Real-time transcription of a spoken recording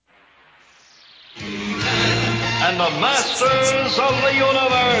and the masters of the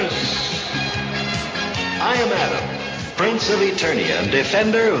universe. I am Adam, Prince of Eternia and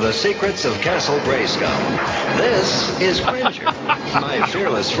defender of the secrets of Castle Grayskull. This is Cringer, my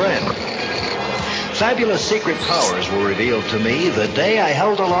fearless friend. Fabulous secret powers were revealed to me the day I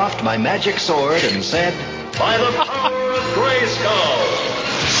held aloft my magic sword and said, "By the power of Grayskull!"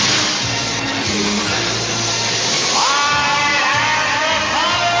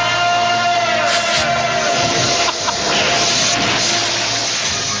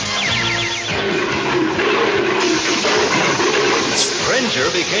 Cringer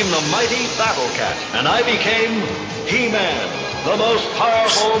became the mighty Battle Cat, and I became He-Man, the most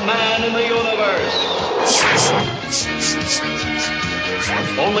powerful man in the universe.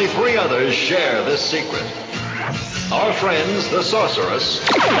 Only 3 others share this secret. Our friends, the Sorceress,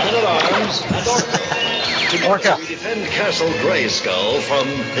 Man-at-Arms, and Orca. Together we defend Castle Grayskull from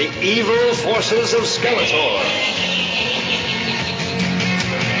the evil forces of Skeletor.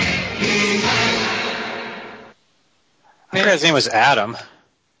 Your guy's name was Adam.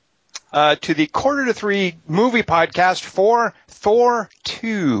 To the Quarter to Three movie podcast for Thor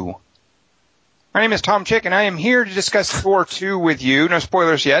 2. My name is Tom Chick, and I am here to discuss Thor 2 with you. No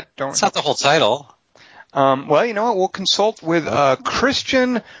spoilers yet. It's not the whole title. Well, you know what? We'll consult with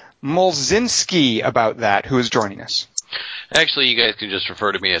Christian Molzinski about that, who is joining us. Actually, you guys can just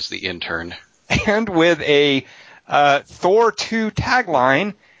refer to me as the intern. And with a Thor 2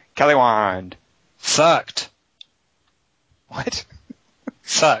 tagline, Kelly Wand. Fucked. What?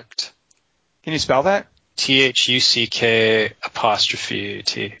 Fucked. Can you spell that? THUCK''T.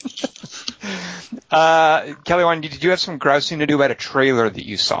 Kelly Wand, did you have some grousing to do about a trailer that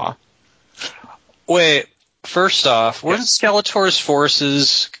you saw? Wait, first off, weren't Skeletor's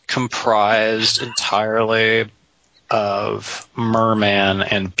forces comprised entirely of Merman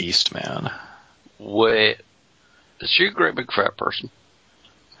and Beastman? Wait, is she a great big fat person?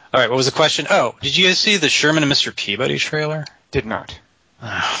 All right, what was the question? Oh, did you guys see the Sherman and Mr. Peabody trailer? Did not.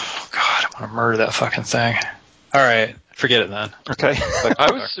 Oh, God, I'm going to murder that fucking thing. All right, forget it then. Okay.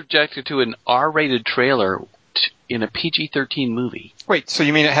 I was subjected to an R-rated trailer in a PG-13 movie. Wait, so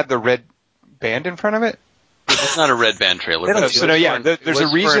you mean it had the red band in front of it? It's not a red band trailer. There's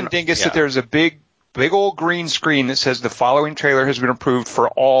a reason, Dingus, that there's a big old green screen that says the following trailer has been approved for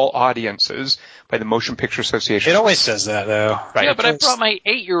all audiences by the Motion Picture Association. It always says that, though. Right. Yeah, but I brought my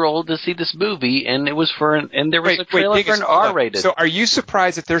 8-year-old to see this movie, and it was and there was a trailer Dingus, for an R-rated. So are you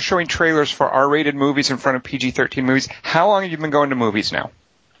surprised that they're showing trailers for R-rated movies in front of PG-13 movies? How long have you been going to movies now?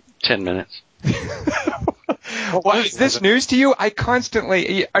 10 minutes. Well, is this news to you? I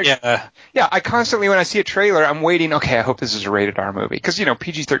constantly, when I see a trailer, I'm waiting, okay, I hope this is a rated R movie. Because,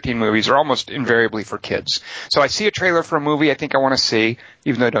 PG-13 movies are almost invariably for kids. So I see a trailer for a movie I think I want to see,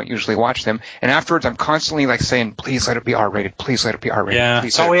 even though I don't usually watch them. And afterwards, I'm constantly saying, please let it be R-rated, please let it be R-rated. Yeah,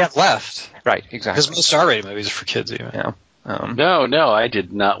 that's all we have left. Right, exactly. Because most R-rated movies are for kids, even. Yeah. No, I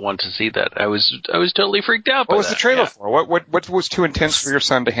did not want to see that. I was totally freaked out by that. What was the trailer for? What was too intense for your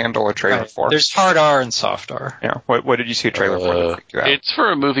son to handle a trailer for? There's hard R and soft R. Yeah. What did you see a trailer for that freaked you out? It's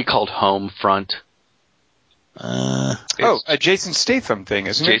for a movie called Homefront. A Jason Statham thing,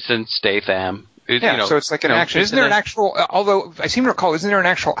 isn't it? Jason Statham. So it's like an action. Isn't there an actual, although I seem to recall, isn't there an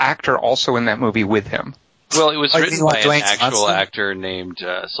actual actor also in that movie with him? Well, it was written by an actual actor named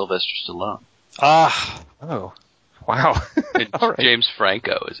Sylvester Stallone. Oh. Wow. Right. James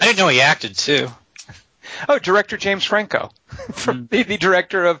Franco. I didn't know he acted, too. Oh, director James Franco. The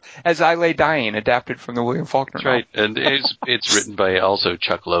director of As I Lay Dying, adapted from the William Faulkner novel. Right, and it's written by also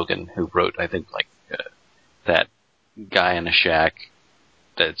Chuck Logan, who wrote, I think, that guy in a shack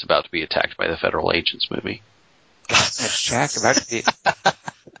that's about to be attacked by the federal agents movie. A shack about to be...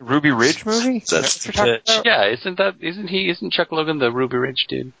 Ruby Ridge movie? That's what you're talking about? Yeah, isn't Chuck Logan the Ruby Ridge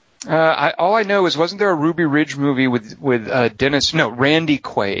dude? All I know is, wasn't there a Ruby Ridge movie with Randy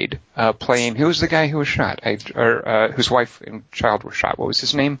Quaid playing? Who was the guy who was shot? Whose wife and child were shot? What was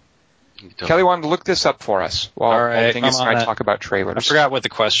his name? Kelly wanted to look this up for us while Dingus and I talk about trailers. I forgot what the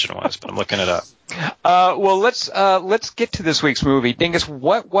question was, but I'm looking it up. Well, let's get to this week's movie. Dingus,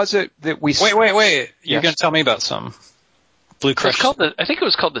 what was it that we? Wait! You're going to tell me about some Blue Crush. I think it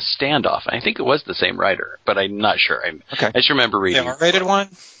was called The Standoff. I think it was the same writer, but I'm not sure. I just remember reading the R-rated one.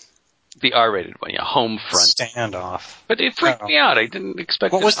 The R-rated one, yeah, Homefront. Standoff. But it freaked me out. I didn't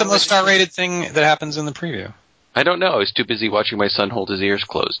expect. What was the most R-rated thing that happens in the preview? I don't know. I was too busy watching my son hold his ears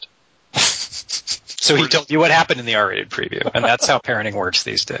closed. So he told you what happened in the R-rated preview, and that's how parenting works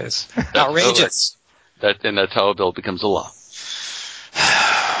these days. Outrageous. That's how a bill becomes a law.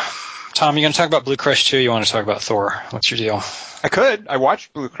 Tom, you going to talk about Blue Crush 2? You want to talk about Thor? What's your deal? I could. I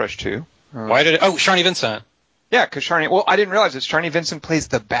watched Blue Crush 2. Why did it? Oh, Sharni Vincent. Yeah, because Sharni. Well, I didn't realize that Sharni Vincent plays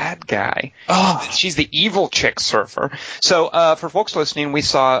the bad guy. Oh, She's the evil chick surfer. So, for folks listening, we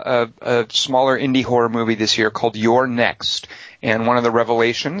saw a smaller indie horror movie this year called You're Next. And one of the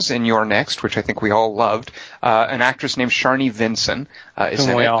revelations in You're Next, which I think we all loved, an actress named Sharni Vincent is whom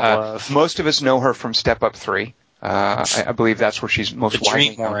in we it. all love. Most of us know her from Step Up 3. I believe that's where she's most The widely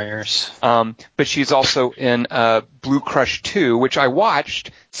Dream known. Warriors. But she's also in Blue Crush 2, which I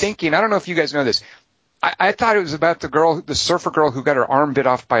watched thinking, I don't know if you guys know this, I thought it was about the surfer girl who got her arm bit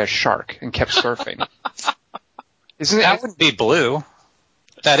off by a shark and kept surfing. Isn't it? That wouldn't be Blue.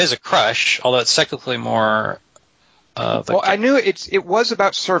 That is a crush, although it's technically more... well, I knew it was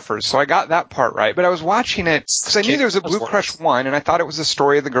about surfers, so I got that part right. But I was watching it because I knew there was a Blue Crush 1, and I thought it was the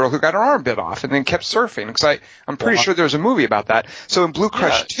story of the girl who got her arm bit off and then kept surfing. Because I'm pretty sure there was a movie about that. So in Blue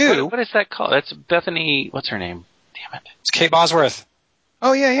Crush 2... What is that called? That's Bethany... What's her name? Damn it. It's Kate Bosworth.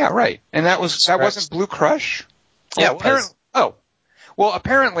 Oh, yeah, right. And that wasn't Blue Crush? Yeah, it was. Oh. Well,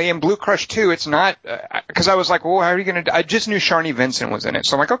 apparently in Blue Crush 2, it's not, because I was like, well, how are you going to, I just knew Sharni Vincent was in it.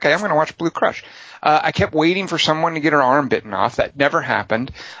 So I'm like, okay, I'm going to watch Blue Crush. I kept waiting for someone to get her arm bitten off. That never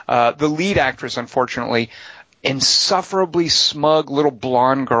happened. The lead actress, unfortunately, insufferably smug little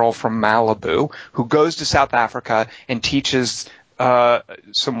blonde girl from Malibu who goes to South Africa and teaches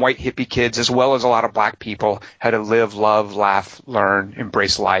some white hippie kids as well as a lot of black people how to live, love, laugh, learn,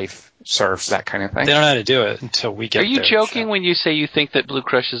 embrace life, surf, that kind of thing. They don't know how to do it until we get there. Are you joking when you say you think that Blue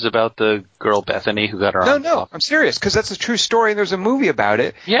Crush is about the girl Bethany who got her arm off? No, I'm serious, because that's a true story and there's a movie about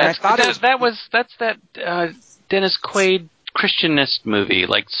it. Yeah, that's that Dennis Quaid Christianist movie,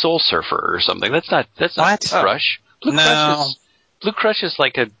 like Soul Surfer or something. That's not Blue Crush. Blue Crush is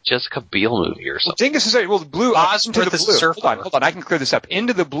like a Jessica Biel movie or something. Well, Dingus is Blue. Into the Blue. Hold on, I can clear this up.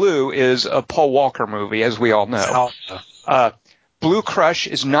 Into the Blue is a Paul Walker movie, as we all know. Blue Crush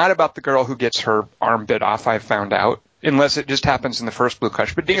is not about the girl who gets her arm bit off, I've found out, unless it just happens in the first Blue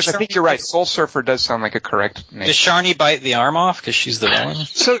Crush. But Dingus, I think you're right. Soul Surfer does sound like a correct name. Does Sharni bite the arm off because she's the villain?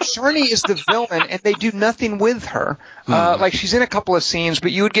 So Sharni is the villain, and they do nothing with her. Like, she's in a couple of scenes,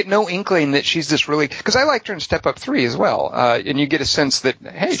 but you would get no inkling that she's this really... Because I liked her in Step Up 3 as well, and you get a sense that,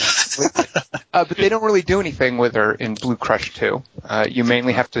 hey... but they don't really do anything with her in Blue Crush 2. You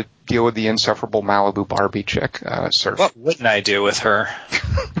mainly have to deal with the insufferable Malibu Barbie chick, surf. What wouldn't I do with her?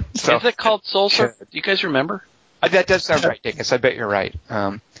 Is it called Soul Surfer? Do you guys remember? That does sound right, Dingus. I bet you're right.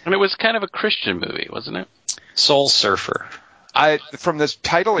 And it was kind of a Christian movie, wasn't it? Soul Surfer. From this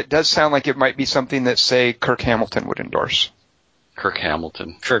title, it does sound like it might be something that, say, Kirk Hamilton would endorse. Kirk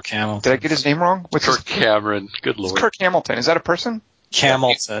Hamilton. Did I get his name wrong? Kirk Cameron. Good lord. It's Kirk Hamilton. Is that a person?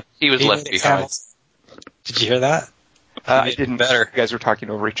 Hamilton. He was left behind. Did you hear that? I didn't. Better. You guys were talking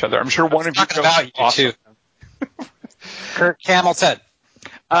over each other. I'm sure one of you talking about you awesome. too. Kirk Hamilton.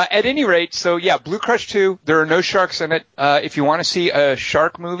 At any rate, so yeah, Blue Crush 2, there are no sharks in it. If you want to see a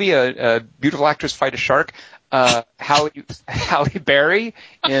shark movie, a beautiful actress fight a shark, Halle Berry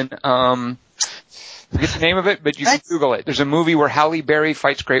in, forget the name of it, but you can Google it. There's a movie where Halle Berry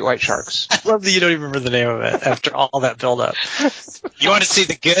fights great white sharks. I love that you don't even remember the name of it after all that build-up. You want to see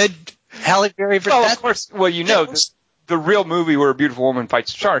the good Halle Berry for that? Of course. Well, you know, the real movie where a beautiful woman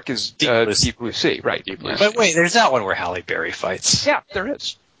fights a shark is Deep Blue Sea, right? Deep Blue Sea. But wait, there's not one where Halle Berry fights. Yeah, there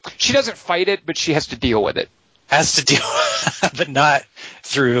is. She doesn't fight it, but she has to deal with it. Has to deal, but not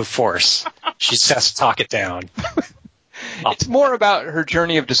through force. She just has to talk it down. It's more about her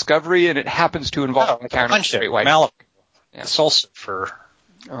journey of discovery, and it happens to involve Great White Malibu. Yeah. Soul Surfer.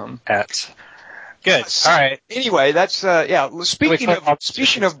 Good. All right. Anyway, that's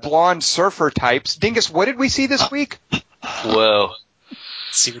Speaking of blonde surfer types, Dingus, what did we see this week? Whoa.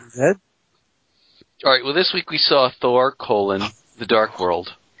 See what he did? All right. Well, this week we saw Thor: The Dark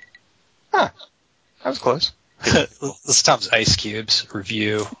World. Huh. That was close. This Tom's Ice Cubes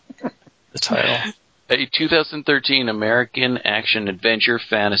review. The title. A 2013 American action adventure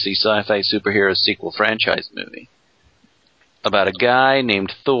fantasy sci-fi superhero sequel franchise movie about a guy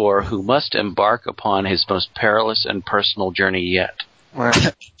named Thor who must embark upon his most perilous and personal journey yet.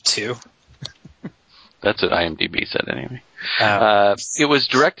 2. That's what IMDb said anyway. It was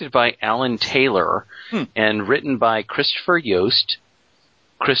directed by Alan Taylor and written by Christopher Yost,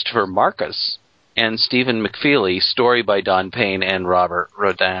 Christopher Marcus, and Stephen McFeely, story by Don Payne and Robert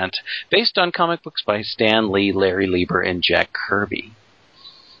Rodant, based on comic books by Stan Lee, Larry Lieber, and Jack Kirby.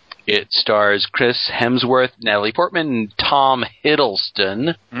 It stars Chris Hemsworth, Natalie Portman, and Tom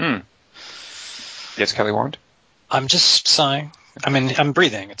Hiddleston. Yes, Kelly Wand? I'm just sighing. I mean, I'm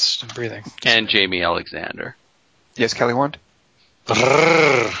breathing. I'm breathing. And Jamie Alexander. Yes, Kelly Wand?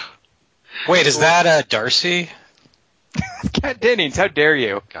 Wait, is that Darcy? Kat Dennings, how dare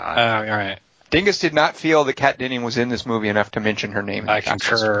you? God. All right. Dingus did not feel that Kat Denning was in this movie enough to mention her name. I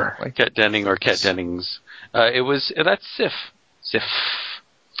concur. Kat Denning or Kat Dennings. That's Sif. Sif.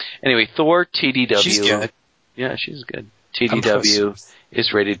 Anyway, Thor TDW. She's good. Yeah, she's good. TDW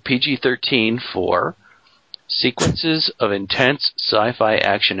is rated PG-13 for sequences of intense sci-fi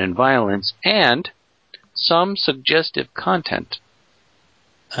action and violence and some suggestive content.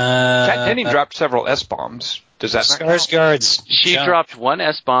 Kat Denning dropped several S-bombs. Does that Skarsgård's? She dropped one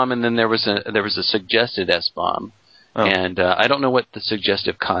S-bomb, and then there was a suggested S-bomb. Oh. And I don't know what the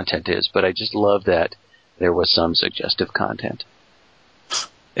suggestive content is, but I just love that there was some suggestive content.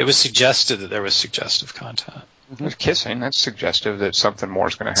 It was suggested that there was suggestive content. There's kissing. That's suggestive that something more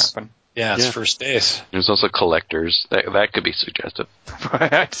is going to happen. Yeah, it's first base. There's also collectors. That could be suggestive.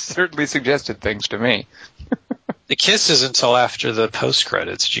 That certainly suggested things to me. The kiss is until after the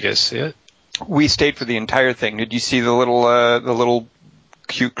post-credits. Did you guys see it? We stayed for the entire thing. Did you see the little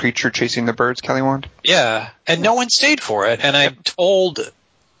cute creature chasing the birds, Kelly Wand? Yeah, and no one stayed for it. And I'm told,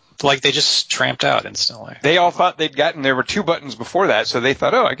 they just tramped out instantly. They all thought they'd gotten. There were 2 buttons before that, so they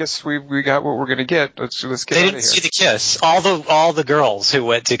thought, I guess we got what we're going to get. Let's get out of here. They didn't see the kiss. All the girls who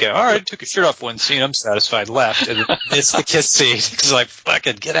went to go, all right, took a shirt off one scene, I'm satisfied, left, and it's the kiss scene. It's like,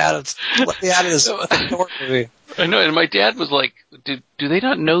 fucking let me out of this Thor movie. I know, and my dad was like, do they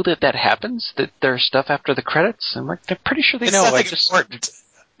not know that happens? That there's stuff after the credits? I'm like, they're pretty sure they know. Important.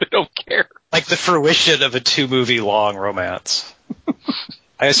 They don't care. Like the fruition of a 2-movie long romance.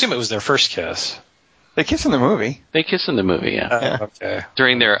 I assume it was their first kiss. They kiss in the movie. They kiss in the movie, yeah. Okay.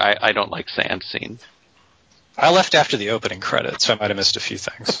 During their I don't like sand scene. I left after the opening credits, so I might have missed a few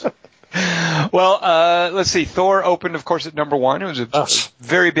things. Well, let's see. Thor opened, of course, at number 1. It was a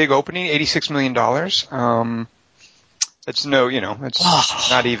very big opening, $86 million. It's not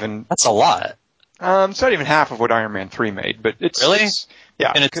even... That's a lot. It's not even half of what Iron Man 3 made, but it's... Really?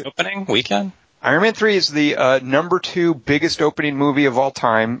 Yeah. In its opening weekend? Iron Man 3 is the number 2 biggest opening movie of all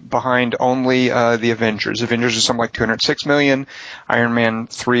time, behind only the Avengers. Avengers was something like $206 million. Iron Man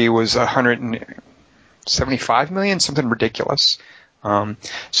 3 was $175 million, something ridiculous.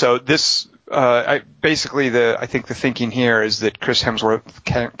 So this, I think the thinking here is that Chris Hemsworth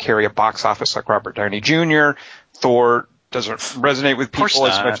can't carry a box office like Robert Downey Jr. Thor doesn't resonate with people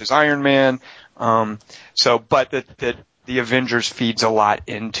as much as Iron Man. But that the Avengers feeds a lot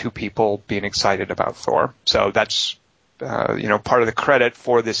into people being excited about Thor. So that's, part of the credit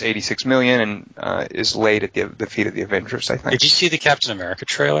for this $86 million and is laid at the feet of the Avengers, I think. Did you see the Captain America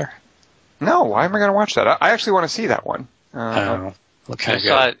trailer? No, why am I going to watch that? I actually want to see that one. I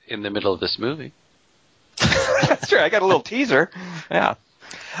saw it in the middle of this movie. That's true. I got a little teaser. Yeah.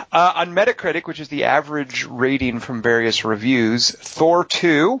 On Metacritic, which is the average rating from various reviews, Thor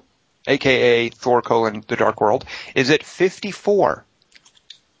 2, a.k.a. Thor: The Dark World, is at 54.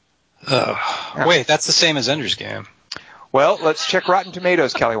 Yeah. Wait, that's the same as Ender's Game. Well, let's check Rotten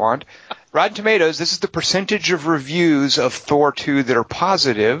Tomatoes, Kelly Wand. Rotten Tomatoes, this is the percentage of reviews of Thor 2 that are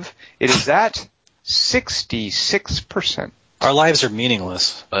positive. It is at 66%. Our lives are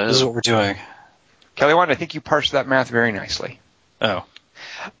meaningless. This is what we're doing. Kelly Wand, I think you parsed that math very nicely. Oh.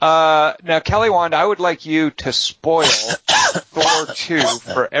 Now, Kelly Wand, I would like you to spoil Thor 2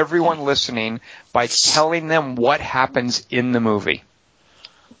 for everyone listening by telling them what happens in the movie.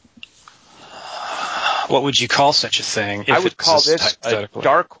 What would you call such a thing? I would call this a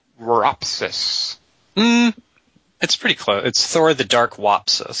Dark Wopsis. It's pretty close. It's Thor the Dark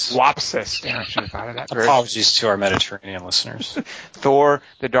Wopsis. Wopsis. Damn, I should have thought of that. Apologies to our Mediterranean listeners. Thor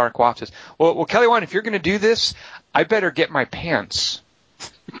the Dark Wopsis. Well, Kelly Wand, if you're going to do this, I better get my pants.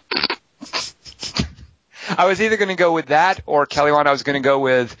 I was either going to go with that or, Kelly Wand, I was going to go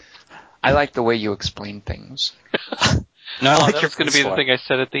with, I like the way you explain things. No, that's going to be the thing I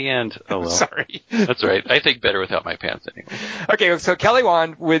said at the end. Oh, well. Sorry. That's right. I think better without my pants anyway. Okay, so Kelly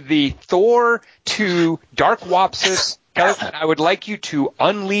Wand, with the Thor 2 Dark Wopsis, Kelly Wand, I would like you to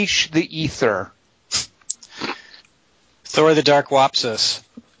unleash the ether. Thor the Dark Wopsis.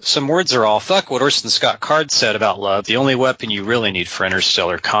 Some words are all fuck what Orson Scott Card said about love. The only weapon you really need for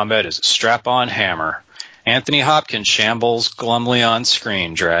interstellar combat is a strap-on hammer. Anthony Hopkins shambles glumly on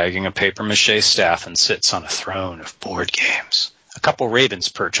screen, dragging a papier-mâché staff, and sits on a throne of board games. A couple ravens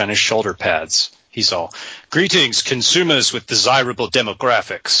perch on his shoulder pads. He's all, "Greetings, consumers with desirable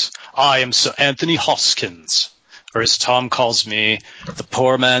demographics. I am Sir Anthony Hoskins, or as Tom calls me, the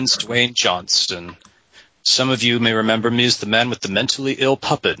poor man's Dwayne Johnston. Some of you may remember me as the man with the mentally ill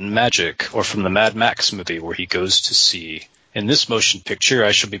puppet in Magic, or from the Mad Max movie where he goes to sea. In this motion picture,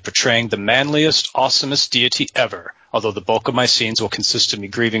 I shall be portraying the manliest, awesomest deity ever, although the bulk of my scenes will consist of me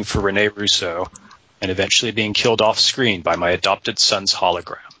grieving for Rene Russo and eventually being killed off screen by my adopted son's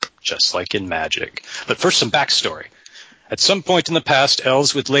hologram. just like in magic. But first, some backstory. At some point in the past,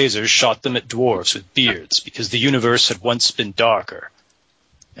 elves with lasers shot them at dwarves with beards because the universe had once been darker.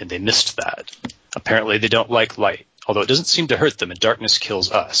 And they missed that. Apparently they don't like light, although it doesn't seem to hurt them and darkness kills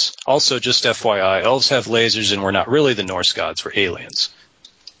us. Also, just FYI, elves have lasers and we're not really the Norse gods, we're aliens.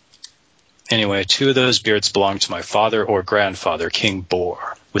 Anyway, 2 of those beards belong to my father or grandfather, King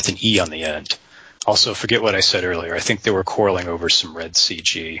Bor, with an E on the end. Also, forget what I said earlier. I think they were quarreling over some red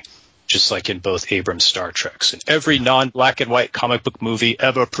CG. Just like in both Abrams' Star Treks and every non-black and white comic book movie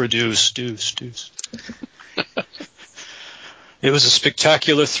ever produced. It was a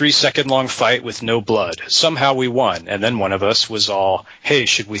spectacular 3-second-long fight with no blood. Somehow we won, and then one of us was all, hey,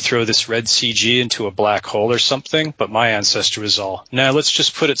 should we throw this red CG into a black hole or something? But my ancestor was all, nah, let's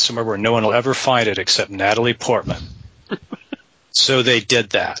just put it somewhere where no one will ever find it except Natalie Portman. So they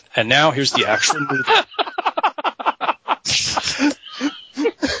did that. And now here's the actual movie.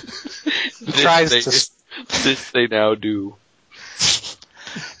 This they now do.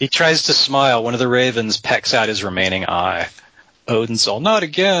 He tries to smile. One of the ravens pecks out his remaining eye. Odin's all, not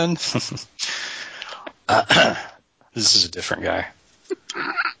again. This is a different guy.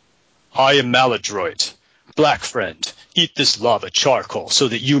 I am Maladroit. Black friend, eat this lava charcoal so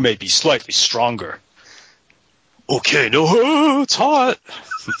that you may be slightly stronger. Okay, no, it's hot.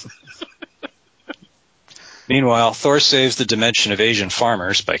 Meanwhile, Thor saves the dimension of Asian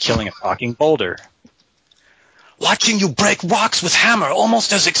farmers by killing a talking boulder. Watching you break rocks with hammer,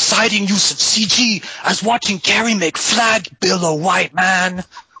 almost as exciting use of CG as watching Gary make flag billow, white man.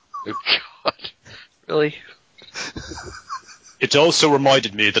 Oh, God. Really? It also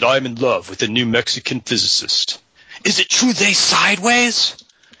reminded me that I'm in love with a New Mexican physicist. Is it true they sideways?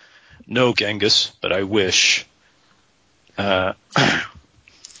 No, Genghis, but I wish.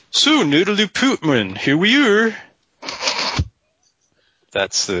 So, Noodaloo Pootman, here we are.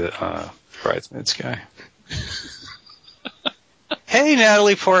 That's the Bridesmaids guy. Hey,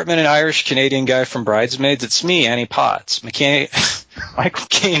 Natalie Portman, an Irish-Canadian guy from Bridesmaids. It's me, Annie Potts. Michael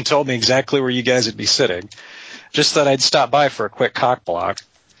Caine told me exactly where you guys would be sitting. Just thought I'd stop by for a quick cock block.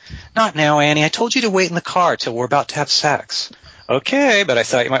 Not now, Annie. I told you to wait in the car till we're about to have sex. Okay, but I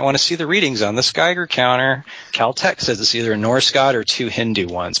thought you might want to see the readings on this Geiger counter. Caltech says it's either a Norse god or 2 Hindu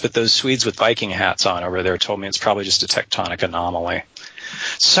ones, but those Swedes with Viking hats on over there told me it's probably just a tectonic anomaly.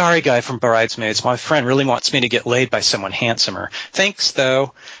 Sorry, guy from Bridesmaids. My friend really wants me to get laid by someone handsomer. Thanks,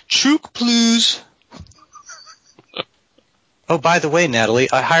 though. Chook, please. Oh, by the way,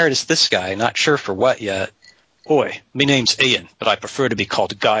 Natalie, I hired us this guy. Not sure for what yet. Oi, me name's Ian, but I prefer to be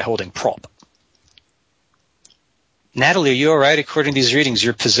called a guy holding prop. Natalie, are you all right? According to these readings,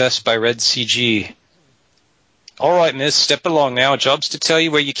 you're possessed by red CG. All right, miss. Step along now. Job's to tell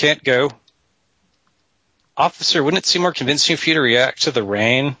you where you can't go. Officer, wouldn't it seem more convincing for you to react to the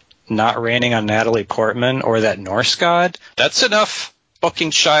rain not raining on Natalie Portman or that Norse god? That's enough.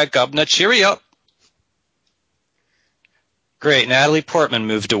 Buckinghamshire Governor, cheery up. Great, Natalie Portman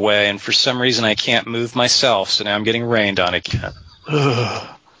moved away, and for some reason I can't move myself, so now I'm getting rained on again.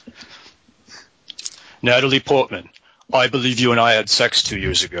 Natalie Portman, I believe you and I had sex 2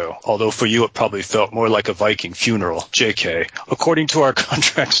 years ago, although for you it probably felt more like a Viking funeral. JK, according to our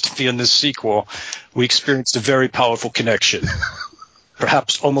contracts to be in this sequel, we experienced a very powerful connection.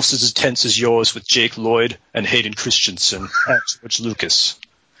 Perhaps almost as intense as yours with Jake Lloyd and Hayden Christensen and George Lucas.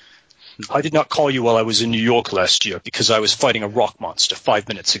 I did not call you while I was in New York last year because I was fighting a rock monster 5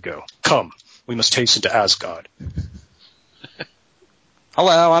 minutes ago. Come, we must hasten to Asgard.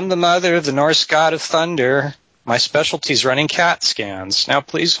 Hello, I'm the mother of the Norse god of thunder. My specialty's running CAT scans. Now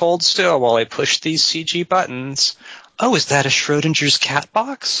please hold still while I push these CG buttons. Oh, is that a Schrodinger's cat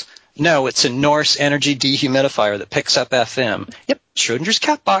box? No, it's a Norse energy dehumidifier that picks up FM. Yep, Schrodinger's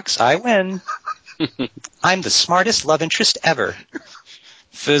cat box. I win. I'm the smartest love interest ever.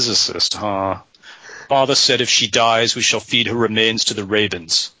 Physicist, huh? Father said if she dies, we shall feed her remains to the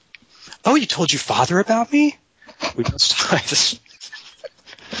ravens. Oh, you told your father about me? We must hide this.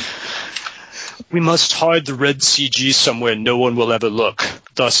 We must hide the red CG somewhere no one will ever look,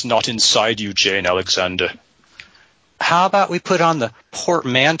 thus not inside you, Jane Alexander. How about we put on the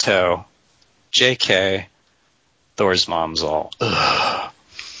portmanteau? JK. Thor's mom's all. Ugh.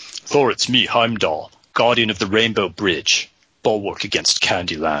 Thor, it's me, Heimdall, guardian of the Rainbow Bridge, bulwark against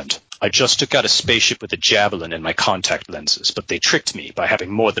Candyland. I just took out a spaceship with a javelin and my contact lenses, but they tricked me by having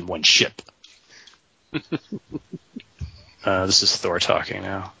more than one ship. This is Thor talking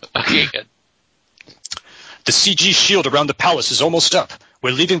now. Okay, good. The CG shield around the palace is almost up.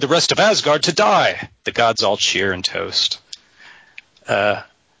 We're leaving the rest of Asgard to die. The gods all cheer and toast.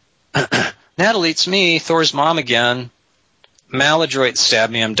 Natalie, it's me, Thor's mom again. Maladroit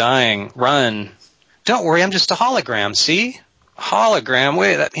stabbed me. I'm dying. Run. Don't worry, I'm just a hologram, see? Hologram?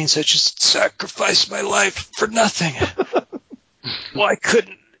 Wait, that means I just sacrificed my life for nothing. Why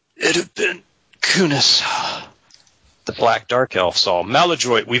couldn't it have been Kunis? The Black Dark Elf saw.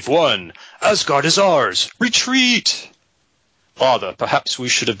 Maladroit, we've won. Asgard is ours. Retreat! Father, perhaps we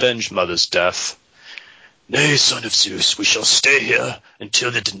should avenge Mother's death. Nay, son of Zeus, we shall stay here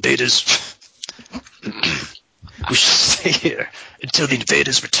until the invaders... We shall stay here until the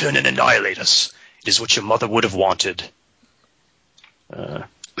invaders return and annihilate us. It is what your mother would have wanted.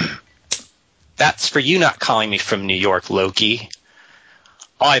 That's for you not calling me from New York, Loki.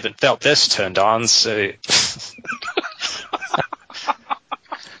 I haven't felt this turned on, so...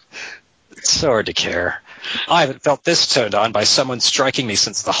 It's so hard to care. I haven't felt this turned on by someone striking me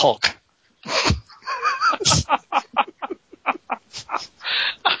since the Hulk.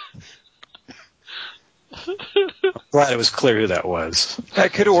 I'm glad it was clear who that was.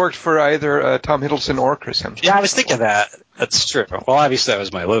 That could have worked for either Tom Hiddleston or Chris Hemsworth. Yeah, I was thinking that. That's true. Well, obviously that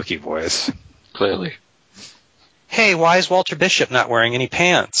was my Loki voice. Clearly. Hey, why is Walter Bishop not wearing any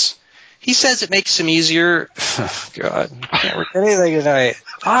pants? He says it makes him easier... Oh, God. I can't read anything tonight.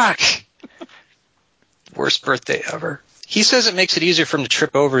 Fuck! Worst birthday ever. He says it makes it easier for him to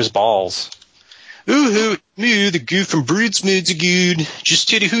trip over his balls. Ooh, me, the goo from Bridesmaids again. Just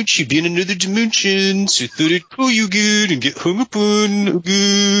had a hoochie be in another dimension, so thought I'd call you good and get hung up on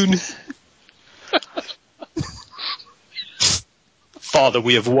again. Father,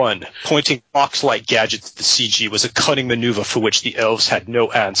 we have won. Pointing box-like gadgets at the CG was a cunning maneuver for which the elves had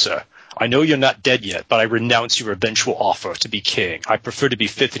no answer. I know you're not dead yet, but I renounce your eventual offer to be king. I prefer to be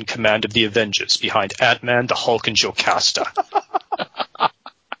fifth in command of the Avengers, behind Ant-Man, the Hulk, and Jocasta.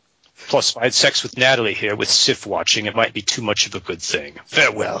 Plus, if I had sex with Natalie here with Sif watching, it might be too much of a good thing.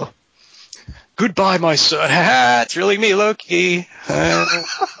 Farewell. Goodbye, my son. Ha-ha, it's really me, Loki. Did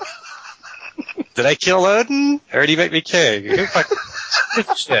I kill Odin? Or did he make me king?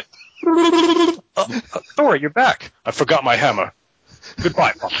 Shit. Thor, you're back. I forgot my hammer.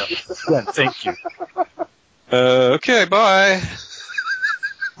 Goodbye, Papa. Glenn, thank you. Okay, bye.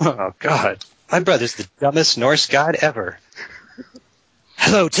 Oh, God. My brother's the dumbest Norse god ever.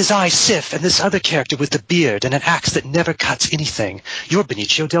 Hello, 'tis I, Sif, and this other character with the beard and an axe that never cuts anything. You're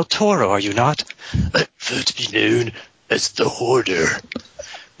Benicio del Toro, are you not? I prefer to be known as the Hoarder.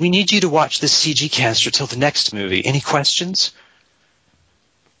 We need you to watch this CG canister till the next movie. Any questions?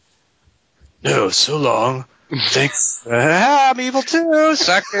 No, so long. Thanks. I'm evil too,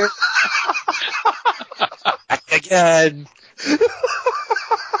 sucker. Back again.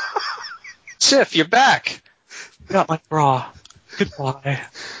 Sif, you're back. Got my bra. Goodbye.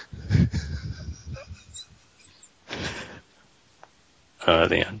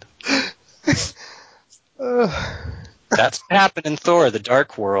 The end. That's what happened in Thor, the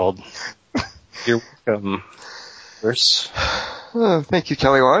Dark World. You're welcome. Verse. Thank you,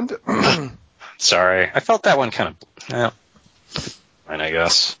 Kelly Wand. Sorry. I felt that one kind of... fine, I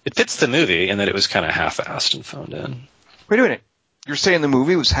guess. It fits the movie in that it was kind of half-assed and phoned in. Wait a minute. You're saying the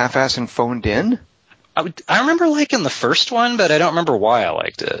movie was half-assed and phoned in? I remember liking the first one, but I don't remember why I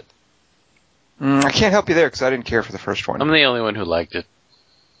liked it. I can't help you there because I didn't care for the first one. I'm the only one who liked it.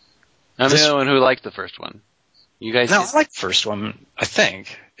 I'm the only one who liked the first one. You guys? No, I liked the first one, I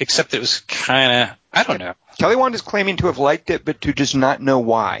think. Except it was kind of... I don't know. Kelly Wand is claiming to have liked it, but to just not know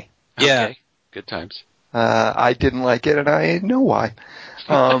why. Yeah. Okay. Good times. I didn't like it, and I know why.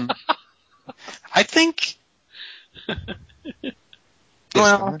 I think...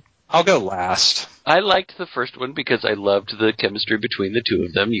 Well, I'll go last. I liked the first one because I loved the chemistry between the two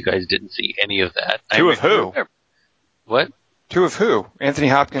of them. You guys didn't see any of that. Two of who? What? Two of who? Anthony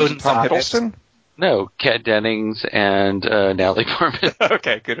Hopkins and Tom Hiddleston? No, Kat Dennings and Natalie Portman.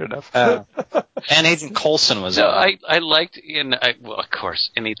 Okay, good enough. And Agent Coulson was no, I liked well, of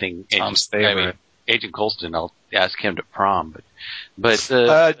course, anything. Tom's favorite. Agent Coulson, I'll ask him to prom, but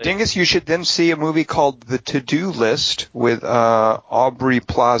Dingus, you should then see a movie called The To-Do List with Aubrey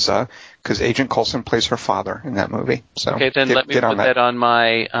Plaza, because Agent Coulson plays her father in that movie. So okay, then let me put that on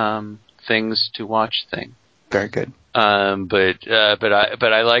my things to watch thing. Very good. But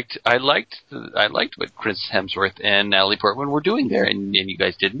I liked what Chris Hemsworth and Natalie Portman were doing there, and you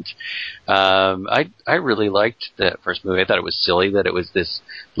guys didn't. I really liked that first movie. I thought it was silly that it was this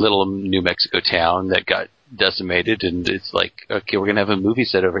little New Mexico town that got decimated, and it's like, okay, we're gonna have a movie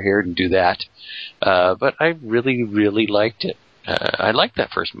set over here and do that. But I really, really liked it. I liked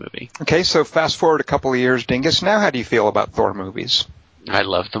that first movie. Okay, so fast forward a couple of years, Dingus. Now, how do you feel about Thor movies? I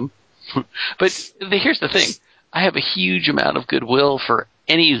love them, but here's the thing. I have a huge amount of goodwill for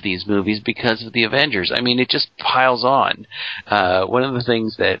any of these movies because of the Avengers. I mean, it just piles on. One of the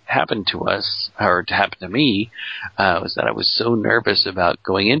things that happened to us, or happened to me, was that I was so nervous about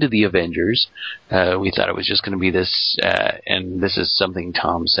going into the Avengers. We thought it was just going to be this, and this is something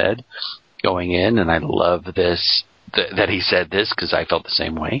Tom said going in, and I love this. That he said this because I felt the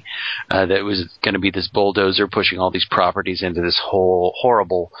same way. That it was going to be this bulldozer pushing all these properties into this whole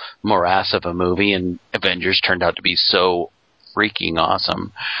horrible morass of a movie, and Avengers turned out to be so freaking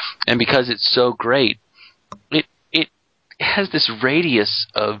awesome. And because it's so great, it has this radius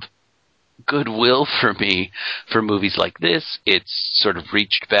of goodwill for me for movies like this. It's sort of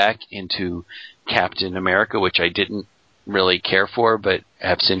reached back into Captain America, which I didn't really care for, but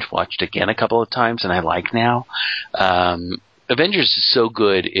have since watched again a couple of times, and I like now. Avengers is so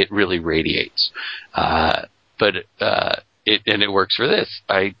good, it really radiates. But it works for this.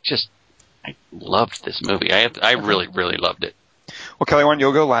 I loved this movie. I really, really loved it. Well, Kelly, why don't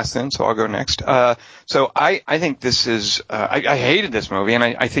you go last then, so I'll go next. So I think this is, I hated this movie, and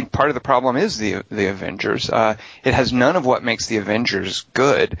I think part of the problem is the Avengers. It has none of what makes the Avengers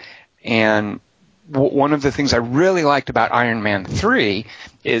good, and one of the things I really liked about Iron Man 3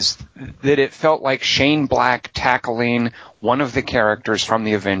 is that it felt like Shane Black tackling one of the characters from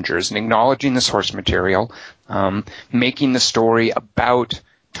the Avengers and acknowledging the source material, making the story about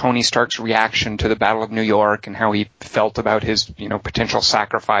Tony Stark's reaction to the Battle of New York and how he felt about his, potential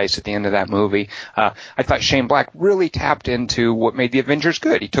sacrifice at the end of that movie. I thought Shane Black really tapped into what made the Avengers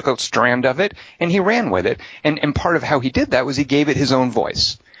good. He took a strand of it and he ran with it. And part of how he did that was he gave it his own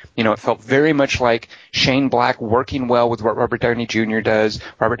voice. It felt very much like Shane Black working well with what Robert Downey Jr. does.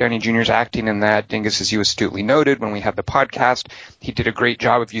 Robert Downey Jr.'s acting in that, Dingus, as you astutely noted when we had the podcast, he did a great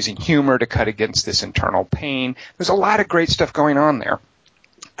job of using humor to cut against this internal pain. There's a lot of great stuff going on there.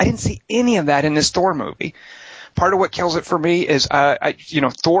 I didn't see any of that in this Thor movie. Part of what kills it for me is,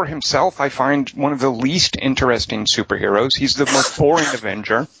 Thor himself, I find one of the least interesting superheroes. He's the most boring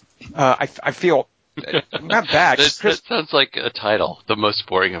Avenger. I feel... Not bad. That sounds like a title. The most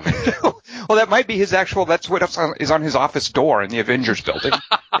boring Avenger. Well, that might be his actual. That's what is on his office door in the Avengers building.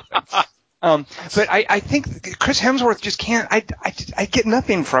 But I think Chris Hemsworth just can't. I get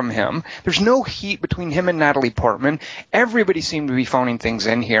nothing from him. There's no heat between him and Natalie Portman. Everybody seemed to be phoning things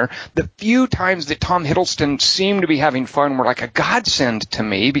in here. The few times that Tom Hiddleston seemed to be having fun were like a godsend to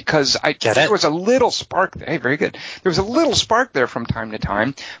me because there was a little spark. Hey, very good. There was a little spark there from time to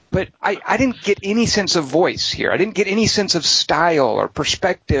time, but I didn't get any sense of voice here. I didn't get any sense of style or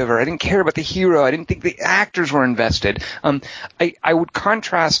perspective, or I didn't care about the hero. I didn't think the actors were invested. I would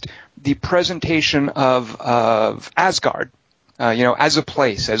contrast the presentation of Asgard, as a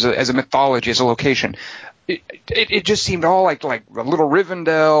place, as a mythology, as a location. It just seemed all like a little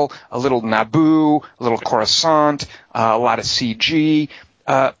Rivendell, a little Naboo, a little Coruscant, a lot of CG.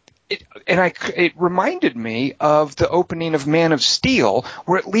 It reminded me of the opening of Man of Steel,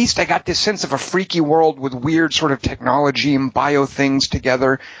 where at least I got this sense of a freaky world with weird sort of technology and bio things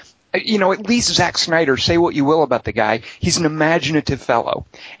together. At least Zack Snyder, say what you will about the guy, he's an imaginative fellow.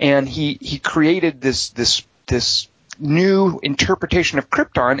 And he created this new interpretation of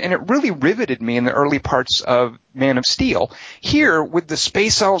Krypton, and it really riveted me in the early parts of Man of Steel. Here, with the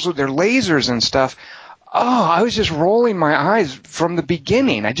space elves with their lasers and stuff, I was just rolling my eyes from the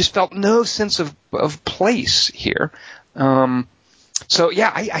beginning. I just felt no sense of place here. I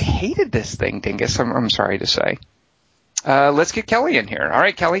hated this thing, Dingus, I'm sorry to say. Let's get Kelly in here. All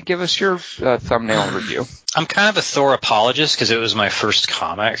right, Kelly, give us your thumbnail review. I'm kind of a Thor apologist because it was my first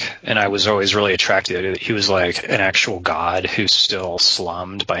comic, and I was always really attracted to it. He was like an actual god who's still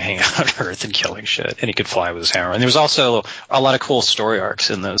slummed by hanging out on Earth and killing shit, and he could fly with his hammer. And there was also a lot of cool story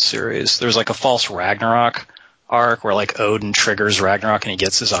arcs in those series. There was like a false Ragnarok arc where like Odin triggers Ragnarok and he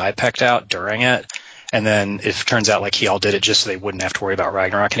gets his eye pecked out during it, and then it turns out like he all did it just so they wouldn't have to worry about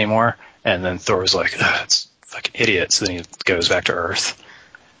Ragnarok anymore. And then Thor was like, it's fucking idiot. So then he goes back to Earth.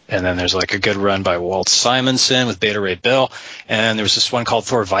 And then there's like a good run by Walt Simonson with Beta Ray Bill. And there was this one called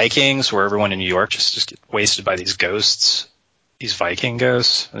Thor Vikings where everyone in New York just get wasted by these ghosts, these Viking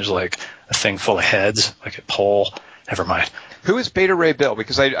ghosts. There's like a thing full of heads, like a pole. Never mind. Who is Beta Ray Bill?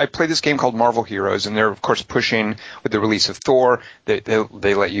 Because I play this game called Marvel Heroes, and they're, of course, pushing with the release of Thor. They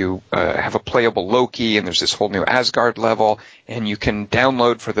let you have a playable Loki, and there's this whole new Asgard level, and you can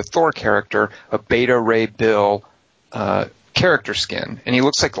download for the Thor character a Beta Ray Bill character skin. And he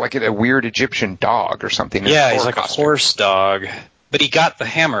looks like a weird Egyptian dog or something. Yeah, he's like a horse dog. But he got the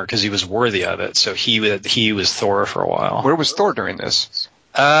hammer because he was worthy of it, so he was Thor for a while. Where was Thor during this?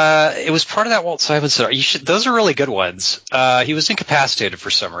 It was part of that Walt Simonson. Those are really good ones. He was incapacitated for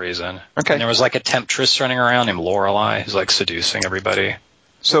some reason. Okay. And there was like a temptress running around named Lorelei who's like seducing everybody.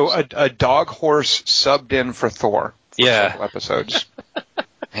 So a dog horse subbed in for Thor. For yeah. Episodes.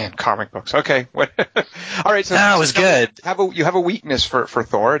 Man, comic books. Okay. All right. So no, it was good. You have a weakness for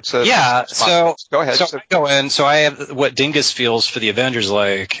Thor. It's a So go ahead. So I go in. So I have what Dingus feels for the Avengers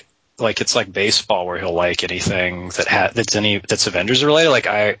like it's like baseball where he'll like anything that's Avengers related. Like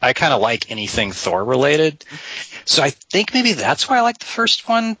I kind of like anything Thor related. So I think maybe that's why I like the first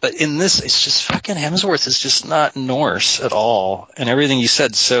one. But in this, it's just fucking Hemsworth is just not Norse at all. And everything you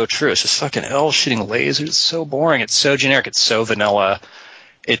said is so true. It's just fucking elves shooting lasers. It's so boring. It's so generic. It's so vanilla.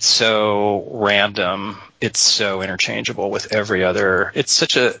 It's so random. It's so interchangeable with every other. It's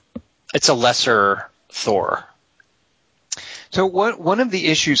a lesser Thor. So one of the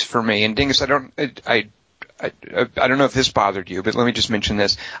issues for me, and Dingus, I don't know if this bothered you, but let me just mention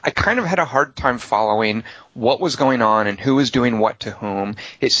this. I kind of had a hard time following what was going on and who was doing what to whom.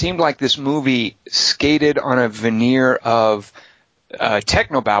 It seemed like this movie skated on a veneer of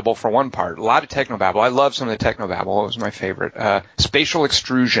technobabble for one part. A lot of technobabble. I love some of the technobabble. It was my favorite. Spatial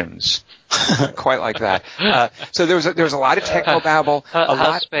extrusions. Quite like that. So there was a lot of technobabble.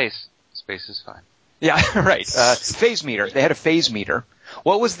 Space is fine. Yeah, right. Phase meter. They had a phase meter.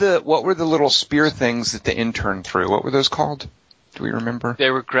 What were the little spear things that the intern threw? What were those called? Do we remember? They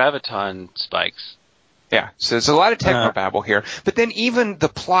were graviton spikes. Yeah, so there's a lot of technobabble here. But then even the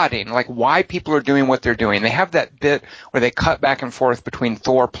plotting, like why people are doing what they're doing. They have that bit where they cut back and forth between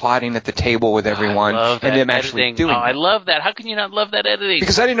Thor plotting at the table with everyone and them actually doing it. I love that. How can you not love that editing?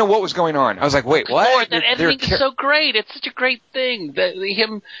 Because I didn't know what was going on. I was like, wait, what? Thor, that editing is so great. It's such a great thing.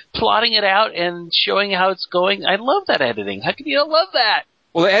 Him plotting it out and showing how it's going. I love that editing. How can you not love that?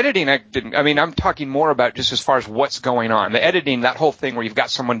 Well, the editing, I'm talking more about just as far as what's going on. The editing, that whole thing where you've got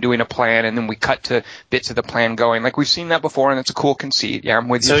someone doing a plan and then we cut to bits of the plan going. Like, we've seen that before, and it's a cool conceit. Yeah, I'm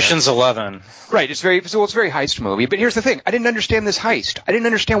with you. It's Ocean's 11. Right, it's very heist movie. But here's the thing. I didn't understand this heist. I didn't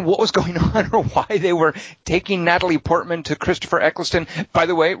understand what was going on or why they were taking Natalie Portman to Christopher Eccleston. By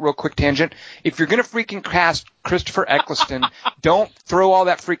the way, real quick tangent, if you're going to freaking cast Christopher Eccleston, don't throw all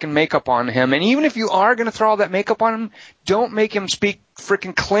that freaking makeup on him. And even if you are going to throw all that makeup on him, don't make him speak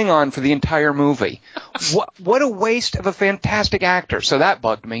freaking Klingon for the entire movie. What a waste of a fantastic actor. So that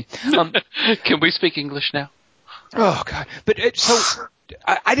bugged me. Can we speak English now? Oh, God. But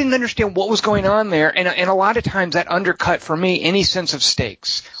I didn't understand what was going on there, and a lot of times that undercut for me any sense of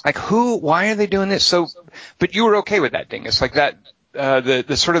stakes. Like, why are they doing this? So, but you were okay with that, Dingus, like that,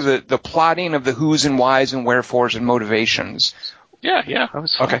 the sort of the plotting of the who's and whys and wherefores and motivations. Yeah, I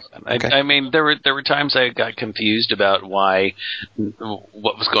was fine. Okay. I mean, there were times I got confused about what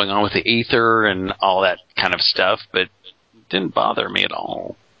was going on with the ether and all that kind of stuff, but it didn't bother me at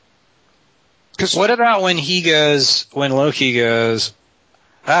all. What about when Loki goes, you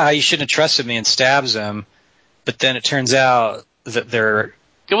shouldn't have trusted me, and stabs him, but then it turns out that they're...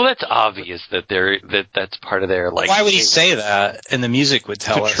 Well, that's obvious that that's part of their, like... Why would he say that? And the music would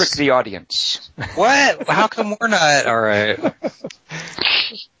tell us. To trick the audience. What? How come we're not? All right.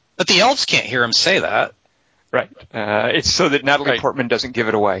 But the elves can't hear him say that. Right. It's so that Natalie Portman doesn't give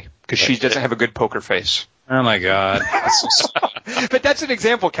it away, because she doesn't have a good poker face. Oh, my God. But that's an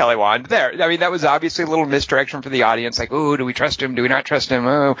example, Kelly Wand. There. I mean, that was obviously a little misdirection for the audience. Like, ooh, do we trust him? Do we not trust him?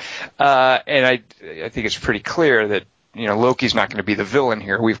 Oh. And I think it's pretty clear that, Loki's not going to be the villain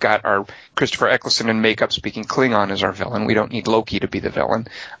here. We've got our Christopher Eccleston in makeup speaking Klingon as our villain. We don't need Loki to be the villain.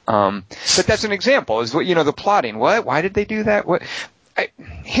 But that's an example. Is the plotting. What? Why did they do that?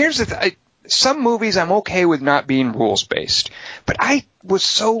 Here's the thing. Some movies I'm okay with not being rules based, but I was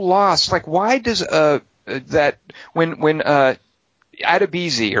so lost. Like, why does that when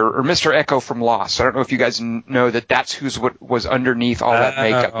Adebisi or Mr. Echo from Lost, I don't know if you guys know that's what was underneath all that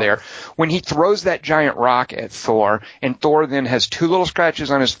makeup there. When he throws that giant rock at Thor, and Thor then has 2 little scratches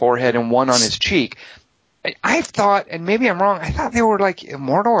on his forehead and 1 on his cheek, I thought, and maybe I'm wrong, I thought they were like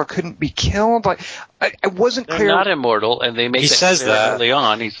immortal or couldn't be killed. Like, I wasn't clear. They're not immortal, and they make that clear early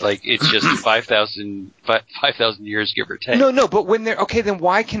on. He's like, it's just 5,000 years, give or take. No, but when they're okay, then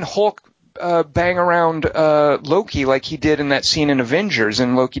why can Hulk bang around Loki like he did in that scene in Avengers,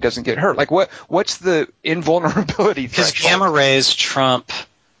 and Loki doesn't get hurt? Like, what's the invulnerability threshold? Because gamma rays trump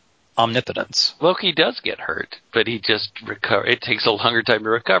omnipotence. Loki does get hurt, but he just recover. It takes a longer time to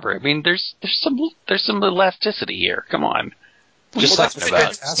recover. I mean, there's some elasticity here. Come on. Just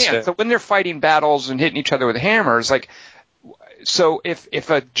So when they're fighting battles and hitting each other with hammers, like, so if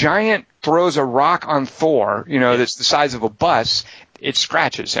a giant throws a rock on Thor, that's the size of a bus, it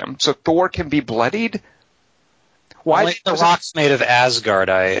scratches him. So Thor can be bloodied? Why? The rock's made of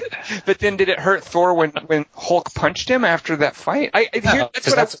Asgardite. But then did it hurt Thor when Hulk punched him after that fight?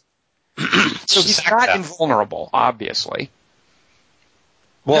 So he's not invulnerable, obviously.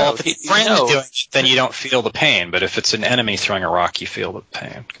 Well, if it's a friend doing it, then you don't feel the pain. But if it's an enemy throwing a rock, you feel the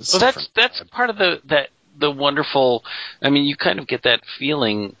pain. Well, that's part of the wonderful. I mean, you kind of get that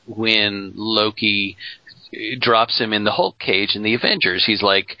feeling when Loki drops him in the Hulk cage in the Avengers. He's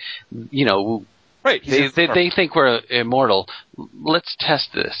like, right? They think we're immortal. Let's test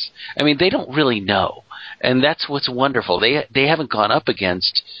this. I mean, they don't really know, and that's what's wonderful. They haven't gone up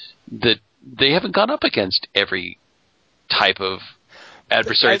against every type of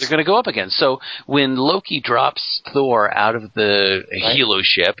adversary they're going to go up against. So when Loki drops Thor out of the Helo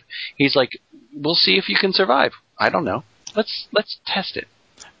ship, he's like, "We'll see if you can survive." I don't know. Let's test it.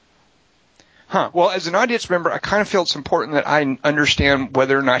 Well, as an audience member, I kind of feel it's important that I understand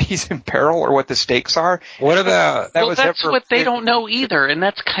whether or not he's in peril or what the stakes are. What about that's what they don't know either, and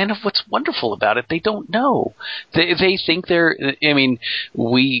that's kind of what's wonderful about it. They don't know. They think they're. I mean,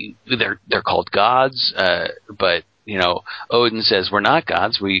 they're called gods, but Odin says we're not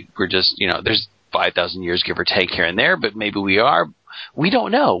gods. We're just there's 5,000 years give or take here and there, but maybe we are. We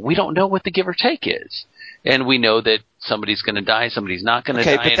don't know. We don't know what the give or take is. And we know that somebody's going to die, somebody's not going to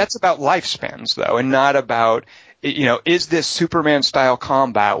die. Okay, but that's about lifespans, though, and not about, is this Superman-style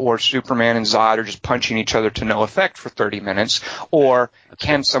combat where Superman and Zod are just punching each other to no effect for 30 minutes? Or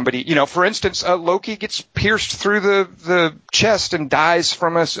can somebody, for instance, Loki gets pierced through the chest and dies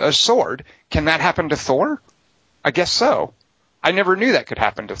from a sword. Can that happen to Thor? I guess so. I never knew that could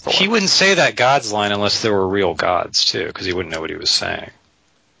happen to Thor. He wouldn't say that God's line unless there were real gods, too, because he wouldn't know what he was saying.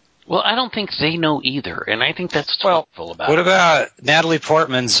 Well, I don't think they know either, and I think that's thoughtful about it. What about Natalie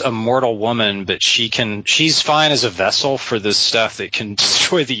Portman's a mortal woman, but she's fine as a vessel for this stuff that can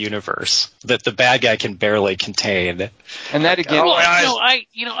destroy the universe, that the bad guy can barely contain. And that again, I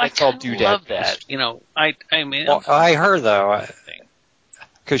love that. I heard though.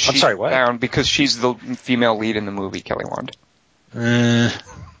 Because she's bound because she's the female lead in the movie, Kelly Wand. I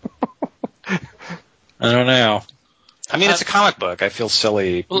don't know. I mean, it's a comic book. I feel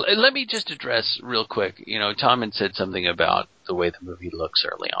silly. Well, let me just address real quick. Tom had said something about the way the movie looks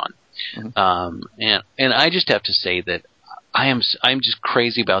early on, and I just have to say that I'm just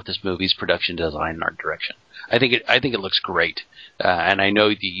crazy about this movie's production design and art direction. I think it looks great, and I know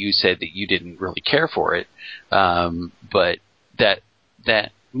that you said that you didn't really care for it, but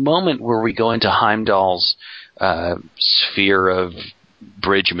that moment where we go into Heimdall's sphere of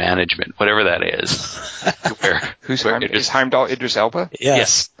bridge management, whatever that is. Is Heimdall Idris Elba?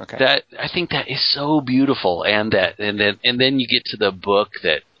 Yes. Okay. I think that is so beautiful, and then you get to the book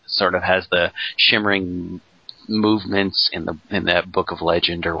that sort of has the shimmering movements in that book of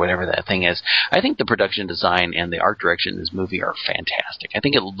legend or whatever that thing is. I think the production design and the art direction in this movie are fantastic. I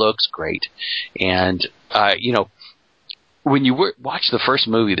think it looks great, and when you watch the first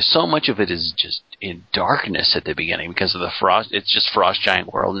movie, so much of it is just in darkness at the beginning because of the frost. It's just Frost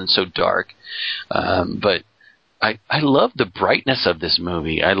Giant World and so dark. But I love the brightness of this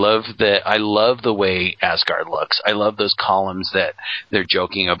movie. I love the way Asgard looks. I love those columns that they're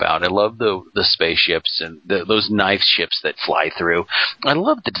joking about. I love the spaceships and those knife ships that fly through. I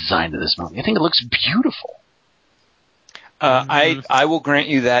love the design of this movie. I think it looks beautiful. I will grant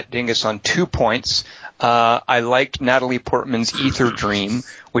you that, Dingus, on 2 points. I liked Natalie Portman's Ether Dream,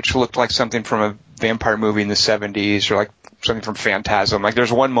 which looked like something from a vampire movie in the 70s or like something from Phantasm. Like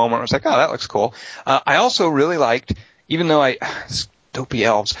there's one moment where I was like, oh, that looks cool. I also really liked, even though dopey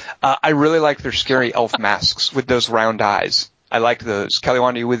elves, I really liked their scary elf masks with those round eyes. I liked those. Kelly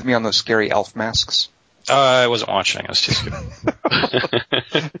Wand, are you with me on those scary elf masks? I wasn't watching. I was too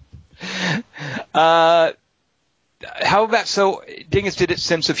stupid. How about, so, Dingus, did its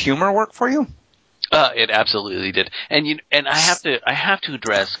sense of humor work for you? It absolutely did, and I have to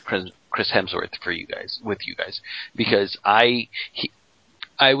address Chris Hemsworth with you guys, because I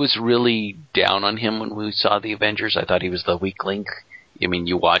was really down on him when we saw the Avengers. I thought he was the weak link. I mean,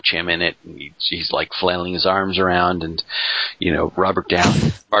 you watch him in it, and he's like flailing his arms around, and Robert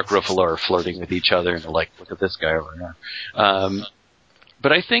Downey, Mark Ruffalo are flirting with each other, and they're like, look at this guy over here.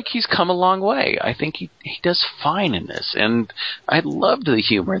 But I think he's come a long way. I think he does fine in this, and I loved the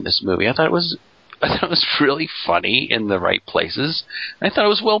humor in this movie. I thought it was really funny in the right places. I thought it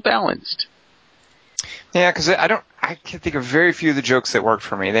was well balanced. Yeah, because I can think of very few of the jokes that worked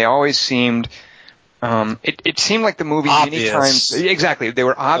for me. They always seemed, it seemed like the movie many times, exactly, they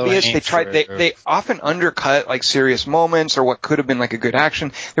were obvious. They often undercut like serious moments or what could have been like a good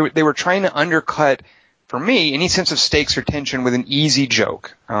action. They were trying to undercut, for me, any sense of stakes or tension with an easy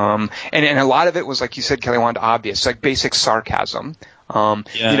joke. And a lot of it was, like you said, Kelly Wand, obvious, like basic sarcasm.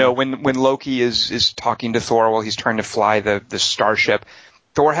 When Loki is talking to Thor while he's trying to fly the starship,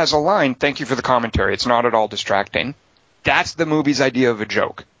 Thor has a line, "Thank you for the commentary. It's not at all distracting." that's the movie's idea of a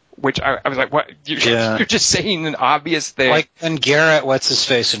joke. Which I was like, what? You're just saying an obvious thing. Like when Garrett, what's his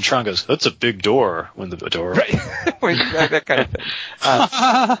face, in Tron goes, that's a big door when the door. Right. That kind of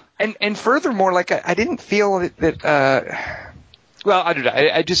thing. And furthermore, like, I didn't feel that, well, I don't know.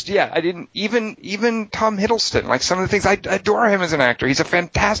 I didn't, even Tom Hiddleston, like some of the things, I adore him as an actor. He's a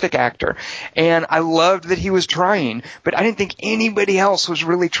fantastic actor. And I loved that he was trying, but I didn't think anybody else was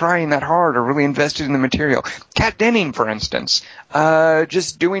really trying that hard or really invested in the material. Kat Denning, for instance,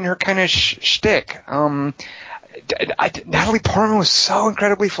 just doing her kind of shtick. Natalie Portman was so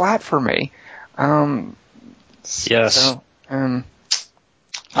incredibly flat for me. Yes. So,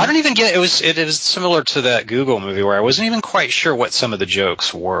 I don't even get it. It was similar to that Google movie where I wasn't even quite sure what some of the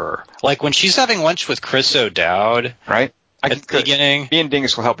jokes were. Like when she's having lunch with Chris O'Dowd, right? At the beginning. Me and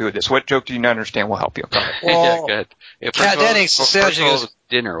Dingus will help you with this. What joke do you not understand? We'll help you. Well, yeah, good. Kat Denning says it was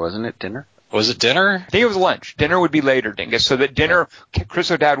dinner, wasn't it? Dinner? Was it dinner? I think it was lunch. Dinner would be later, Dingus. So that dinner,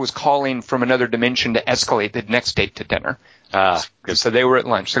 Chris O'Dowd was calling from another dimension to escalate the next date to dinner. Good. So they were at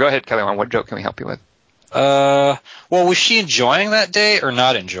lunch. So go ahead, Kelly. What joke can we help you with? Well, was she enjoying that date or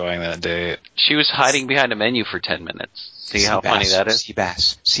not enjoying that date? She was hiding behind a menu for 10 minutes. See how funny that is?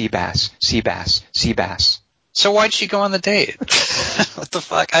 Sea bass. So why'd she go on the date? What the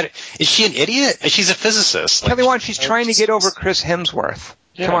fuck? Is she an idiot? She's a physicist. Kelly Wand, she's trying to get over Chris Hemsworth.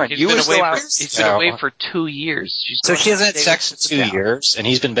 Yeah, come on, he's been away for 2 years. So she hasn't had sex in 2 years, and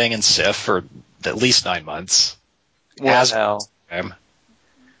he's been banging Sif for at least 9 months. Well,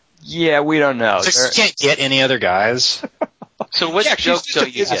 yeah, we don't know. So she can't get any other guys. So what joke do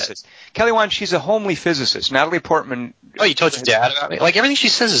you get? Kelly Wand, she's a homely physicist. Natalie Portman. Oh, you told your dad about me? Like, everything she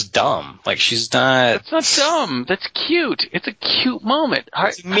says is dumb. Like, she's not... That's not dumb. That's cute. It's a cute moment.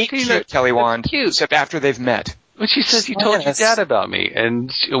 It's meet cute, Kelly Wand. Cute. Except after they've met. When she says, you told your dad about me,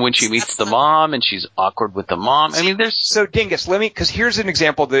 and when she meets the mom, and she's awkward with the mom, I mean, there's... So, Dingus, because here's an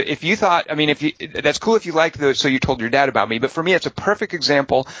example that if you thought, that's cool if you like so you told your dad about me, but for me, it's a perfect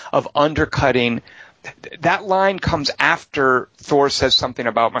example of undercutting. That line comes after Thor says something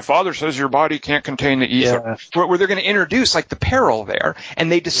about, my father says your body can't contain the ether, where they're going to introduce, like, the peril there,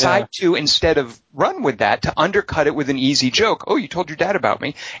 and they decide to, instead of run with that, to undercut it with an easy joke. Oh, you told your dad about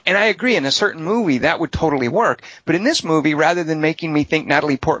me. And I agree, in a certain movie, that would totally work. But in this movie, rather than making me think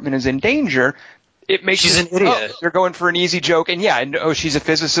Natalie Portman is in danger, it makes she's an idiot. They're going for an easy joke, and she's a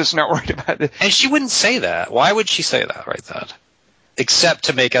physicist, not worried about it. And she wouldn't say that. Why would she say that right then? Except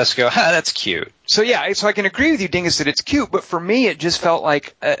to make us go, that's cute. So I can agree with you, Dingus, that it's cute, but for me it just felt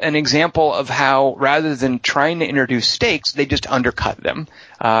like an example of how, rather than trying to introduce stakes, they just undercut them.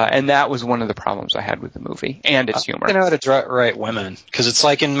 And that was one of the problems I had with the movie, and its humor. I know how to write women, because it's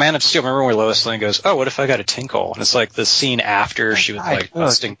like in Man of Steel, remember where Lois Lane goes, oh, what if I got a tinkle? And it's like the scene after she was like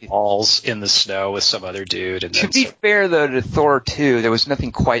busting balls in the snow with some other dude. And to be fair, though, to Thor 2, there was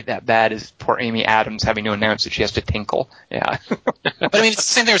nothing quite that bad as poor Amy Adams having to announce that she has to tinkle. Yeah. But I mean, it's the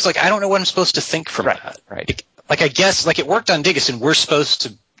same there. It's like, I don't know what I'm supposed to think from that. Right. Like, I guess, like, it worked on Dingus, and we're supposed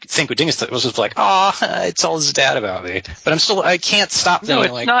to think with Dingus that it was just like, it's all his dad about me. But I can't stop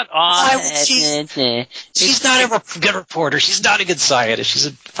thinking, no, it's not she's not a good reporter. She's not a good scientist. She's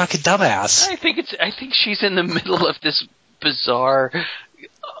a fucking dumbass. I think she's in the middle of this bizarre,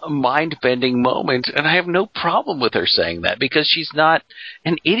 mind-bending moment, and I have no problem with her saying that, because she's not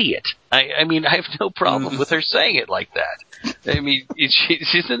an idiot. I mean, I have no problem with her saying it like that. I mean,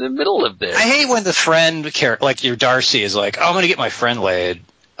 she's in the middle of this. I hate when the friend, like your Darcy, is like, I'm going to get my friend laid.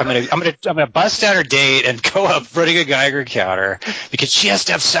 I'm gonna bust down her date and go up running a Geiger counter because she has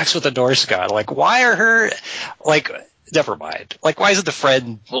to have sex with a Norse god. Like, why are her like? Never mind. Like, why isn't the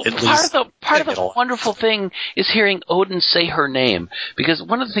friend? Well, part of the wonderful thing is hearing Odin say her name, because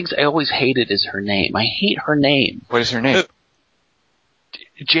one of the things I always hated is her name. I hate her name. What is her name?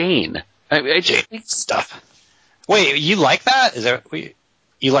 Jane. Jane stuff. Wait, you like that? Is that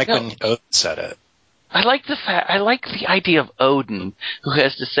you like when Odin said it? I like the idea of Odin, who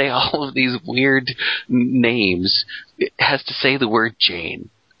has to say all of these weird names, has to say the word Jane.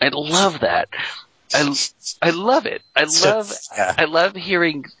 I love that. I love it. I love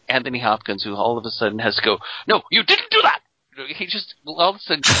hearing Anthony Hopkins, who all of a sudden has to go, no, you didn't do that! He just all of a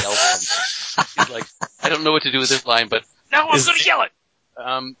sudden yells. He's like, I don't know what to do with this line, but now I'm going to yell it!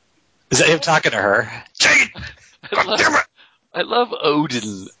 Is that him talking to her? Jane! God damn it! I love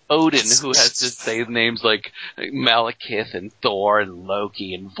Odin, who has to say names like Malekith and Thor and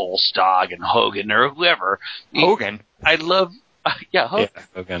Loki and Volstagg and Hogan or whoever. Hogan? I love, Hogan. Yeah,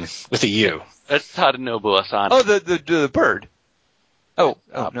 Hogan. With a U. That's Tadanobu Asano. Oh, the bird. Oh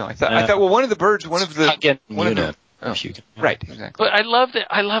no, I thought, well, one of the birds, right, exactly. But I love that.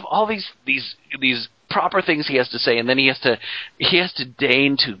 I love all these proper things he has to say, and then he has to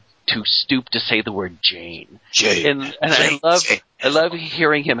deign to stoop to say the word Jane. And I love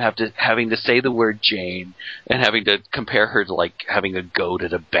hearing him having to say the word Jane and having to compare her to like having a goat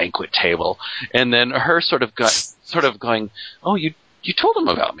at a banquet table, and then her sort of going, oh, you told him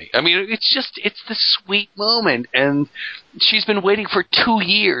about me. I mean, it's this sweet moment, and she's been waiting for 2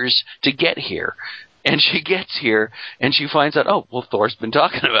 years to get here. And she gets here, and she finds out, oh, well, Thor's been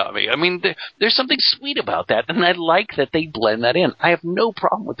talking about me. I mean, there's something sweet about that, and I like that they blend that in. I have no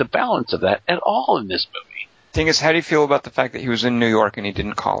problem with the balance of that at all in this movie. Thing is, how do you feel about the fact that he was in New York and he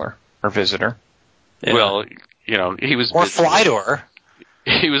didn't call her or visit her? Yeah. Well, he was... Or fly to her.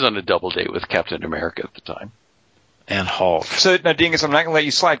 He was on a double date with Captain America at the time. And Hulk. So now, Dingus, I'm not going to let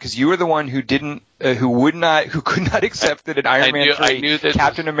you slide because you were the one who could not accept that in Iron Man 3,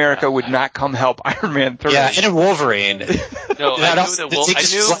 Captain America would not come help Iron Man 3. Yeah, and in Wolverine. No, I knew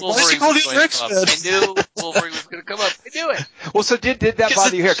Wolverine was going to come up. I knew it. Well, so did that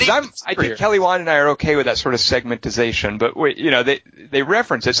bother you here? Because I think Kelly Wand and I are okay with that sort of segmentization, but they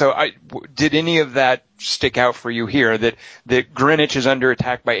reference it. So did any of that stick out for you here? That Greenwich is under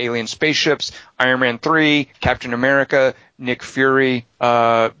attack by alien spaceships, Iron Man 3, Captain America, Nick Fury,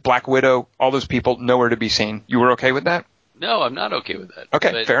 Black Widow, all those people nowhere to be seen. You were okay with that? No, I'm not okay with that.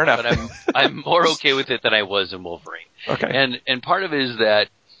 Okay, fair enough. But I'm more okay with it than I was in Wolverine. Okay. And part of it is that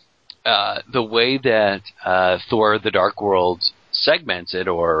the way that Thor: The Dark World segments it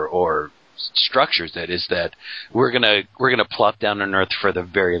or structures it is that we're gonna plop down on Earth for the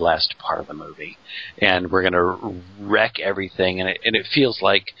very last part of the movie, and we're gonna wreck everything, and it feels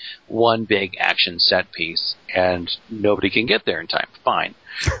like one big action set piece, and nobody can get there in time. Fine,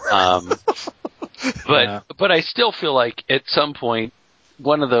 but I still feel like at some point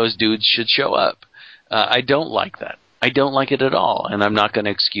one of those dudes should show up. I don't like that. I don't like it at all, and I'm not going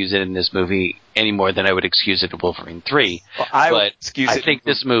to excuse it in this movie any more than I would excuse it in Wolverine 3. Well, I think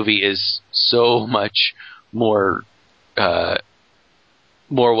this movie is so much more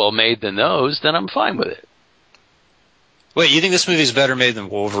well made than those, then I'm fine with it. Wait, you think this movie is better made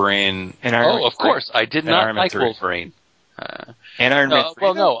than Wolverine? And Iron Man of course. I did not like 3. Wolverine. And Iron Man 3?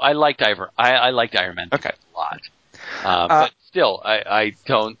 Well, no, I liked Iron Man 3 a lot. But still, I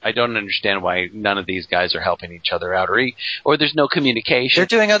don't understand why none of these guys are helping each other out, or there's no communication. They're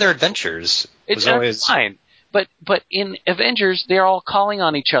doing other adventures. It's always fine, but in Avengers, they're all calling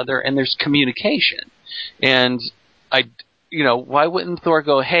on each other, and there's communication. And why wouldn't Thor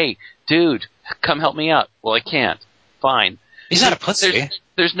go, "Hey, dude, come help me out"? Well, I can't. Fine. He's not a pussy.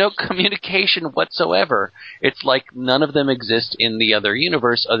 There's no communication whatsoever. It's like none of them exist in the other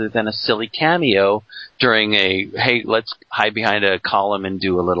universe other than a silly cameo during hey, let's hide behind a column and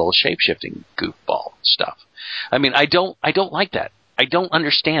do a little shape-shifting goofball stuff. I mean, I don't like that. I don't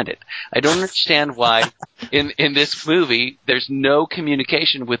understand it. I don't understand why in this movie there's no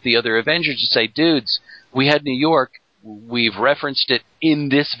communication with the other Avengers to say, dudes, we had New York. We've referenced it in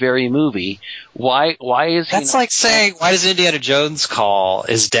this very movie. Why is he? That's like saying, why does Indiana Jones call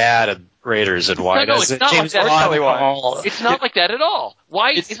his dad at Raiders, and why does James Bond call? It's not like that at all.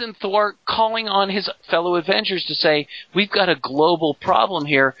 Why isn't Thor calling on his fellow Avengers to say, we've got a global problem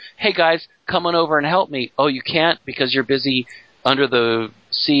here. Hey guys, come on over and help me. Oh, you can't because you're busy under the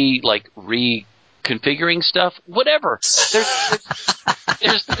sea, like reconfiguring stuff. Whatever.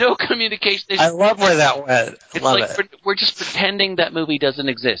 There's no communication. I love where that went. We're just pretending that movie doesn't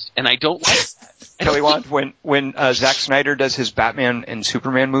exist, and I don't like that. Kelly Wand, when Zack Snyder does his Batman and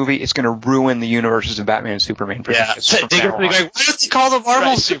Superman movie, it's going to ruin the universes of Batman and Superman. Why don't you call the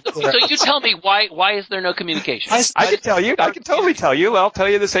Marvel Superman? So you tell me why is there no communication? I can tell you. I can totally tell you. I'll tell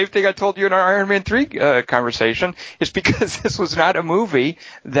you the same thing I told you in our Iron Man 3 conversation. It's because this was not a movie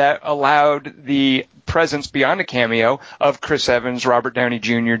that allowed the presence beyond a cameo of Chris Evans, Robert Downey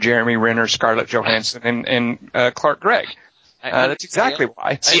Jr., Jeremy Renner, Scarlett Johansson, and Clark Gregg. That's exactly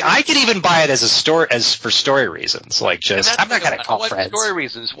why. See, I could even buy it as for story reasons, like just I'm not going to call friends. Story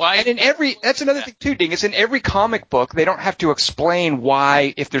reasons. Why? And that's another thing too, Ding. It's in every comic book. They don't have to explain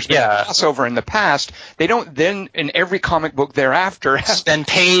why if there's been a crossover in the past. They don't then in every comic book thereafter spend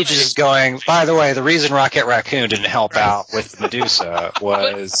pages going. By the way, the reason Rocket Raccoon didn't help out with Medusa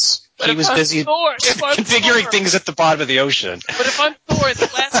was. He was busy configuring things at the bottom of the ocean. But if I'm Thor,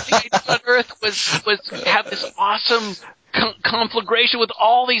 the last thing I did on Earth was have this awesome conflagration with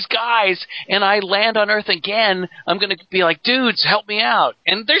all these guys, and I land on Earth again, I'm going to be like, dudes, help me out.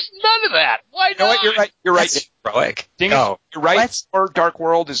 And there's none of that. Why not? You know what? You're right. Heroic. You're right. Or Dark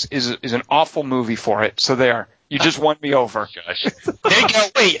World is an awful movie for it. So they are. You just won me over. Gosh. There you go.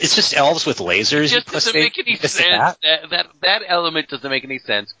 Wait, it's just elves with lasers? It just doesn't make any sense. That element doesn't make any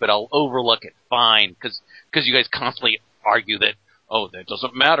sense, but I'll overlook it. Fine. Because you guys constantly argue that, that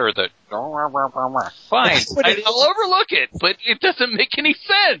doesn't matter. That fine. I'll overlook it, but it doesn't make any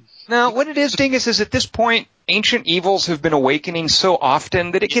sense. No, what it is, Dingus, is at this point, ancient evils have been awakening so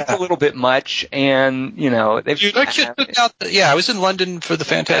often that it gets a little bit much, and, they've... I was in London for the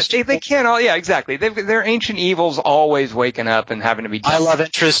Fantastic... They can't all... Yeah, exactly. Their ancient evils always waking up and having to be... My love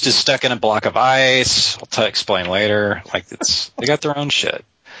interest is stuck in a block of ice. I'll explain later. They got their own shit.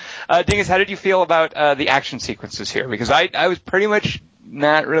 Dingus, how did you feel about the action sequences here? Because I was pretty much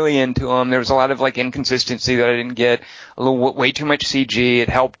not really into them. There was a lot of inconsistency that I didn't get. Way too much CG.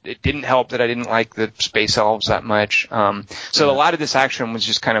 It didn't help that I didn't like the space elves that much. So a lot of this action was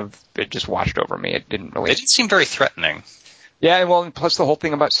just it just washed over me. It didn't seem very threatening. Yeah, well, and plus the whole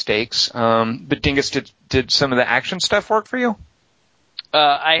thing about stakes. But Dingus, did some of the action stuff work for you?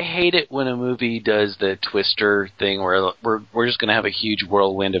 I hate it when a movie does the Twister thing where we're just going to have a huge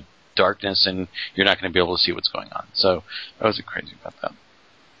whirlwind of darkness and you're not going to be able to see what's going on. So I wasn't crazy about that.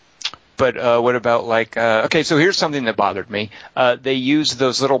 But what about okay, so here's something that bothered me. They use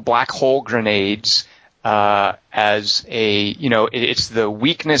those little black hole grenades as it's the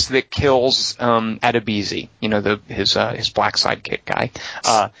weakness that kills Adebisi, his black sidekick guy.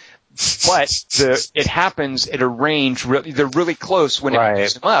 But it happens at a range. They're really close when it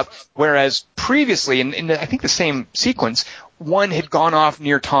picks him up. Whereas previously, in I think the same sequence, one had gone off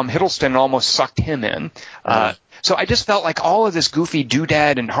near Tom Hiddleston and almost sucked him in. So I just felt like all of this goofy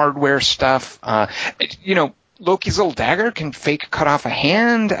doodad and hardware stuff. Loki's little dagger can fake cut off a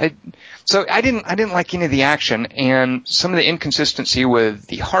hand. So I didn't like any of the action and some of the inconsistency with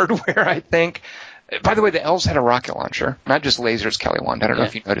the hardware. I think. By the way, the elves had a rocket launcher, not just lasers, Kelly Wand. I don't know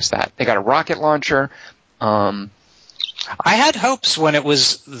if you noticed that. They got a rocket launcher. I had hopes when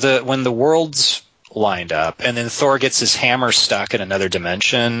when the worlds lined up, and then Thor gets his hammer stuck in another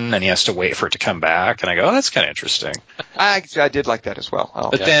dimension, and he has to wait for it to come back. And I go, that's kind of interesting. I did like that as well.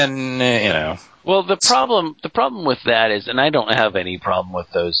 But then, Well, the problem with that is, and I don't have any problem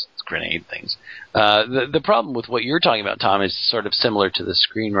with those grenade things. The problem with what you're talking about, Tom, is sort of similar to the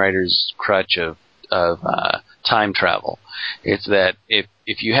screenwriter's crutch of time travel. It's that if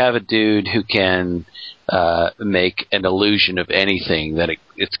you have a dude who can make an illusion of anything, that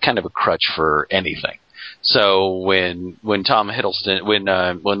it's kind of a crutch for anything. So when Tom Hiddleston,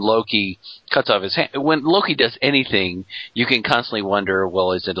 when Loki cuts off his hand, when Loki does anything, you can constantly wonder,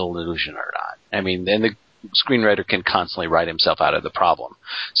 well, is it an illusion or not? I mean, and the screenwriter can constantly write himself out of the problem.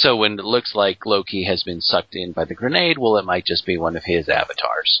 So when it looks like Loki has been sucked in by the grenade, well, it might just be one of his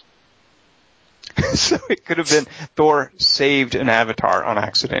avatars. So it could have been Thor saved an avatar on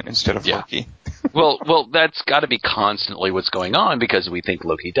accident instead of Loki. Well, that's got to be constantly what's going on because we think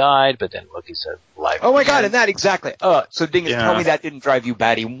Loki died, but then Loki's alive. Oh my God, and that exactly. So Dingus, tell me that didn't drive you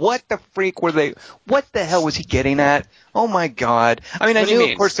batty. What the freak were they? What the hell was he getting at? Oh my God. I mean, I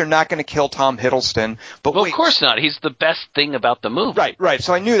knew, of course, they're not going to kill Tom Hiddleston, but of course not. He's the best thing about the movie. Right.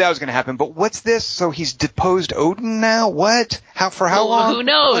 So I knew that was going to happen. But what's this? So he's deposed Odin now? What? For how long? Who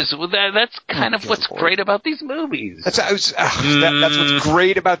knows? Well, that's kind of what's great about these movies. That's what's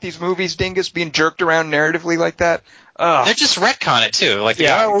great about these movies, Dingus, being jerked around narratively like that. They're just retcon it too.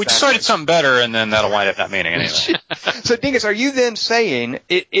 We decided something better, and then that'll wind up not meaning anything. So, Dingus, are you then saying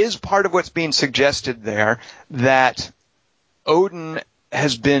it is part of what's being suggested there that Odin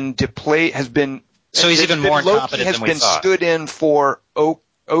has been so he's even more incompetent than we thought. Loki has been stood in for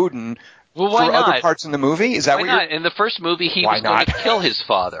Odin for other parts in the movie? Is that why what not? In the first movie, he was going to kill his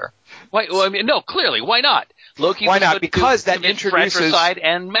father. Why? Well, I mean, no, clearly, why not? Loki why not? Because that introduces fratricide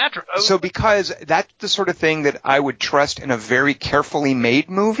and So because that's the sort of thing that I would trust in a very carefully made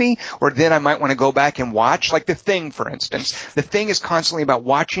movie, or then I might want to go back and watch, like The Thing, for instance. The Thing is constantly about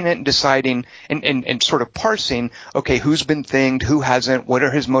watching it and deciding and sort of parsing, okay, who's been thinged, who hasn't, what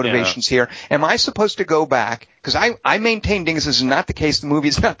are his motivations here? Am I supposed to go back? Because I maintain, Dingus, this is not the case. The movie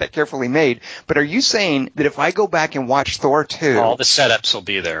is not that carefully made. But are you saying that if I go back and watch Thor 2... all the setups will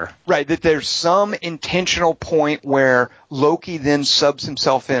be there. Right, that there's some intentional point where Loki then subs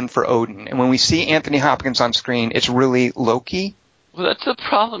himself in for Odin. And when we see Anthony Hopkins on screen, it's really Loki? Well, that's the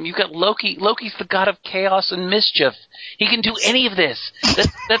problem. You've got Loki. Loki's the god of chaos and mischief. He can do any of this.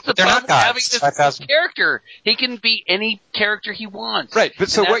 That's the problem with having this character. He can be any character he wants. Right, but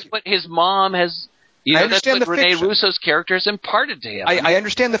so that's what his mom has... I understand that's what Rene fiction. Russo's character has imparted to him. I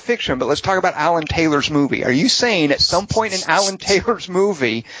understand the fiction, but let's talk about Alan Taylor's movie. Are you saying at some point in Alan Taylor's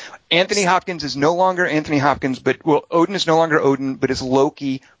movie, Anthony Hopkins is no longer Anthony Hopkins, Odin is no longer Odin, but is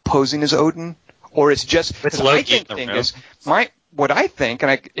Loki posing as Odin? or it's just Loki in the room. What I think,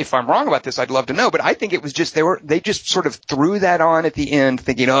 and if I'm wrong about this, I'd love to know, but I think it was just they just sort of threw that on at the end,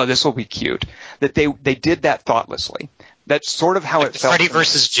 thinking, oh, this will be cute. That they did that thoughtlessly. That's sort of how it felt. Freddy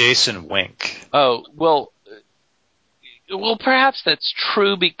versus Jason wink. Oh, well, perhaps that's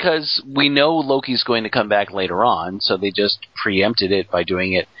true because we know Loki's going to come back later on, so they just preempted it by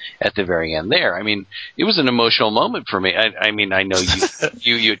doing it at the very end there. I mean, it was an emotional moment for me. I mean, I know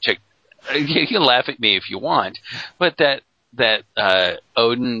you can laugh at me if you want, but that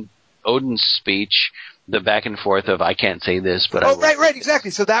Odin's speech, the back and forth of I can't say this, but right,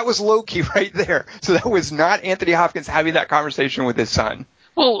 exactly. So that was Loki right there. So that was not Anthony Hopkins having that conversation with his son.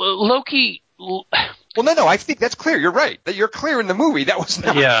 Well, Loki. Well, no, I think that's clear. You're right. That you're clear in the movie. That was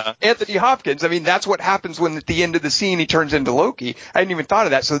not Anthony Hopkins. I mean, that's what happens when at the end of the scene he turns into Loki. I hadn't even thought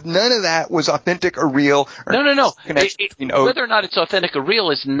of that. So none of that was authentic or real. No. Whether or not it's authentic or real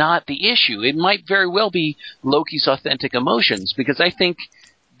is not the issue. It might very well be Loki's authentic emotions because I think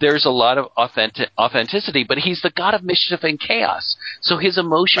there's a lot of authenticity, but he's the god of mischief and chaos. So his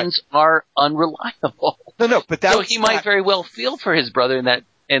emotions are unreliable. No, but that so he might very well feel for his brother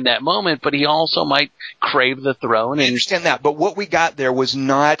in that moment, but he also might crave the throne. I understand that, but what we got there was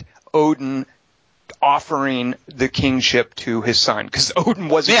not Odin offering the kingship to his son, because Odin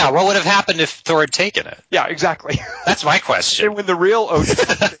wasn't... Yeah, what would have happened if Thor had taken it? Yeah, exactly. That's my question. And when the real Odin...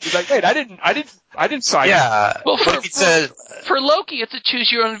 he's like, wait, I didn't sign it. Yeah. Well, for Loki, it's a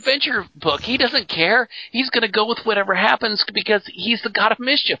choose-your-own-adventure book. He doesn't care. He's going to go with whatever happens because he's the god of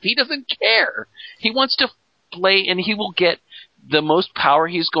mischief. He doesn't care. He wants to play, and he will get the most power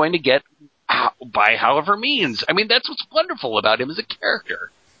he's going to get by however means. I mean, that's what's wonderful about him as a character.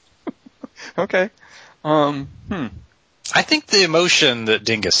 Okay. I think the emotion that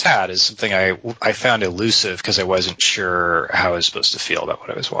Dingus had is something I found elusive because I wasn't sure how I was supposed to feel about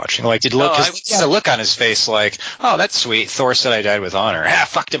what I was watching. Like, he had a look on his face like, oh, that's sweet. Thor said I died with honor.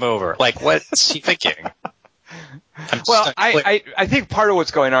 Fucked him over. Like, what's he thinking? Well, I think part of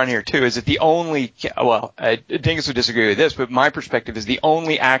what's going on here, too, is that Dingus would disagree with this, but my perspective is the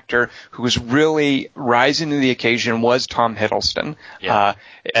only actor who was really rising to the occasion was Tom Hiddleston. Yeah,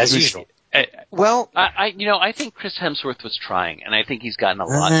 as usual. I think Chris Hemsworth was trying, and I think he's gotten a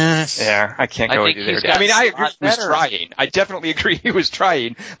lot. Yeah, I can't go into there. I mean, I agree he was trying. I definitely agree he was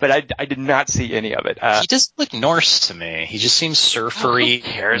trying, but I did not see any of it. He doesn't look Norse to me. He just seems surfery. Who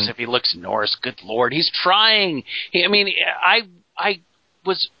cares if he looks Norse? Good Lord, he's trying. I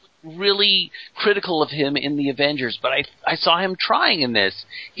was really critical of him in the Avengers, but I saw him trying in this.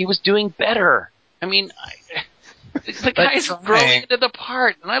 He was doing better. I mean... The guy's growing into the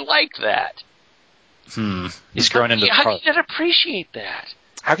part, and I like that. He's growing into the part. How can you not appreciate that?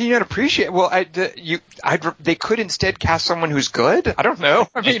 How can you not appreciate? Well, they could instead cast someone who's good. I don't know.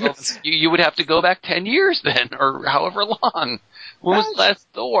 I mean, you would have to go back 10 years then, or however long. When was the last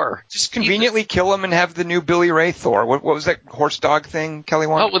Thor? Just conveniently kill him and have the new Billy Ray Thor. What was that horse dog thing Kelly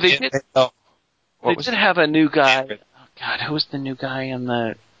wanted? Oh, well, they did. They did have a new guy. Oh God, who was the new guy in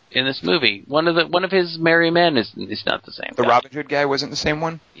this movie? One of his merry men is not the same. The Robin Hood guy wasn't the same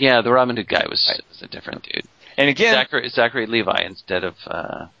one? Yeah, the Robin Hood guy was a different dude. And again, Zachary Levi instead of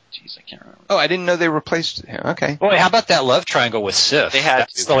I can't remember. Oh, I didn't know they replaced him. Okay. Well, how about that love triangle with Sif? They had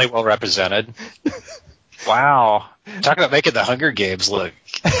That's really well represented. Wow. Talk about making the Hunger Games look.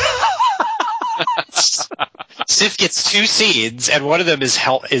 Sif gets 2 seeds, and one of them is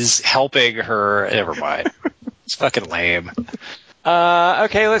helping her. Never mind. It's fucking lame.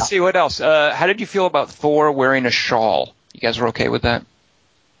 Okay, let's see what else. How did you feel about Thor wearing a shawl? You guys were okay with that?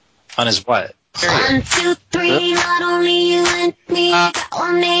 On his what? 1, 2, 3, not only you and me, got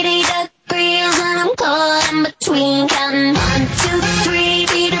 180 degrees and I'm caught in between, counting 1, 2, 3,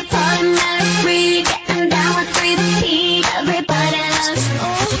 Peter Paul and Mary, getting down with 3 Pete, everybody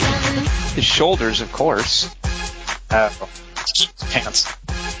loves his shoulders, of course. His pants.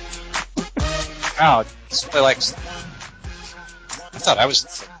 Wow, this really likes. I thought I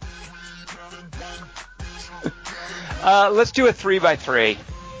was. Let's do a 3x3.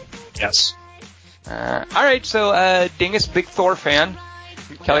 Yes. All right, so Dingus, big Thor fan.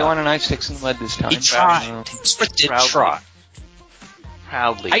 Kelly Wand and I 6 in the lead this time. He tried. Did try.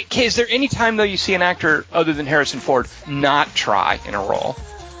 Proudly. Okay, is there any time, though, you see an actor other than Harrison Ford not try in a role?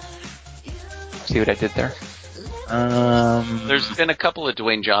 See what I did there? There's been a couple of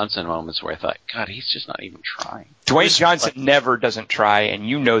Dwayne Johnson moments where I thought, God, he's just not even trying. Dwayne Johnson never doesn't try, and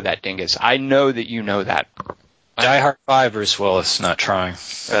you know that, Dingus. I know that you know that. Die Hard 5, Bruce Willis, not trying.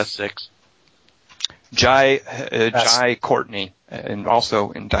 6. Jai Courtney, and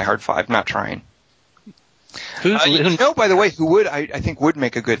also in Die Hard 5, not trying. By the way, who would I think would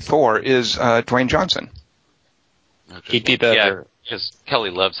make a good Thor is Dwayne Johnson. He'd be better. Yeah, because Kelly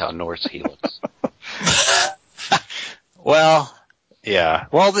loves how Norse he looks. Well, yeah.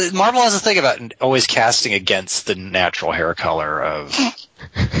 Well, Marvel has a thing about always casting against the natural hair color of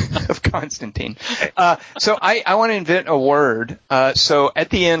Constantine. So I want to invent a word. So at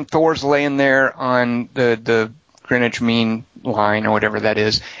the end, Thor's laying there on the Greenwich Mean Line or whatever that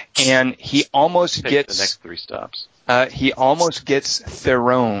is, and he almost gets the next 3 stops. He almost gets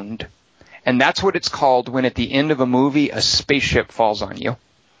Theroned, and that's what it's called when at the end of a movie a spaceship falls on you.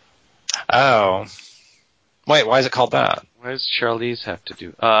 Oh. Wait, why is it called that? What does Charlize have to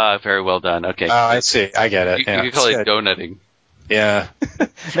do? Very well done. Okay. Oh, I see. I get it. You could call it donutting. Yeah.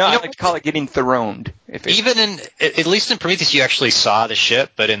 No, I like to call it getting Theroned. Even at least in Prometheus, you actually saw the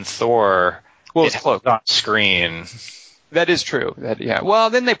ship, but in Thor, it's close on screen. That is true.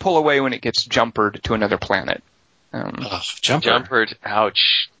 Well, then they pull away when it gets jumpered to another planet. Jumpered.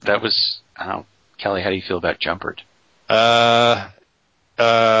 Ouch. That was. Kelly, how do you feel about jumpered? It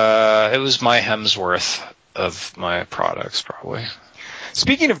was my Hemsworth of my products, probably.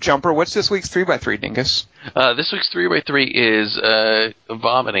 Speaking of jumper, what's this week's 3x3, Dingus? This week's 3x3 is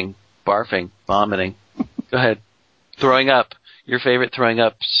vomiting, barfing, vomiting. Go ahead. Throwing up. Your favorite throwing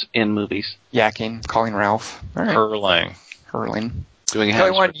ups in movies. Yakking, calling Ralph. All right. Hurling. Doing a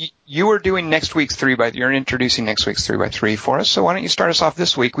Kelly, you are doing next week's 3x3. You're introducing next week's 3x3 for us. So why don't you start us off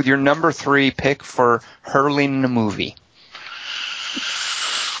this week with your number 3 pick for hurling in a movie?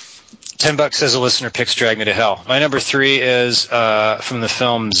 $10 as a listener picks Drag Me to Hell. My number 3 is from the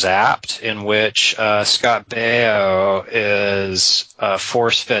film Zapped, in which Scott Baio is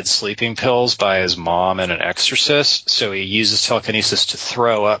force-fed sleeping pills by his mom and an exorcist. So he uses telekinesis to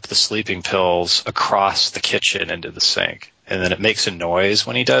throw up the sleeping pills across the kitchen into the sink. And then it makes a noise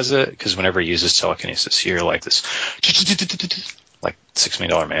when he does it, because whenever he uses telekinesis, you hear like this, like $6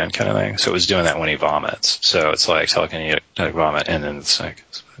 Million Man kind of thing. So it was doing that when he vomits. So it's like telekinetic vomit and then the sink.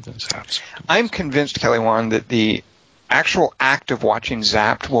 I'm convinced, Kelly Wan, that the actual act of watching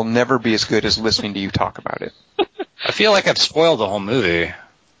Zapped will never be as good as listening to you talk about it. I feel like I've spoiled the whole movie.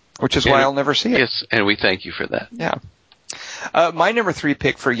 Which is why I'll never see it. Yes, and we thank you for that. Yeah. My number 3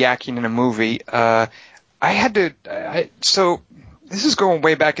 pick for yakking in a movie, so this is going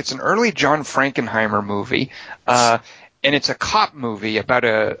way back. It's an early John Frankenheimer movie. And it's a cop movie about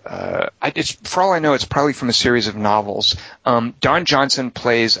for all I know, it's probably from a series of novels. Don Johnson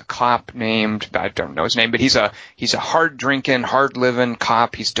plays a cop named, I don't know his name, but he's a hard drinking, hard living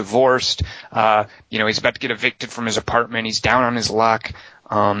cop. He's divorced. He's about to get evicted from his apartment. He's down on his luck.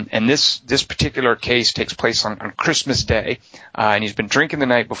 And this particular case takes place on Christmas Day. And he's been drinking the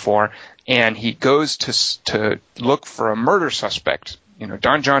night before, and he goes to look for a murder suspect.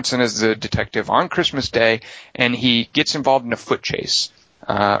 Don Johnson is the detective on Christmas Day, and he gets involved in a foot chase.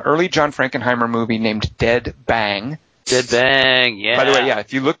 Early John Frankenheimer movie named Dead Bang. Dead Bang, yeah. By the way, yeah,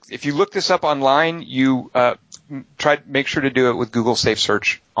 if you look this up online, you make sure to do it with Google Safe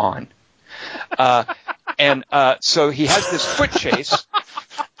Search on. So he has this foot chase.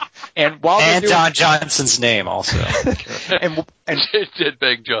 And Don Johnson's name also. and Dead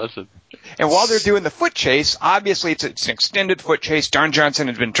Bang Johnson. And while they're doing the foot chase, obviously it's an extended foot chase. Don Johnson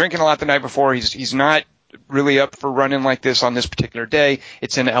has been drinking a lot the night before. He's not really up for running like this on this particular day.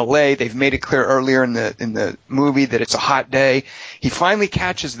 It's in L.A. They've made it clear earlier in the movie that it's a hot day. He finally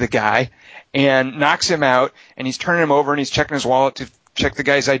catches the guy and knocks him out, and he's turning him over and he's checking his wallet to check the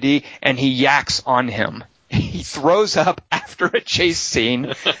guy's ID, and he yaks on him. He throws up after a chase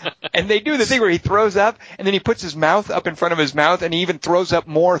scene, and they do the thing where he throws up, and then he puts his mouth up in front of his mouth, and he even throws up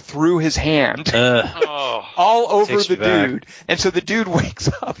more through his hand, all over the dude. And so the dude wakes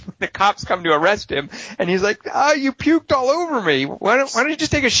up, the cops come to arrest him, and he's like, you puked all over me. Why don't you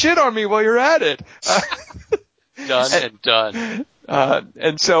just take a shit on me while you're at it? Done.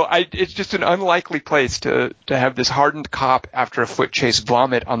 And so it's just an unlikely place to have this hardened cop after a foot chase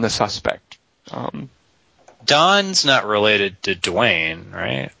vomit on the suspect. Don's not related to Dwayne,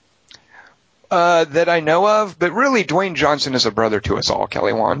 right? That I know of, but really Dwayne Johnson is a brother to us all,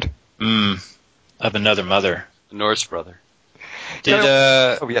 Kelly Wand. Of another mother. The Norse brother.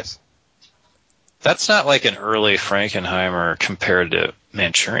 Oh, yes. That's not like an early Frankenheimer compared to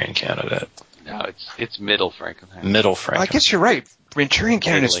Manchurian Candidate. No, it's middle Frankenheimer. Middle Frankenheimer. I guess you're right. Manchurian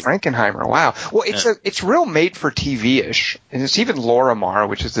Candidate is Frankenheimer. Wow. Well, it's real made for TV-ish, and it's even Lorimar,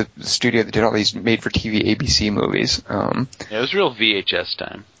 which is the studio that did all these made for TV ABC movies. It was real VHS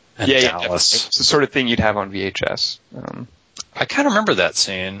time. Dallas. It's the sort of thing you'd have on VHS. I kind of remember that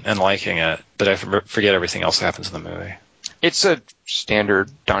scene and liking it, but I forget everything else that happens in the movie. It's a standard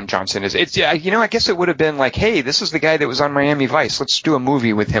Don Johnson. It's yeah, I guess it would have been like, hey, this is the guy that was on Miami Vice. Let's do a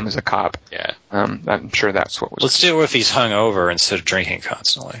movie with him as a cop. Yeah. I'm sure that's what was. Let's do it if he's hungover instead of drinking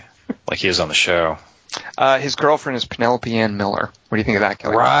constantly, like he is on the show. His girlfriend is Penelope Ann Miller. What do you think of that,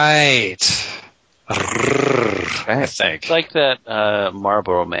 Kelly? Right. I think. It's like that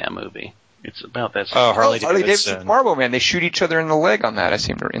Marlboro Man movie. It's about that. Oh, Harley Davidson. Marlboro Man. They shoot each other in the leg on that. I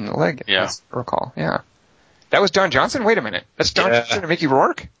seem to in the leg. Yeah. I recall. Yeah. That was Don Johnson? Wait a minute. That's Don Johnson and Mickey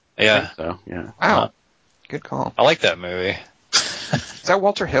Rourke? Yeah. So, yeah. Wow. Good call. I like that movie. Is that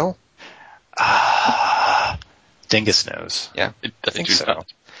Walter Hill? Dingus knows. Yeah. I think so.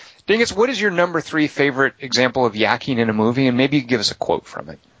 Dingus, what is your number 3 favorite example of yakking in a movie? And maybe you can give us a quote from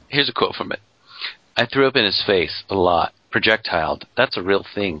it. Here's a quote from it. I threw up in his face a lot. Projectiled. That's a real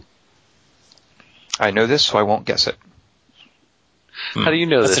thing. I know this, so I won't guess it. How do you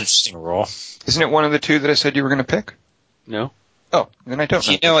know That's this? an interesting rule. Isn't it one of the 2 that I said you were going to pick? No. Oh, then I don't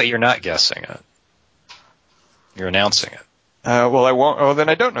know. You know what? You're not guessing it. You're announcing it. Well, I won't. Oh, then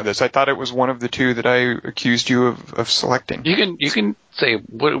I don't know this. I thought it was one of the 2 that I accused you of selecting. You can say,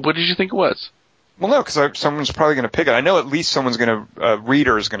 what did you think it was? Well, no, because someone's probably going to pick it. I know at least someone's going to,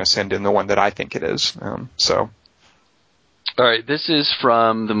 reader is going to send in the one that I think it is. So. All right, this is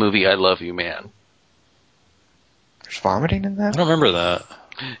from the movie I Love You, Man. There's vomiting in that? I don't remember that.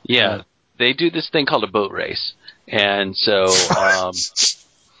 Yeah, they do this thing called a boat race. And so,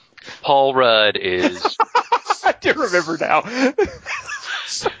 Paul Rudd is... I do remember now.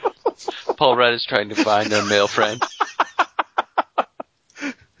 Paul Rudd is trying to find a male friend.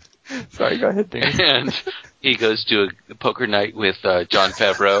 Sorry, go ahead, Dan. And he goes to a poker night with Jon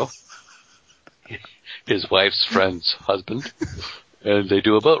Favreau, his wife's friend's husband. And they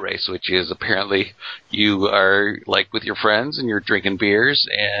do a boat race, which is apparently you are like with your friends and you're drinking beers,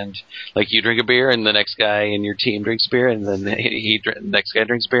 and like you drink a beer and the next guy in your team drinks beer, and then the next guy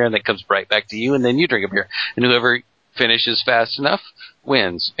drinks beer, and it comes right back to you, and then you drink a beer, and whoever finishes fast enough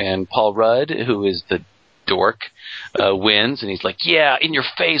wins. And Paul Rudd, who is the dork, wins, and he's like, "Yeah, in your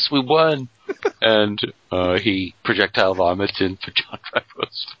face, we won!" And he projectile vomits into Jon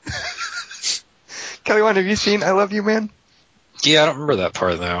Favreau's. Kelly, have you seen I Love You, Man? Yeah, I don't remember that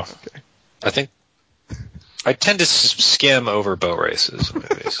part, though. Okay. I think I tend to skim over boat races in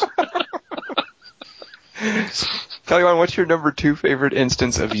movies. Kelly, what's your number 2 favorite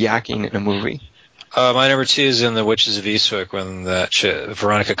instance of yakking in a movie? My number 2 is in The Witches of Eastwick when that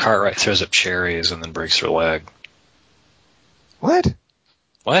Veronica Cartwright throws up cherries and then breaks her leg. What?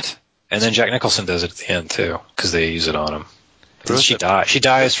 And then Jack Nicholson does it at the end, too, because they use it on him. She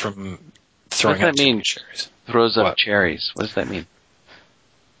dies from throwing up cherries. Throws up cherries. What does that mean?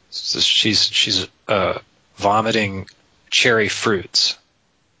 So she's vomiting cherry fruits.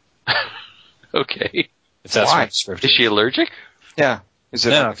 Okay. If that's why? What is she allergic? Yeah.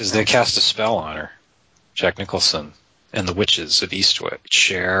 No, because they cast a spell on her. Jack Nicholson and the Witches of Eastwick.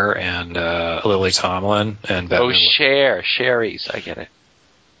 Cher and Lily Tomlin and Bette Midler. Sherry's. I get it.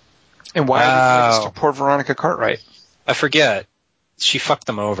 And why are they doing this to poor Veronica Cartwright? I forget. She fucked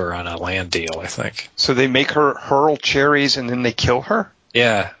them over on a land deal, I think. So they make her hurl cherries and then they kill her?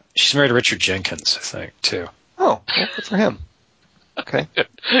 Yeah. She's married to Richard Jenkins, I think, too. Oh, well, good for him. Okay.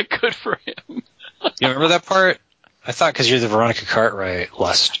 Good for him. You remember that part? I thought because you're the Veronica Cartwright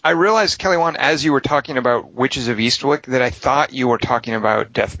lust. I realized, Kelly Wand, as you were talking about Witches of Eastwick, that I thought you were talking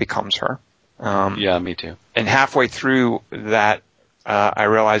about Death Becomes Her. Yeah, me too. And halfway through that, I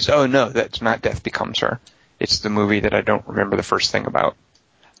realized, oh no, that's not Death Becomes Her. It's the movie that I don't remember the first thing about.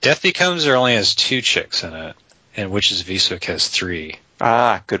 Death Becomes Her only has 2 chicks in it, and Witches of Eastwick has 3.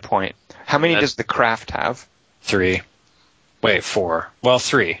 Ah, good point. How many does The Craft have? 3. Wait, 4. Well,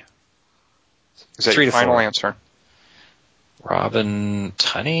 3. Is that your final answer? Robin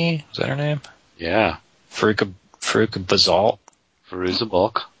Tunney? Is that her name? Yeah. Faruka Basalt? Fairuza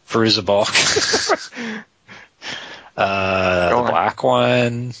Balk. The black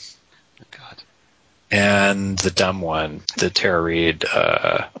one. God. And the dumb one, the Tara Reid,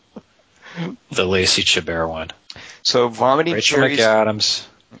 the Lacey Chabert one. So vomiting Rachel cherries. McAdams.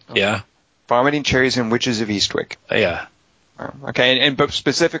 Yeah. Vomiting cherries and Witches of Eastwick. Yeah. Okay, but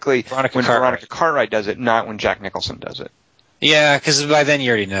specifically when Veronica Cartwright does it, not when Jack Nicholson does it. Yeah, because by then you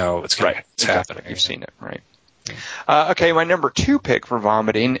already know what's happening. You've seen it, right? Okay, my number 2 pick for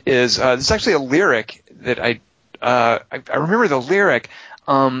vomiting is this is actually a lyric that I remember the lyric,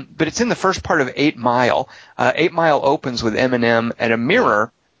 but it's in the first part of 8 Mile. 8 Mile opens with Eminem at a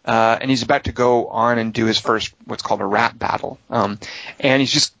mirror, and he's about to go on and do his first what's called a rap battle, and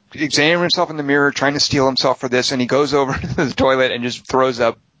he's just examining himself in the mirror, trying to steel himself for this, and he goes over to the toilet and just throws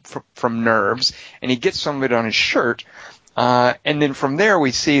up from nerves, and he gets some of it on his shirt. And then from there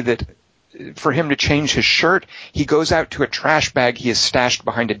we see that for him to change his shirt, he goes out to a trash bag he has stashed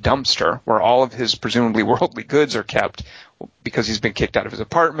behind a dumpster where all of his presumably worldly goods are kept because he's been kicked out of his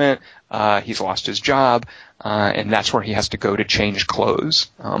apartment, he's lost his job, and that's where he has to go to change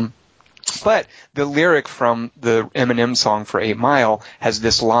clothes. But the lyric from the Eminem song for 8 Mile has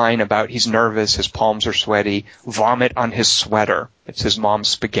this line about he's nervous, his palms are sweaty, vomit on his sweater. It's his mom's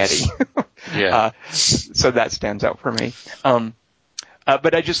spaghetti. Yeah. So that stands out for me.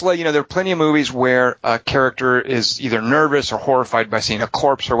 But I just let you know, there are plenty of movies where a character is either nervous or horrified by seeing a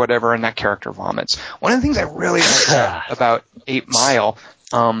corpse or whatever, and that character vomits. One of the things I really like about 8 Mile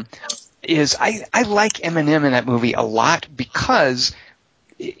is I like Eminem in that movie a lot because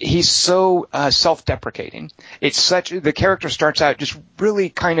he's so self-deprecating. The character starts out just really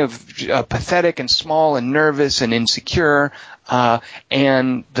kind of pathetic and small and nervous and insecure.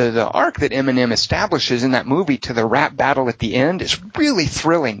 And the arc that Eminem establishes in that movie to the rap battle at the end is really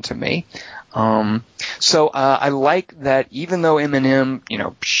thrilling to me. So I like that even though Eminem,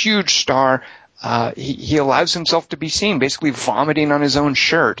 huge star, he allows himself to be seen basically vomiting on his own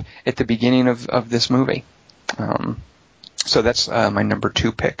shirt at the beginning of this movie. So that's my number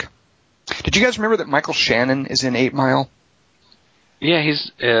 2 pick. Did you guys remember that Michael Shannon is in 8 Mile? Yeah,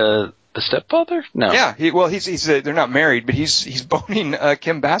 he's the stepfather? No. Yeah, he's they're not married, but he's boning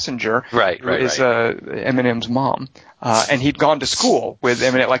Kim Basinger, right, who is Eminem's mom. And he'd gone to school with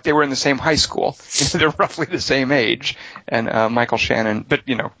Eminem, like they were in the same high school. They're roughly the same age. And Michael Shannon, but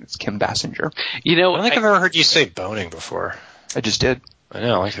it's Kim Basinger. I don't think I've ever heard you say boning before. I just did. I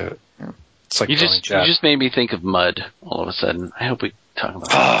know, I like it. Yeah. It's like you just made me think of mud all of a sudden. I hope we talk about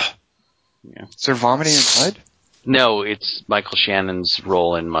that. Yeah. Is there vomiting in mud? No, it's Michael Shannon's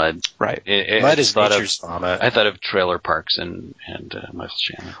role in Mud. Right. Mud is nature's vomit. I thought of Trailer Parks and Michael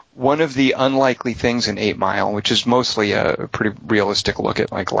Shannon. One of the unlikely things in 8 Mile, which is mostly a pretty realistic look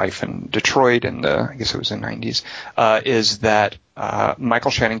at like life in Detroit and I guess it was the 90s, is that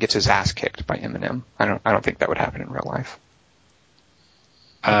Michael Shannon gets his ass kicked by Eminem. I don't think that would happen in real life.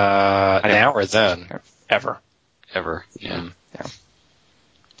 Now or then? Ever. Yeah. Yeah.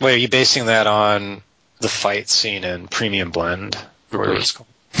 Wait, are you basing that on the fight scene in Premium Blend? Or it's called?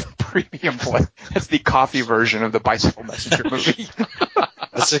 Premium Blend. That's the coffee version of the Bicycle Messenger movie.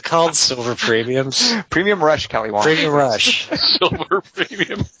 What's it called? Silver Premiums? Premium Rush, Kelly Wong. Premium Rush. Silver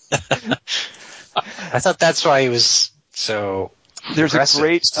Premium. I thought that's why he was so... There's a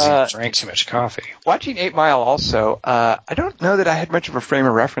great... drank too much coffee. Watching 8 Mile also, I don't know that I had much of a frame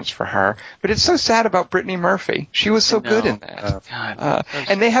of reference for her, but it's so sad about Brittany Murphy. She was so good in that.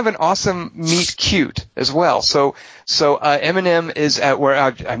 And they have an awesome meet cute as well. So Eminem is at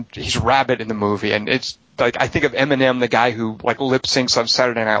where he's Rabbit in the movie, and it's like I think of Eminem, the guy who like lip syncs on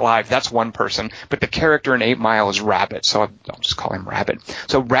Saturday Night Live. That's one person, but the character in 8 Mile is Rabbit, so I'll just call him Rabbit.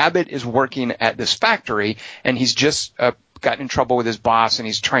 So Rabbit is working at this factory, and he's just gotten in trouble with his boss, and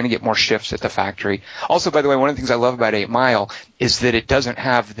he's trying to get more shifts at the factory. Also, by the way, one of the things I love about 8 Mile is that it doesn't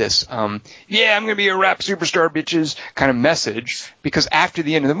have this, I'm going to be a rap superstar, bitches, kind of message, because after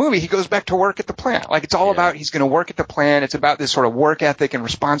the end of the movie, he goes back to work at the plant. Like, it's all about he's going to work at the plant. It's about this sort of work ethic and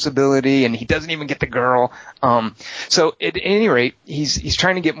responsibility, and he doesn't even get the girl. So at any rate, he's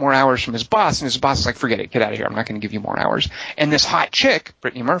trying to get more hours from his boss, and his boss is like, forget it, get out of here. I'm not going to give you more hours. And this hot chick,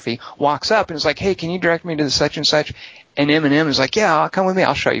 Brittany Murphy, walks up and is like, hey, can you direct me to the such and such? And Eminem is like, yeah, come with me,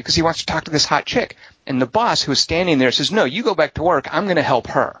 I'll show you, because he wants to talk to this hot chick. And the boss, who is standing there, says, no, you go back to work, I'm going to help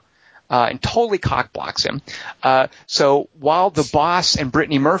her. And totally cockblocks him. So while the boss and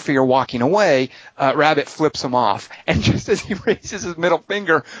Brittany Murphy are walking away, Rabbit flips him off. And just as he raises his middle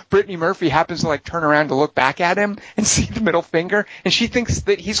finger, Brittany Murphy happens to like turn around to look back at him and see the middle finger, and she thinks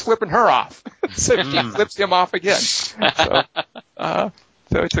that he's flipping her off. So she flips him off again. So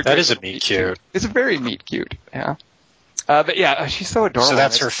it's that is a meet cute. It's a very meet cute, yeah. But yeah, she's so adorable. So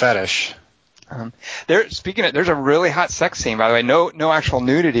that's her fetish. There's a really hot sex scene, by the way. No actual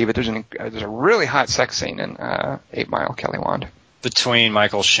nudity, but there's a really hot sex scene in 8 Mile, Kelly Wand. Between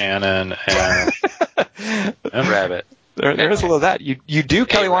Michael Shannon and Rabbit. There is a little of that. You do,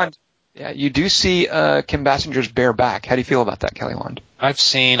 Kelly Wand. Yeah, you do see Kim Basinger's bare back. How do you feel about that, Kelly Wand? I've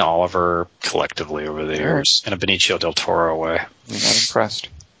seen all of her collectively over the years in a Benicio del Toro way. I'm not impressed.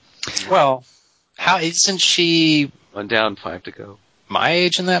 Well, how isn't she... 1 down, 5 to go. My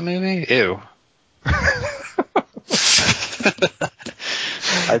age in that movie? Ew.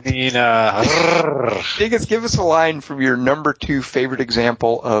 I mean, Diggins, give us a line from your number 2 favorite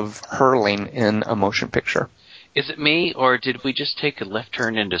example of hurling in a motion picture. Is it me, or did we just take a left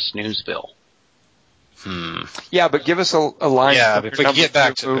turn into Snoozeville? Yeah, but give us a line. Yeah, if we can get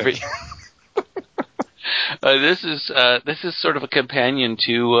back to movie. This is sort of a companion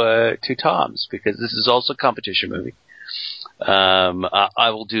to Tom's, because this is also a competition movie. I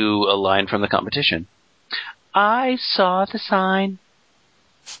will do a line from the competition. I saw the sign.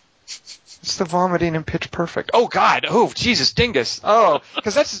 It's the vomiting in Pitch Perfect. Oh, God. Oh, Jesus, Dingus. Oh,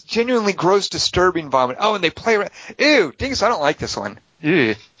 because that's genuinely gross, disturbing vomit. Oh, and they play... Ew, Dingus, I don't like this one.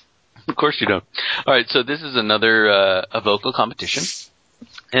 Ew. Of course you don't. All right, so this is another a vocal competition.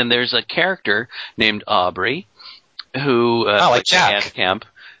 And there's a character named Aubrey who... like Jack. Anne Camp,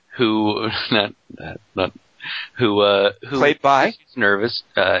 who... who played by? She's nervous,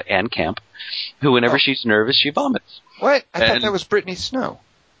 Anne Camp, who whenever she's nervous, she vomits. What? I thought that was Brittany Snow.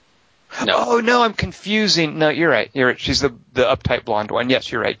 No. Oh, no, I'm confusing. No, you're right. You're right. She's the uptight blonde one. Yes,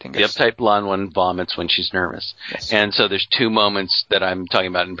 you're right, Dingus. The uptight blonde one vomits when she's nervous. Yes. And so there's two moments that I'm talking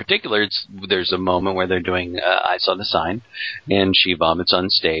about in particular. There's a moment where they're doing I Saw the Sign, and she vomits on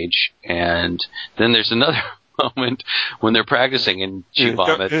stage. And then there's another moment when they're practicing, and she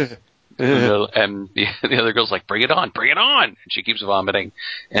vomits. And the other girl's like, bring it on. And she keeps vomiting.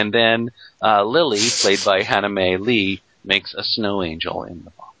 And then Lily, played by Hannah Mae Lee, makes a snow angel in the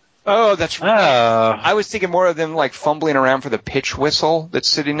vomit. Oh, that's right. I was thinking more of them like fumbling around for the pitch whistle that's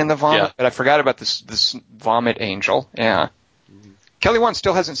sitting in the vomit, but I forgot about this vomit angel. Yeah. Kelly Wand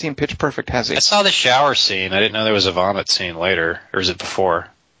still hasn't seen Pitch Perfect, has he? I saw the shower scene. I didn't know there was a vomit scene later. Or is it before?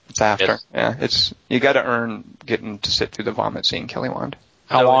 It's after. Yes. Yeah, you got to earn getting to sit through the vomit scene, Kelly Wand.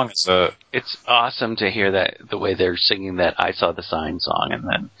 How long is it? It's awesome to hear that the way they're singing that I Saw the Sign song, and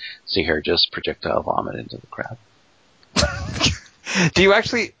then see her just projectile vomit into the crowd. Do you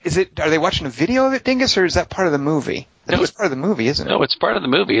actually? Are they watching a video of it, Dingus, or is that part of the movie? It's part of the movie, isn't it? No, it's part of the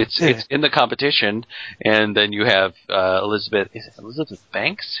movie. It's in the competition, and then you have Elizabeth. Is it Elizabeth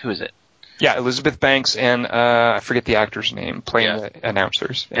Banks? Who is it? Yeah, Elizabeth Banks and I forget the actor's name, playing the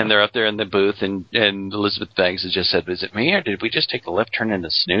announcers. Yeah. And they're up there in the booth, and Elizabeth Banks has just said, "Is it me, or did we just take the left turn into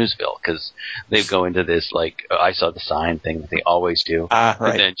Snoozeville?" Because they go into this like I Saw the Sign thing that they always do, right.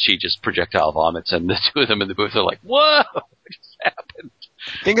 And then she just projectile vomits, and the two of them in the booth are like, "Whoa, what just happened?"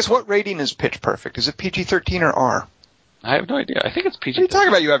 Dingus, what rating is Pitch Perfect? Is it PG-13 or R? I have no idea. I think it's PG-13. What are you talking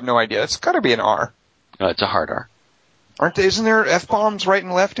about? You have no idea. It's got to be an R. No, it's a hard R. Isn't there F-bombs right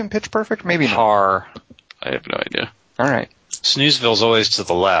and left in Pitch Perfect? Maybe not. R. I have no idea. All right. Snoozeville's always to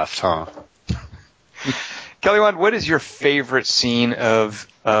the left, huh? Kelly Wand, what is your favorite scene of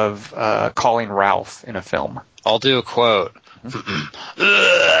calling Ralph in a film? I'll do a quote.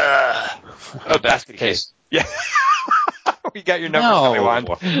 Basket Case. Yeah. We got your number, Kelly Wand.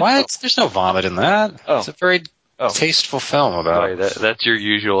 What? There's no vomit in that. Oh. It's a very tasteful film about... Sorry, that's your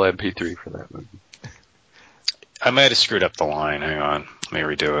usual MP3 for that movie. I might have screwed up the line. Hang on. Let me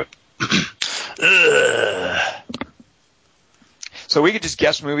redo it. So we could just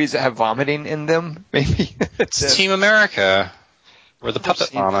guess movies that have vomiting in them, maybe? It's Team America, where the puppet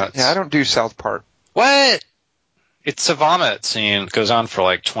vomits. Yeah, I don't do South Park. What? It's a vomit scene. It goes on for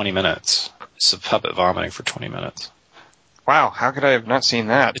like 20 minutes. It's a puppet vomiting for 20 minutes. Wow, how could I have not seen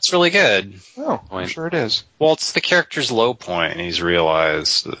that? It's really good. Oh, I'm sure it is. Well, it's the character's low point, and he's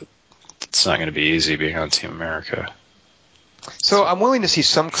realized that it's not going to be easy being on Team America. So I'm willing to see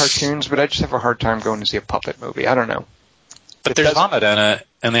some cartoons, but I just have a hard time going to see a puppet movie. I don't know. But there's vomit in it,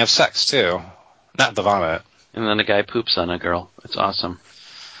 and they have sex, too. Not the vomit. And then a guy poops on a girl. It's awesome.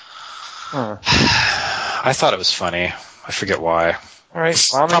 Huh. I thought it was funny. I forget why. All right.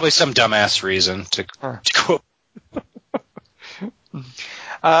 Probably some dumbass reason to quote.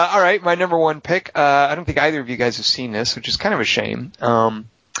 All right, my number one pick. I don't think either of you guys have seen this, which is kind of a shame.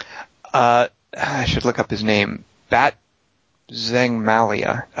 I should look up his name. Bat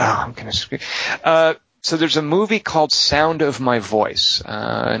Zangmalia. Oh, I'm going to screw. So there's a movie called Sound of My Voice.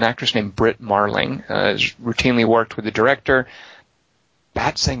 An actress named Britt Marling has routinely worked with the director.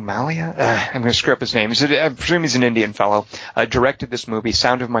 Bat Zangmalia? I'm going to screw up his name. I presume he's an Indian fellow. Directed this movie,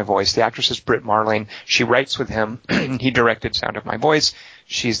 Sound of My Voice. The actress is Britt Marling. She writes with him. He directed Sound of My Voice.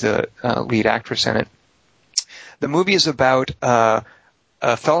 She's the lead actress in it. The movie is about a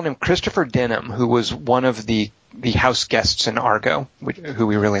fellow named Christopher Denham, who was one of the house guests in Argo, who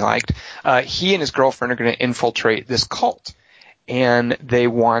we really liked. He and his girlfriend are going to infiltrate this cult. And they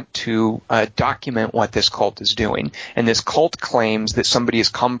want to document what this cult is doing. And this cult claims that somebody has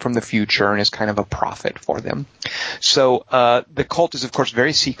come from the future and is kind of a prophet for them. So the cult is, of course,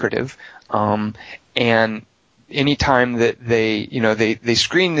 very secretive. And anytime that they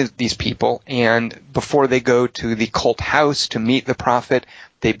screen these people, and before they go to the cult house to meet the prophet,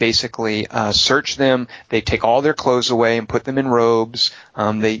 they basically search them. They take all their clothes away and put them in robes.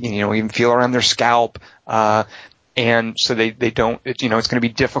 They even feel around their scalp. And so they don't, it's going to be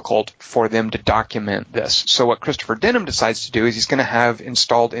difficult for them to document this. So what Christopher Denham decides to do is he's going to have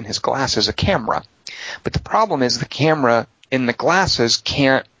installed in his glasses a camera. But the problem is the camera in the glasses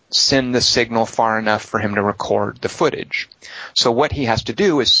can't send the signal far enough for him to record the footage. So what he has to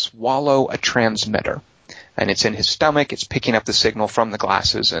do is swallow a transmitter. And it's in his stomach, it's picking up the signal from the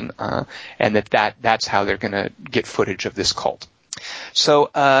glasses, and that's how they're going to get footage of this cult.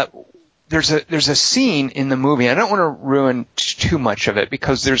 So, there's a scene in the movie. I don't want to ruin too much of it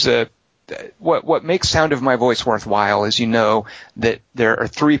because what makes Sound of My Voice worthwhile is that there are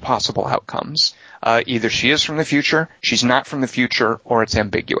three possible outcomes. Either she is from the future, she's not from the future, or it's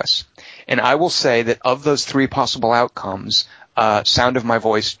ambiguous. And I will say that of those three possible outcomes, Sound of My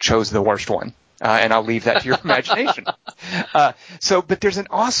Voice chose the worst one. And I'll leave that to your imagination. But there's an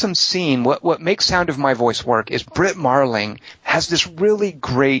awesome scene. What makes Sound of My Voice work is Brit Marling has this really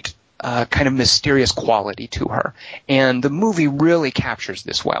great kind of mysterious quality to her. And the movie really captures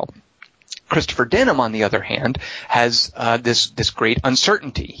this well. Christopher Denham, on the other hand, has this great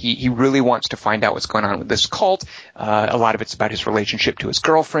uncertainty. He really wants to find out what's going on with this cult. A lot of it's about his relationship to his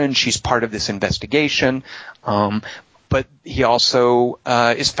girlfriend. She's part of this investigation. But he also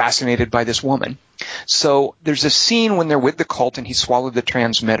is fascinated by this woman. So there's a scene when they're with the cult and he swallowed the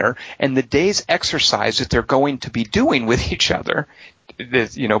transmitter, and the day's exercise that they're going to be doing with each other,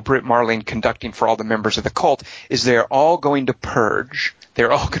 Brit Marling conducting for all the members of the cult, is they're all going to purge.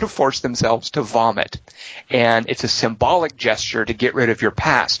 They're all going to force themselves to vomit. And it's a symbolic gesture to get rid of your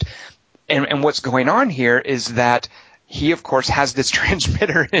past. And what's going on here is that he, of course, has this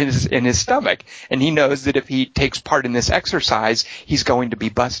transmitter in his stomach, and he knows that if he takes part in this exercise, he's going to be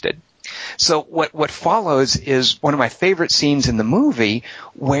busted. So what follows is one of my favorite scenes in the movie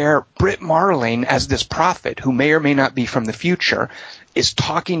where Brit Marling, as this prophet who may or may not be from the future, is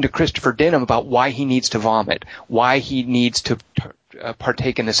talking to Christopher Denham about why he needs to vomit, why he needs to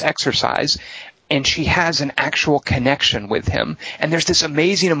partake in this exercise. And she has an actual connection with him. And there's this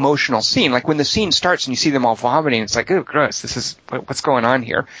amazing emotional scene. Like when the scene starts and you see them all vomiting, it's like, oh, gross, this is what's going on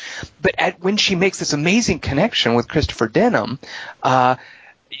here. But when she makes this amazing connection with Christopher Denham,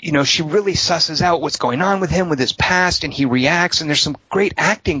 she really susses out what's going on with him, with his past, and he reacts. And there's some great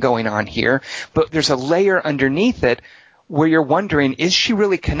acting going on here. But there's a layer underneath it where you're wondering, is she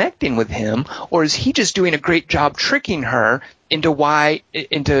really connecting with him? Or is he just doing a great job tricking her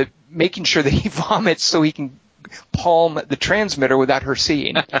into making sure that he vomits so he can palm the transmitter without her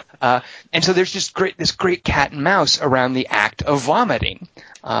seeing. And so there's just this great cat and mouse around the act of vomiting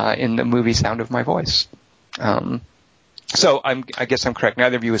in the movie Sound of My Voice. So I guess I'm correct.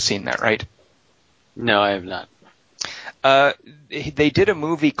 Neither of you has seen that, right? No, I have not. They did a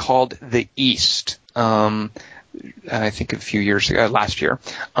movie called The East. I think a few years ago, last year,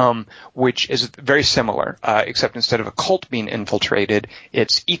 which is very similar, except instead of a cult being infiltrated,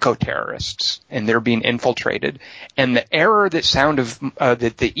 it's eco-terrorists, and they're being infiltrated. And the error that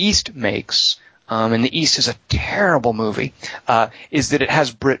that The East makes, and The East is a terrible movie, is that it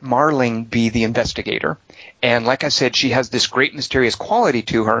has Brit Marling be the investigator. And like I said, she has this great mysterious quality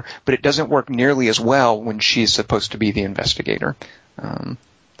to her, but it doesn't work nearly as well when she's supposed to be the investigator.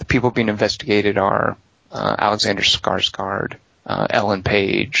 The people being investigated are Alexander Skarsgård, Ellen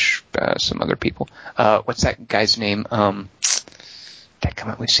Page, some other people. What's that guy's name?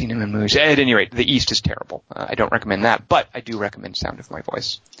 We've seen him in movies. At any rate, The East is terrible. I don't recommend that, but I do recommend Sound of My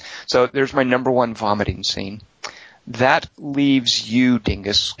Voice. So there's my number one vomiting scene. That leaves you,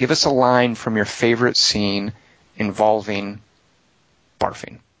 Dingus. Give us a line from your favorite scene involving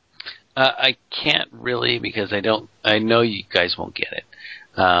barfing. I can't really because I know you guys won't get it.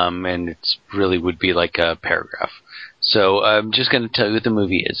 And it's really would be like a paragraph. So I'm just going to tell you what the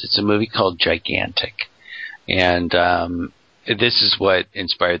movie is. It's a movie called Gigantic. And this is what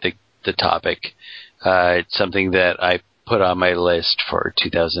inspired the topic. It's something that I put on my list for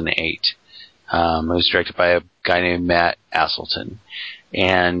 2008. It was directed by a guy named Matt Asselton.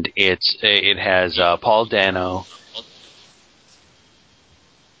 And it has Paul Dano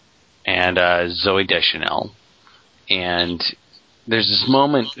and Zooey Deschanel. And there's this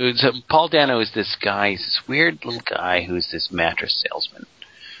moment. Paul Dano is this guy. He's this weird little guy who's this mattress salesman.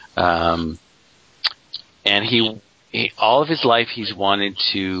 And he all of his life he's wanted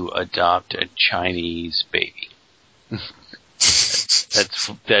to adopt a Chinese baby.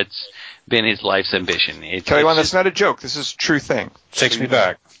 That's been his life's ambition. Kelly, that's not a joke. This is a true thing. Takes me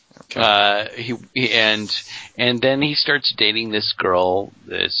back. Okay. And then he starts dating this girl.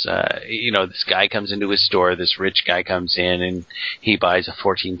 This guy comes into his store. This rich guy comes in and he buys a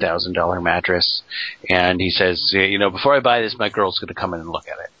 $14,000 mattress. And he says, before I buy this, my girl's going to come in and look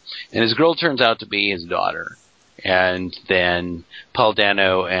at it. And his girl turns out to be his daughter. And then Paul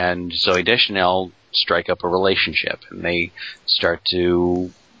Dano and Zooey Deschanel strike up a relationship, and they start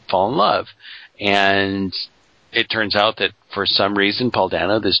to fall in love. And it turns out that for some reason, Paul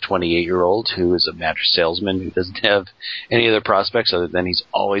Dano, this 28-year-old who is a mattress salesman who doesn't have any other prospects other than he's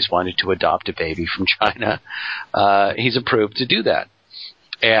always wanted to adopt a baby from China, he's approved to do that.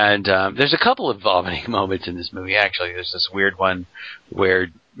 And there's a couple of vomiting moments in this movie. Actually, there's this weird one where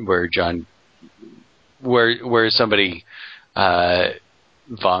somebody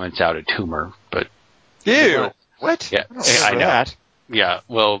vomits out a tumor, but ew, what? Yeah, I know that. Yeah,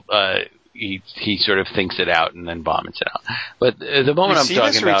 well, he sort of thinks it out and then vomits it out. But the moment I'm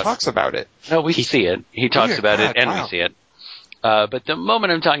talking about, he talks about it. No, we see it. He talks about it, and we see it. But the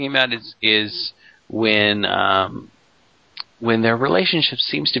moment I'm talking about is when their relationship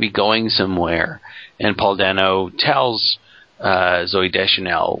seems to be going somewhere, and Paul Dano tells Zooey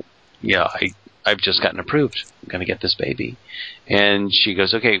Deschanel, "Yeah, I've just gotten approved. I'm going to get this baby," and she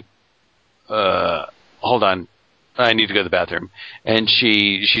goes, "Okay, hold on. I need to go to the bathroom." And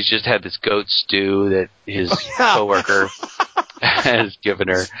she's just had this goat stew that his coworker has given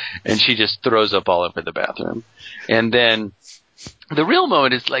her, and she just throws up all over the bathroom. And then the real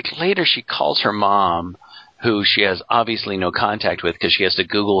moment is like later she calls her mom, who she has obviously no contact with because she has to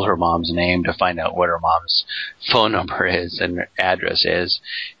Google her mom's name to find out what her mom's phone number is and address is.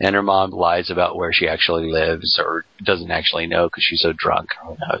 And her mom lies about where she actually lives or doesn't actually know because she's so drunk.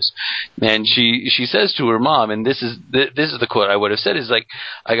 Who knows? And she says to her mom, and this is the quote I would have said, is like,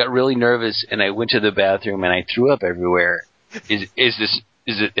 "I got really nervous and I went to the bathroom and I threw up everywhere.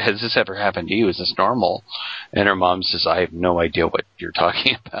 Has this ever happened to you? Is this normal?" And her mom says, "I have no idea what you're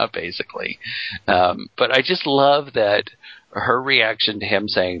talking about," basically. But I just love that her reaction to him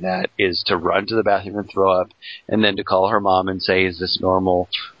saying that is to run to the bathroom and throw up, and then to call her mom and say, "Is this normal?"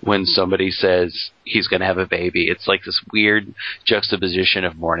 when somebody says he's going to have a baby. It's like this weird juxtaposition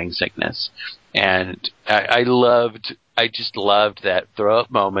of morning sickness. And I just loved that throw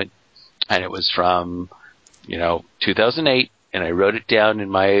up moment. And it was from, 2008. And I wrote it down in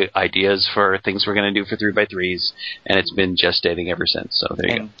my ideas for things we're going to do for 3x3s, and it's been gestating ever since. So there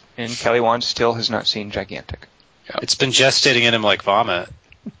you go. And Kelly Wand still has not seen Gigantic. Yeah. It's been gestating in him like vomit.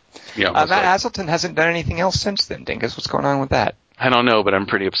 Yeah, Matt Haselton hasn't done anything else since then. Dingus, what's going on with that? I don't know, but I'm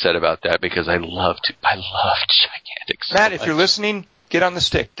pretty upset about that because I loved Gigantic so Matt, much. if you're listening, get on the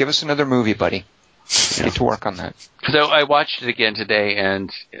stick. Give us another movie, buddy. Get to work on that. Because I watched it again today,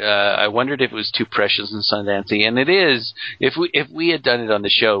 and I wondered if it was too precious and Sundancey, and it is. If we had done it on the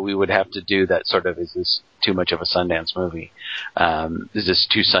show, we would have to do that sort of, is this too much of a Sundance movie? Is this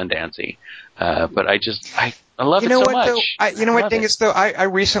too Sundancey? But I love it so much. You know what, Dingus, though? I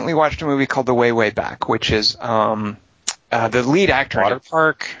recently watched a movie called The Way, Way Back, which is the lead actor. Water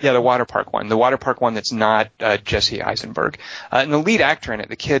Park? Yeah, the Water Park one. The Water Park one that's not Jesse Eisenberg. And the lead actor in it,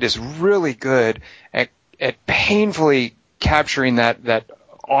 the kid, is really good at painfully capturing that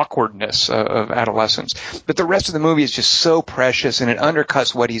awkwardness of adolescence. But the rest of the movie is just so precious, and it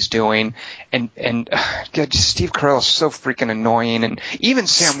undercuts what he's doing. And God, Steve Carell is so freaking annoying. And even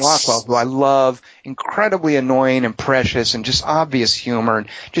Sam Rockwell, who I love, incredibly annoying and precious and just obvious humor. And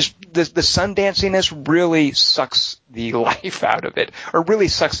just the Sundanciness really sucks the life out of it, or really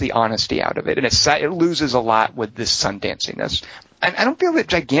sucks the honesty out of it. And it loses a lot with this Sundanciness. And I don't feel that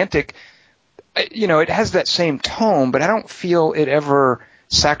Gigantic, it has that same tone, but I don't feel it ever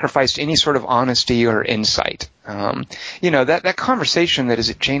sacrificed any sort of honesty or insight. That conversation that, is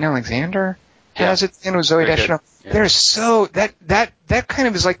it Jane Alexander has it in with Zooey Deschanel? Yeah. There's so that kind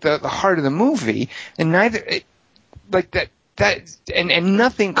of is like the heart of the movie, and and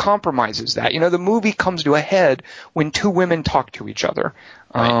nothing compromises that. The movie comes to a head when two women talk to each other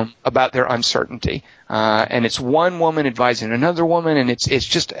about their uncertainty, and it's one woman advising another woman, and it's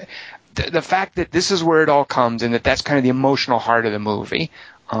just the fact that this is where it all comes, and that's kind of the emotional heart of the movie,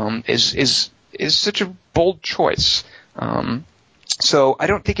 is such a bold choice. So I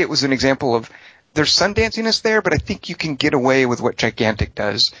don't think it was an example of, there's Sundanciness there, but I think you can get away with what Gigantic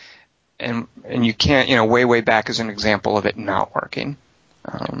does, and you can't, way back as an example of it not working.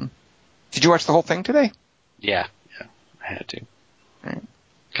 Did you watch the whole thing today? Yeah, I had to. Right.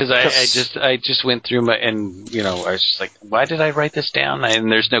 Because I just went through I was just like, why did I write this down?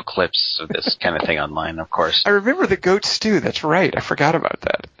 And there's no clips of this kind of thing online, of course. I remember the goat stew. That's right. I forgot about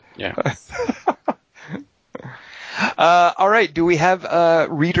that. Yeah. All right. Do we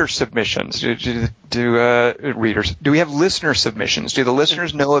have reader submissions? Do we have listener submissions? Do the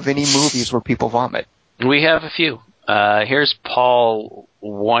listeners know of any movies where people vomit? We have a few. Here's Paul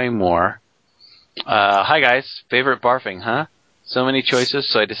Wymore. Hi guys. Favorite barfing, huh? So many choices,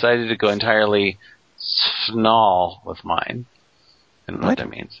 so I decided to go entirely Sfnall with mine. I don't know what that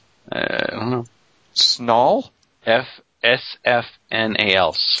means. I don't know. Snall?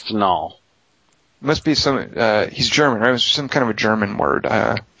 S-F-N-A-L. Sfnall. Must be some, he's German, right? It was some kind of a German word.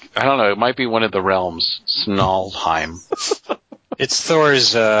 I don't know. It might be one of the realms. Snallheim. It's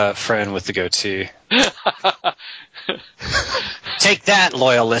Thor's friend with the goatee. Take that,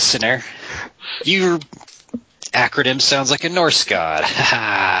 loyal listener. Your acronym sounds like a Norse god.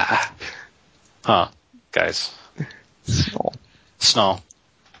 Huh, guys. Snall.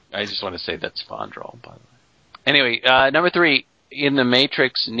 I just want to say that's Fondrel, by the way. Anyway, number 3. In The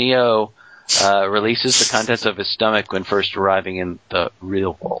Matrix, Neo releases the contents of his stomach when first arriving in the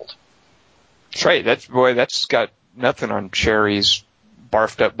real world. That's right. That's got nothing on Cherry's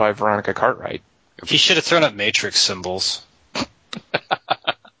barfed up by Veronica Cartwright. He should have thrown up Matrix symbols.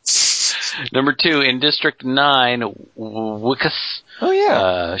 Number 2, in District 9, Wikus. Oh,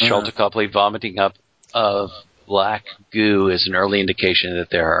 yeah. Sholto Copley vomiting up of black goo is an early indication that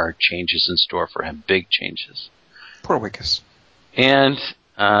there are changes in store for him. Big changes. Poor Wikus. And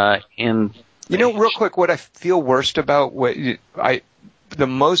real quick, what I feel worst about the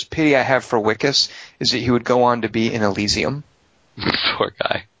most pity I have for Wikus is that he would go on to be in Elysium. Poor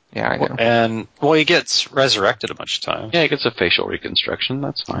guy. Yeah, I know. And he gets resurrected a bunch of times. Yeah, he gets a facial reconstruction.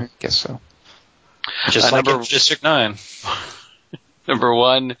 That's fine. I guess so. Just like in District 9. Number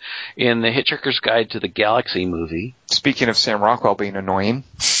 1, in the Hitchhiker's Guide to the Galaxy movie. Speaking of Sam Rockwell being annoying.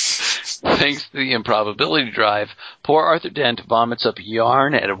 Thanks to the improbability drive, poor Arthur Dent vomits up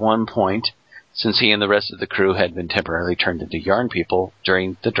yarn at one point, since he and the rest of the crew had been temporarily turned into yarn people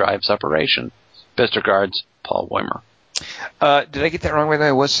during the drive's operation. Best regards, Paul Weimer. Did I get that wrong? By the way,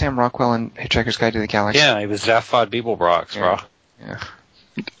 it was Sam Rockwell in Hitchhiker's Guide to the Galaxy? Yeah, he was Zaphod Beeblebrox, bro. Yeah.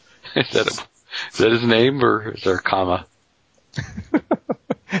 Is that his name, or is there a comma?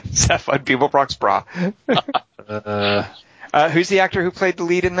 Zaphod Beeblebrox, bra. Who's the actor who played the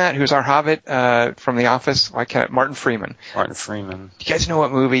lead in that? Who's our Hobbit from The Office? Martin Freeman. Martin Freeman. Do you guys know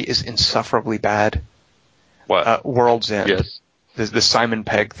what movie is insufferably bad? What? World's End. Yes. The Simon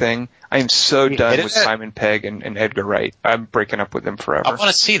Pegg thing. I am so done with Simon Pegg and Edgar Wright. I'm breaking up with them forever. I want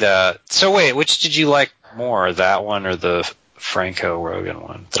to see that. So wait, which did you like more, that one or the Franco Rogan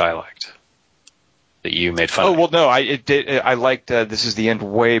one that I liked? That you made fun of? Oh, well, no, I liked This Is the End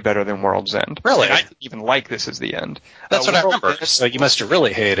way better than World's End. Really? I didn't even like This Is the End. That's what I remember. So you must have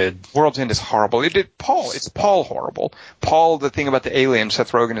really hated... World's End is horrible. It's Paul horrible. Paul, the thing about the alien,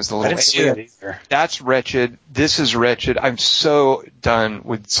 Seth Rogen is the little alien. See that either. That's wretched. This is wretched. I'm so done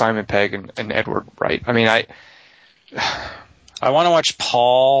with Simon Pegg and Edward Wright. I mean, I want to watch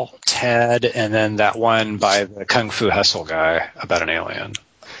Paul, Ted, and then that one by the Kung Fu Hustle guy about an alien.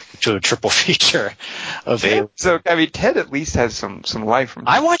 To a triple feature of aliens. So, I mean, Ted at least has some life from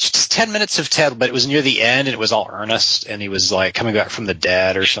I watched 10 minutes of Ted, but it was near the end, and it was all earnest, and he was, like, coming back from the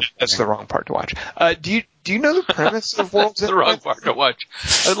dead or something. That's the wrong part to watch. Do you know the premise of World's End? That's the wrong part to watch.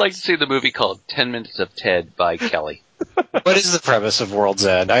 I'd like to see the movie called 10 Minutes of Ted by Kelly. What is the premise of World's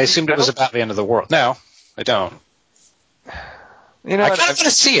End? I assumed it was about the end of the world. No, I don't. I kind of want to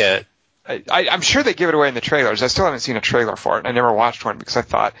see it. I'm sure they give it away in the trailers. I still haven't seen a trailer for it. I never watched one because I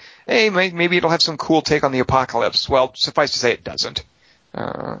thought, hey, maybe it'll have some cool take on the apocalypse. Well, suffice to say, it doesn't.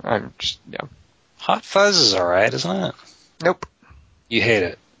 Hot Fuzz is all right, isn't it? Nope. You hate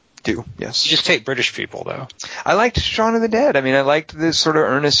it. Yes. You just hate British people, though. I liked Shaun of the Dead. I mean, I liked this sort of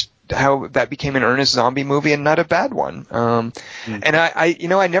earnest, how that became an earnest zombie movie and not a bad one. And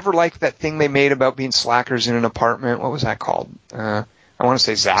I never liked that thing they made about being slackers in an apartment. What was that called? I want to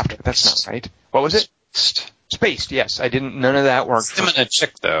say Zapped, but that's not right. What was it? Spaced, yes. None of that worked. Him and a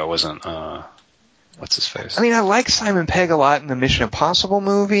chick, though, wasn't, what's his face? I mean, I like Simon Pegg a lot in the Mission Impossible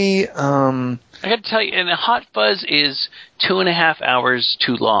movie. I got to tell you, and Hot Fuzz is 2.5 hours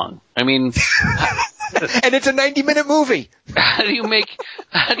too long. I mean... and it's a 90-minute movie! How do you make,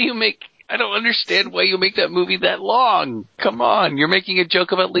 I don't understand why you make that movie that long. Come on, you're making a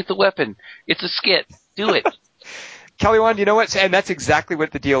joke about Lethal Weapon. It's a skit. Do it. Kelly Wand, you know what? And that's exactly what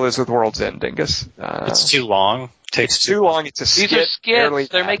the deal is with World's End, Dingus. It's too long. It's too long. It's a skit. These are skits.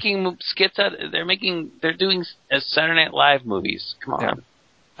 They're making skits out. They're doing Saturday Night Live movies. Come on.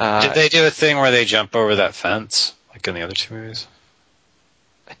 Yeah. Did they do a thing where they jump over that fence, like in the other two movies?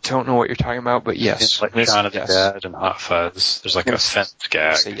 I don't know what you're talking about, but yes. Like Shaun of the Dead and Hot Fuzz. There's like a fence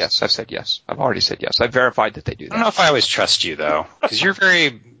gag. I've said yes. I've already said yes. I've verified that they do that. I don't know if I always trust you, though, because you're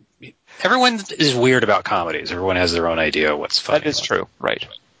very... Everyone is weird about comedies. Everyone has their own idea of what's funny. That is true. Right.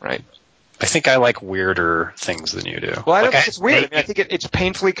 I think I like weirder things than you do. Well, I don't think it's weird. I mean, I think it's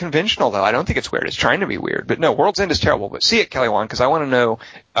painfully conventional, though. I don't think it's weird. It's trying to be weird. But no, World's End is terrible. But see it, Kelly Wand, because I want to know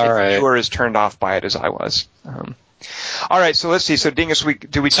if you were as turned off by it as I was. All right, so let's see. So, Dingus,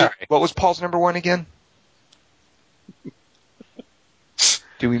 what was Paul's number one again?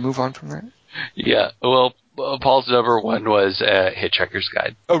 Do we move on from that? Yeah. Well, Paul's number one was Hitchhiker's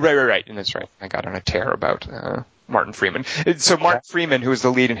Guide. Oh, right. And that's right. I got on a tear about Martin Freeman. So Martin Freeman, who is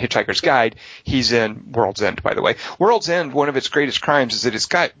the lead in Hitchhiker's Guide, he's in World's End, by the way. World's End, one of its greatest crimes is that it's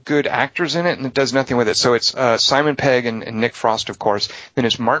got good actors in it, and it does nothing with it. So it's Simon Pegg and Nick Frost, of course. Then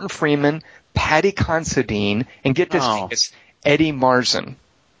it's Martin Freeman, Paddy Considine, and get this, it's Eddie Marsan.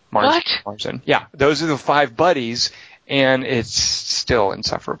 What? Marsan. Yeah, those are the five buddies, and it's still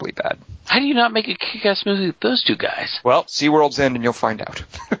insufferably bad. How do you not make a kick-ass movie with those two guys? Well, see World's End and you'll find out.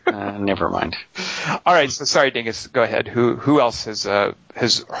 Never mind. All right, so sorry, Dingus. Go ahead. Who else has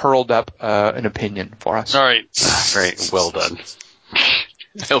hurled up an opinion for us? All right. Great. Well done.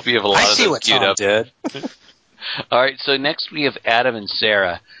 I hope you have a lot of those queued up. Did. All right, so next we have Adam and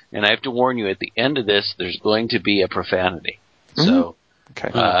Sarah, and I have to warn you, at the end of this, there's going to be a profanity. So,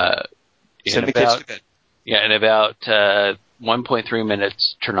 Send the kids to bed. Yeah, in about 1.3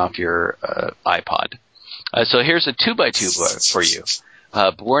 minutes, turn off your iPod. So here's a 2x2 for you.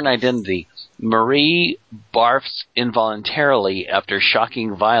 Born Identity. Marie barfs involuntarily after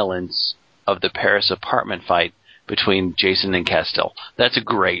shocking violence of the Paris apartment fight between Jason and Castile. That's a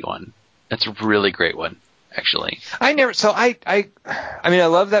great one. That's a really great one, actually. I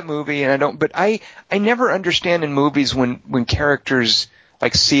love that movie, but I never understand in movies when characters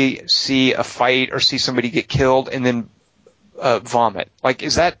like see a fight or see somebody get killed and then vomit. Like,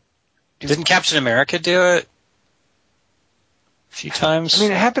 is that? Didn't Captain America do it a few times? I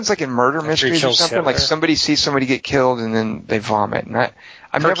mean, it happens like in murder mysteries or something. Hitler. Like somebody sees somebody get killed and then they vomit.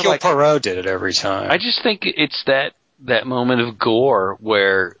 And Hercule Poirot did it every time. I just think it's that moment of gore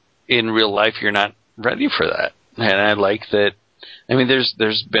where in real life you're not ready for that. And I like that. I mean,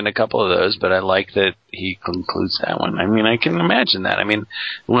 there's been a couple of those, but I like that he concludes that one. I mean, I can imagine that. I mean,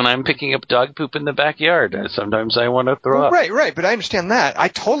 when I'm picking up dog poop in the backyard, sometimes I want to throw up. Right. But I understand that. I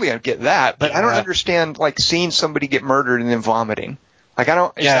totally get that. But I don't understand, like, seeing somebody get murdered and then vomiting. Like, I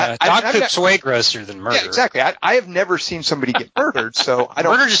don't. Dog poop's way grosser than murder. Yeah, exactly. I have never seen somebody get murdered, so I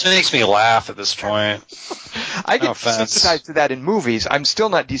don't. Murder just makes me laugh at this point. I get desensitized to that in movies. I'm still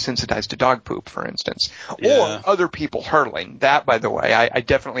not desensitized to dog poop, for instance, or other people hurling. That, by the way, I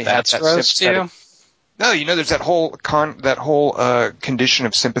definitely have that gross too. No, there's that whole condition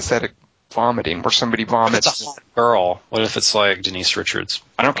of sympathetic vomiting where somebody vomits. It's a hot girl. What if it's like Denise Richards?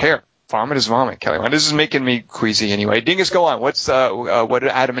 I don't care. Vomit is vomit, Kelly. This is making me queasy anyway. Dingus, go on. What did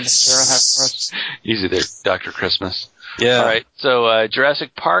Adam and Sarah have for us? Easy there, Dr. Christmas. Yeah. All right. So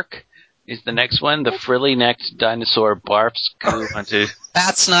Jurassic Park is the next one. The frilly-necked dinosaur barfs goo onto.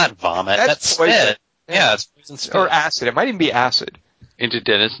 That's not vomit. That's spit. Yeah, it's poison spit. Or acid. It might even be acid. Into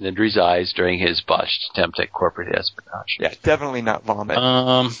Dennis Nedry's eyes during his botched attempt at corporate espionage. Yeah, definitely not vomit.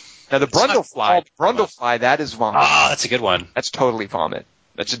 Now the Brundlefly, that is vomit. That's a good one. That's totally vomit.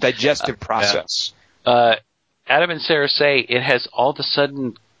 That's a digestive process. Adam and Sarah say it has all the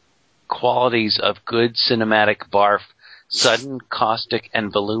sudden qualities of good cinematic barf, sudden, caustic,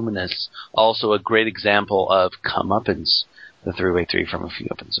 and voluminous. Also a great example of comeuppance, the 3x3 from a few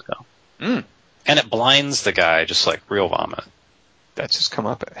uppance ago. Mm. And it blinds the guy, just like real vomit. That's just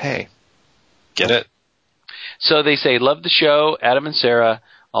comeuppance. Hey. Get it? So they say, love the show, Adam and Sarah.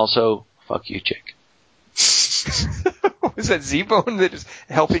 Also, fuck you, chick. Was that Z-Bone that is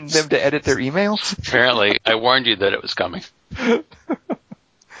helping them to edit their emails? Apparently. I warned you that it was coming.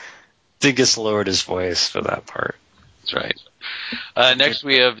 Dingus lowered his voice for that part. That's right. Next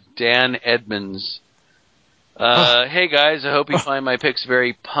we have Dan Edmonds. Hey guys, I hope you find my picks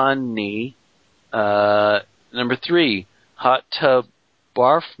very punny. Number 3, Hot Tub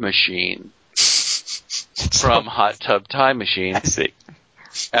Barf Machine. From Hot Tub Time Machine. I see.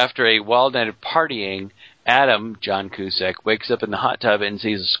 After a wild night of partying, Adam, John Cusack, wakes up in the hot tub and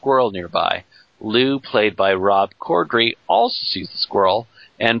sees a squirrel nearby. Lou, played by Rob Corddry, also sees the squirrel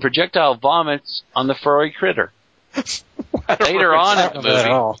and projectile vomits on the furry critter. Later on in the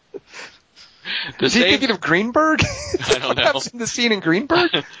movie... Is he thinking of Greenberg? I don't know. In the scene in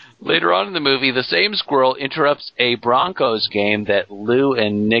Greenberg? Later on in the movie, the same squirrel interrupts a Broncos game that Lou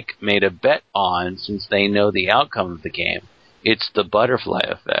and Nick made a bet on since they know the outcome of the game. It's the butterfly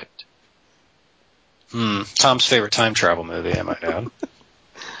effect. Tom's favorite time travel movie, I might add.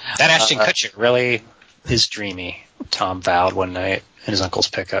 That Ashton Kutcher really is dreamy, Tom vowed one night in his uncle's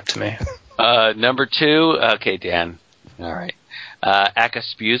pickup to me. Number 2, okay, Dan. All right.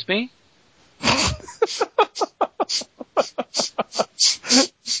 Excuse me?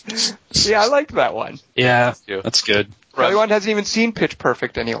 Yeah, I liked that one. Yeah, that's good. Everyone hasn't even seen Pitch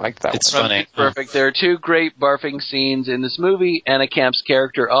Perfect, and he liked that It's one. funny. Pitch Perfect. There are two great barfing scenes in this movie. Anna Camp's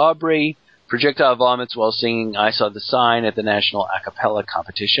character, Aubrey, projectile vomits while singing I Saw the Sign at the National A Cappella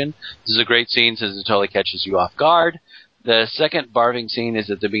Competition. This is a great scene since it totally catches you off guard. The second barfing scene is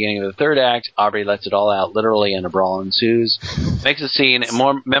at the beginning of the third act. Aubrey lets it all out literally and a brawl ensues. Makes the scene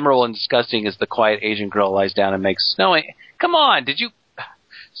more memorable and disgusting as the quiet Asian girl lies down and makes come on, did you...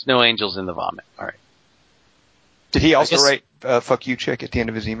 Snow angels in the vomit. All right. Did he also write "fuck you, chick" at the end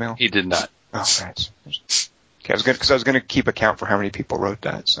of his email? He did not. Oh, right. Okay, I was going to keep account for how many people wrote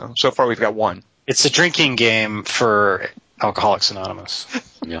that. So far we've got one. It's a drinking game for Alcoholics Anonymous.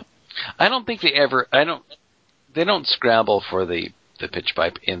 Yeah. I don't think they don't scramble for the pitch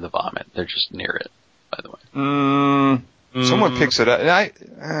pipe in the vomit. They're just near it, by the way. Someone picks it up.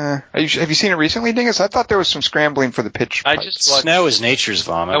 Have you seen it recently, Dingus? I thought there was some scrambling for the pitch pipe. Snow is nature's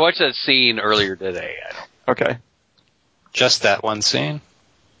vomit. I watched that scene earlier today. Okay. Just that one scene?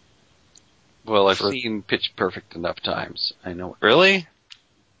 Well, I've seen Pitch Perfect enough times. I know. Really?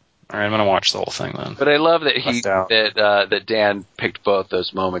 All right, I'm going to watch the whole thing then. But I love that that Dan picked both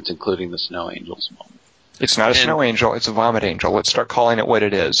those moments, including the Snow Angels moment. It's not a snow angel. It's a vomit angel. Let's start calling it what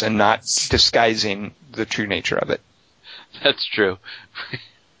it is and not disguising the true nature of it. That's true.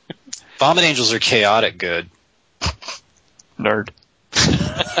 Vomit angels are chaotic good. Nerd.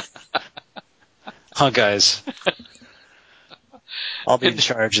 Huh, guys. I'll be in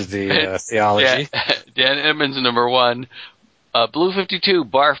charge of the theology. Dan Edmonds, number one. Blue 52,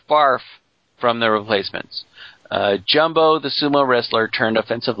 Barf Barf from The Replacements. Jumbo, the sumo wrestler turned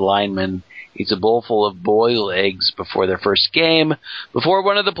offensive lineman, eats a bowl full of boiled eggs before their first game. Before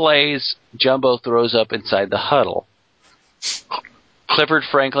one of the plays, Jumbo throws up inside the huddle. Clifford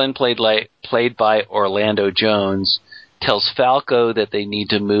Franklin, played by Orlando Jones, tells Falco that they need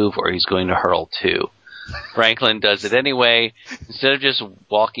to move or he's going to hurl too. Franklin does it anyway. Instead of just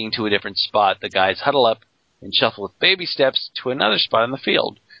walking to a different spot, the guys huddle up and shuffle with baby steps to another spot on the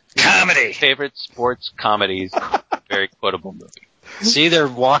field. Comedy! Favorite sports comedies. Very quotable movie. See, they're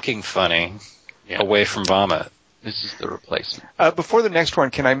walking funny away from vomit. This is The Replacement. Before the next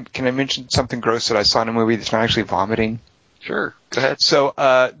one, can I mention something gross that I saw in a movie that's not actually vomiting? Sure. Go ahead. So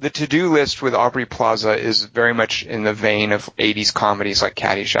the to-do list with Aubrey Plaza is very much in the vein of 80s comedies like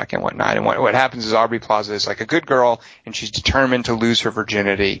Caddyshack and whatnot. And what happens is Aubrey Plaza is like a good girl, and she's determined to lose her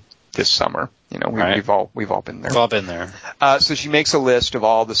virginity this summer. You know, we've all been there. We've all been there. So she makes a list of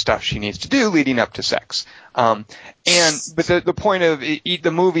all the stuff she needs to do leading up to sex. But the point of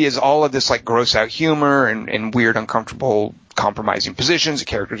the movie is all of this like gross out humor and weird, uncomfortable, compromising positions the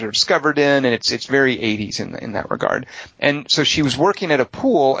characters are discovered in, and it's very 80s in that regard. And so she was working at a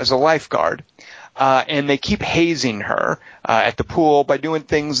pool as a lifeguard. And they keep hazing her at the pool by doing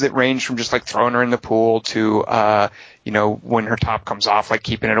things that range from just like throwing her in the pool to when her top comes off, like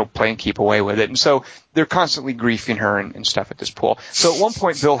playing keep away with it. And so they're constantly griefing her and stuff at this pool. So at one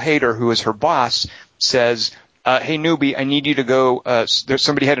point, Bill Hader, who is her boss, says, hey newbie, I need you to go,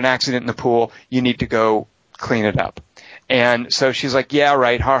 somebody had an accident in the pool, you need to go clean it up. And so she's like, yeah,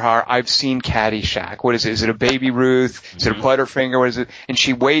 right, I've seen Caddyshack. What is it? Is it a Baby Ruth? Is it a Butterfinger? What is it? And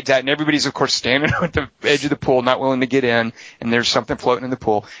she wades out, and everybody's, of course, standing at the edge of the pool, not willing to get in, and there's something floating in the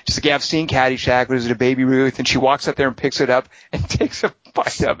pool. She's like, yeah, I've seen Caddyshack. What is it, a Baby Ruth? And she walks up there and picks it up and takes a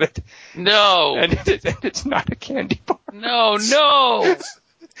bite of it. No! And it's not a candy bar. No!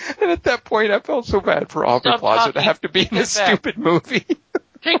 And at that point, I felt so bad for Aubrey Plaza to have to be in this stupid movie.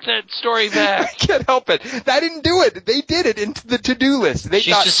 Take that story back. I can't help it. I didn't do it. They did it into the to-do list. She's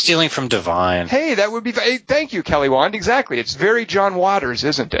just stealing from Divine. Hey, that would be... Hey, thank you, Kelly Wand. Exactly. It's very John Waters,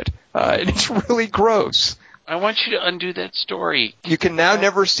 isn't it? And it's really gross. I want you to undo that story. You can now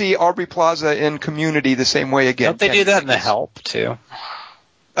never see Aubrey Plaza in Community the same way again. Don't they do that in The Help, too?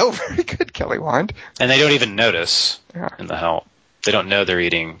 Oh, very good, Kelly Wand. And they don't even notice in The Help. They don't know they're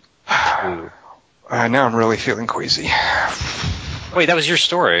eating food. Now I'm really feeling queasy. Wait, that was your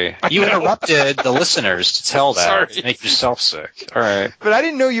story. You interrupted the listeners to tell that. To make yourself sick. All right. But I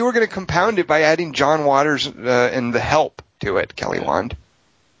didn't know you were going to compound it by adding John Waters and The Help to it, Kelly Wand.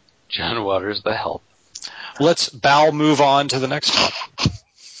 John Waters, The Help. Let's move on to the next one.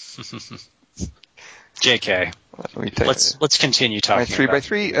 JK. Let's continue talking. My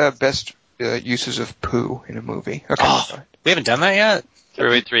 3x3 best uses of poo in a movie. Okay. We haven't done that yet?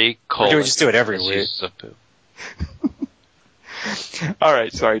 3x3 Or do we just do it every week? Uses of poo. All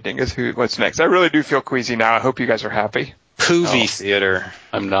right, sorry, Dingus. What's next? I really do feel queasy now. I hope you guys are happy. Poovy Theater.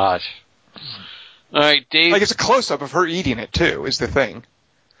 I'm not. All right, Dave. Like, it's a close-up of her eating it, too, is the thing.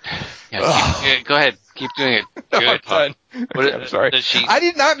 Yeah, go ahead. Keep doing it. Good, I'm done. Okay, I'm sorry. I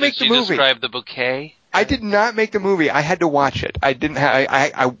did not make the movie. Does she describe the bouquet? I did not make the movie. I had to watch it. I didn't.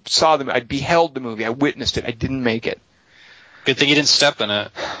 I saw them. I beheld the movie. I witnessed it. I didn't make it. Good thing you didn't step in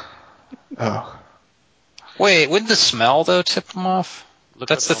it. Oh. Wait, wouldn't the smell though tip them off?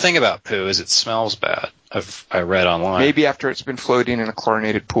 That's the thing about poo, is it smells bad. I read online. Maybe after it's been floating in a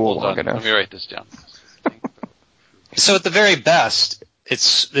chlorinated pool long enough. Let me write this down. So at the very best, it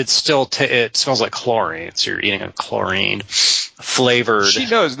smells like chlorine. So you're eating a chlorine flavored. She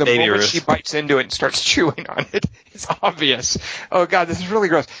knows the baby moment Ruth. she bites into it and starts chewing on it. It's obvious. Oh God, this is really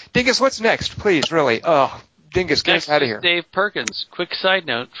gross. Dingus, what's next, please? Really? Oh, Dingus, get us out of here. Dave Perkins. Quick side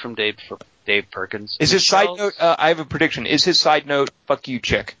note from Dave Perkins. Is his side note? I have a prediction. Is his side note? Fuck you,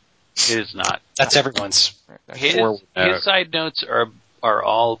 chick. It is not. That's everyone's. His side notes are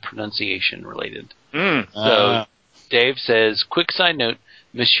all pronunciation related. So Dave says, quick side note,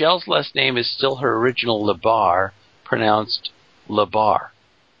 Michelle's last name is still her original Labar, pronounced Labar.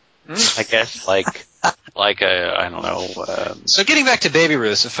 I guess like I don't know. So getting back to Baby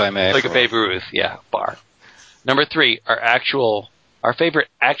Ruth, if I may. Like a Baby Ruth, yeah, bar. Number 3, our favorite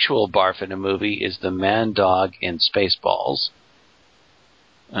actual barf in a movie is the man dog in Spaceballs.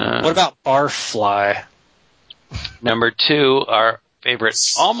 What about Barfly? Number 2, our favorite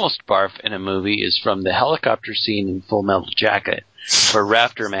almost barf in a movie is from the helicopter scene in Full Metal Jacket, where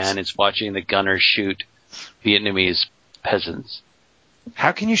Rafter Man is watching the gunner shoot Vietnamese peasants.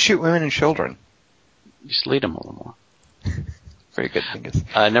 How can you shoot women and children? Just lead them a little more. Very good, Dingus.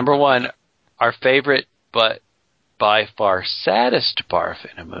 Number 1, our favorite but by far saddest barf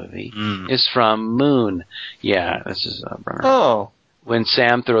in a movie is from Moon. Yeah, this is a runner. Oh. When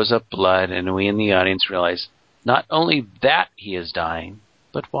Sam throws up blood and we in the audience realize not only that he is dying,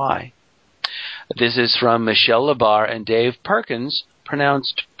 but why. This is from Michelle Labar and Dave Perkins,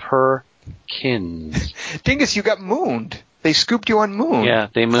 pronounced Perkins. Dingus, you got mooned. They scooped you on Moon. Yeah,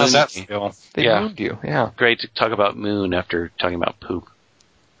 they mooned How's that me. feel? They mooned you, yeah. Great to talk about Moon after talking about poop.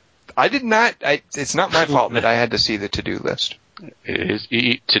 I did not. It's not my fault that I had to see the to-do list. It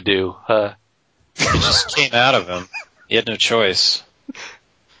is to do, huh? It just came out of him. He had no choice.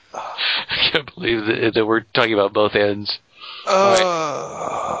 I can't believe that we're talking about both ends.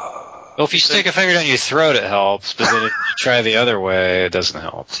 Well, if you stick a finger down your throat, it helps, but then if you try the other way, it doesn't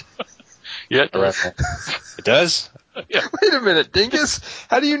help. Yeah, it does. It does? Yeah. Wait a minute, Dingus.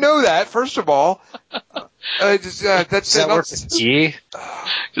 How do you know that? First of all, does that work with tea?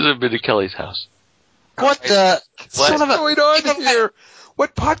 Because I've been to Kelly's house. What the? What's going on here?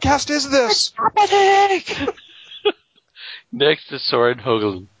 What podcast is this? Next is Soren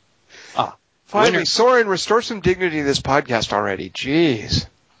Hoagland. Finally, Soren, restore some dignity to this podcast already. Jeez.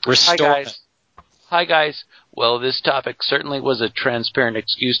 Hi, guys. Well, this topic certainly was a transparent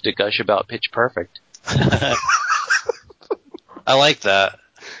excuse to gush about Pitch Perfect. I like that.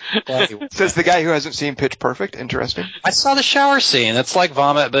 Says the guy who hasn't seen Pitch Perfect. Interesting. I saw the shower scene. It's like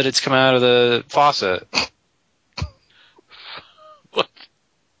vomit, but it's come out of the faucet. What?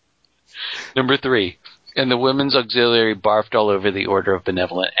 Number 3. And the women's auxiliary barfed all over the Order of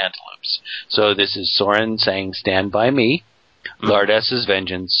Benevolent Antelopes. So this is Soren saying, Stand by me. Lord S.'s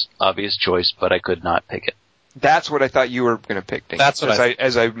Vengeance. Obvious choice, but I could not pick it. That's what I thought you were going to pick, Dink, That's what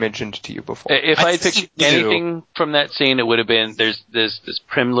as I mentioned to you before. If I picked anything from that scene, it would have been there's this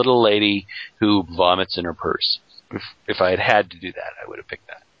prim little lady who vomits in her purse. If I had to do that, I would have picked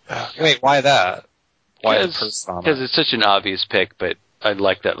that. Wait, why that? Why the purse vomit? Because it's such an obvious pick, but I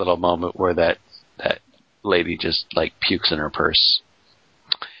like that little moment where that lady just like pukes in her purse.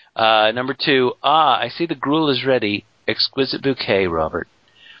 Number 2, I see the gruel is ready. Exquisite bouquet, Robert.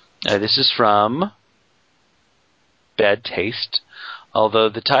 This is from Bad Taste. Although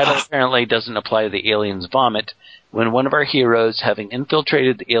the title apparently doesn't apply to the aliens' vomit, when one of our heroes, having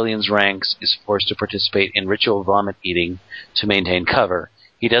infiltrated the aliens' ranks, is forced to participate in ritual vomit eating to maintain cover,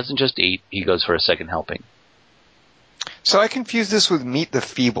 he doesn't just eat, he goes for a second helping. So I confused this with Meet the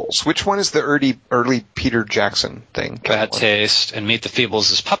Feebles. Which one is the early Peter Jackson thing? Bad Taste and Meet the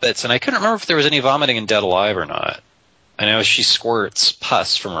Feebles as puppets, and I couldn't remember if there was any vomiting in Dead Alive or not. I know she squirts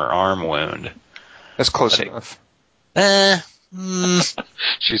pus from her arm wound. That's close enough.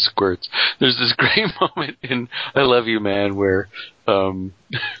 She squirts. There's this great moment in I Love You, Man where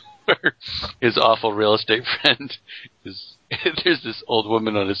his awful real estate friend is there's this old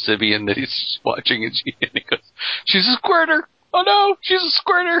woman on a Sybian that he's watching and he goes, she's a squirter! Oh no, she's a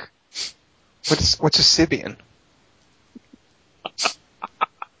squirter! What's a Sybian?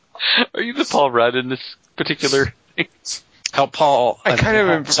 Are you the Paul Rudd in this particular thing? Help Paul. I kind of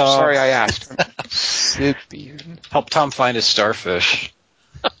am sorry I asked. Sybian. Help Tom find his starfish.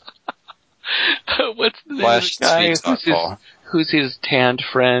 What's the name of the guy who's his tanned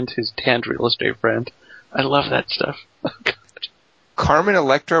friend, his tanned real estate friend? I love that stuff. Oh, God. Carmen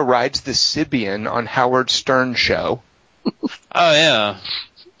Electra rides the Sibian on Howard Stern show. Oh, yeah.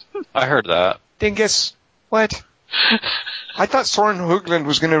 I heard that. Dingus, what? I thought Soren Hoagland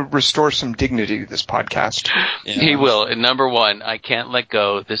was going to restore some dignity to this podcast. Yeah. He will. And number one, I can't let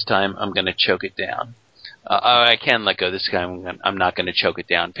go. This time I'm going to choke it down. I can let go. This time I'm not going to choke it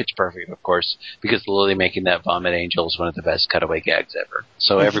down. Pitch Perfect, of course, because Lily making that vomit angel is one of the best cutaway gags ever.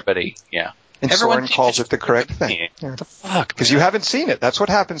 So everybody, yeah. And Soren calls it the correct thing. Yeah. What the fuck? Because you haven't seen it. That's what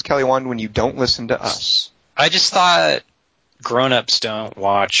happens, Kelly Wand, when you don't listen to us. I just thought grown-ups don't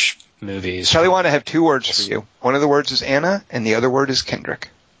watch movies. Kelly Wand, I have 2 words for you. One of the words is Anna, and the other word is Kendrick.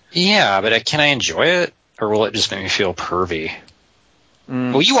 Yeah, but can I enjoy it, or will it just make me feel pervy?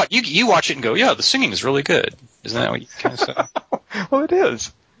 Well, you watch it and go, yeah, the singing is really good. Isn't that what you kind of say? Well, it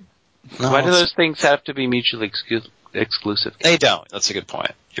is. No, why do those things have to be mutually exclusive? They don't. That's a good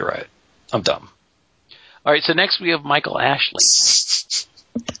point. You're right. I'm dumb. All right, so next we have Michael Ashley.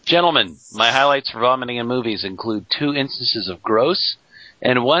 Gentlemen, my highlights for vomiting in movies include 2 instances of gross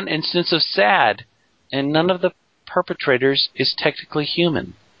and 1 instance of sad, and none of the perpetrators is technically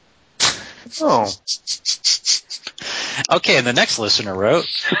human. Oh. Okay, and the next listener wrote.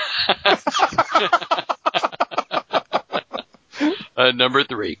 Number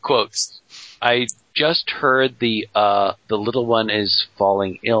 3, quotes. I just heard the little one is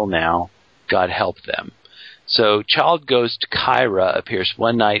falling ill now. God help them. So child ghost Kyra appears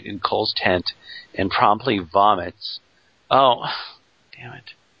one night in Cole's tent and promptly vomits. Oh, damn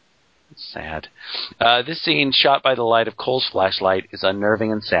it. It's sad. This scene, shot by the light of Cole's flashlight, is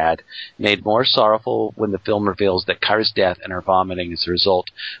unnerving and sad, made more sorrowful when the film reveals that Kyra's death and her vomiting is the result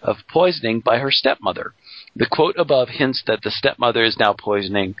of poisoning by her stepmother. The quote above hints that the stepmother is now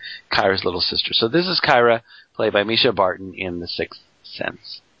poisoning Kyra's little sister. So this is Kyra, played by Misha Barton in The Sixth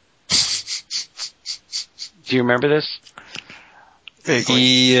Sense. Do you remember this? Vaguely.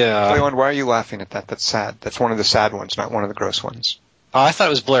 Yeah. Leon, why are you laughing at that? That's sad. That's one of the sad ones, not one of the gross ones. Oh, I thought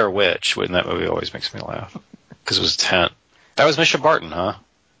it was Blair Witch. When that movie always makes me laugh because it was a tent. That was Misha Barton, huh?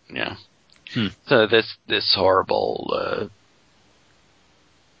 Yeah. So this horrible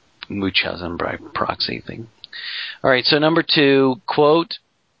Munchausen by proxy thing. All right. So number 2, quote.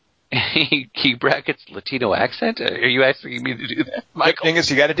 He brackets Latino accent? Are you asking me to do that, Michael?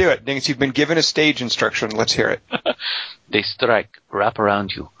 Dingus, you got to do it. Dingus, you've been given a stage instruction. Let's hear it. They strike, wrap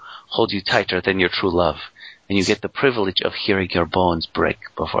around you, hold you tighter than your true love, and you get the privilege of hearing your bones break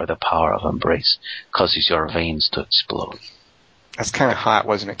before the power of embrace causes your veins to explode. That's kind of hot,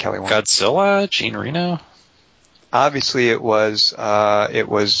 wasn't it, Kelly? Godzilla? Jean Reno? Obviously, it was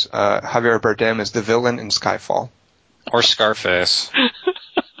Javier Bardem as the villain in Skyfall. Or Scarface.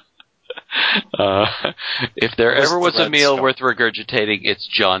 If there ever was a meal worth regurgitating, it's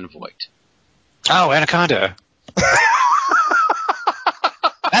John Voight. Oh, Anaconda.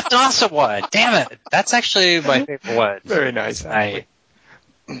 That's an awesome one. Damn it. That's actually my favorite one. Very nice.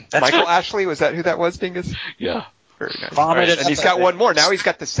 Michael Ashley, was that who that was, Dingus? Yeah. Very nice. Vomited. Right. And he's got one more. Now he's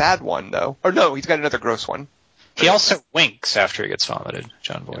got the sad one, though. Or no, he's got another gross one. He also winks after he gets vomited,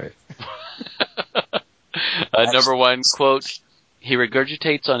 John Voight. Number 1, quote, he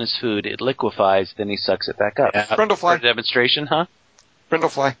regurgitates on his food, it liquefies, then he sucks it back up. Yeah. Brundlefly. For a demonstration, huh?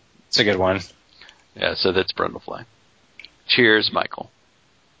 Brundlefly. It's a good one. Yeah, so that's Brundlefly. Cheers, Michael.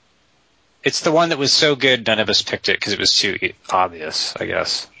 It's the one that was so good none of us picked it because it was too obvious, I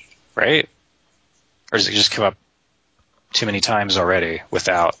guess. Right? Or does it just come up too many times already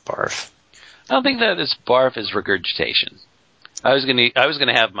without barf? I don't think that this barf is regurgitation. I was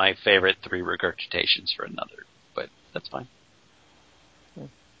gonna have my favorite 3 regurgitations for another, but that's fine.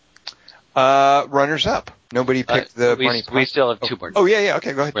 Runners up. Nobody picked the money. We still have 2 more. Oh, yeah.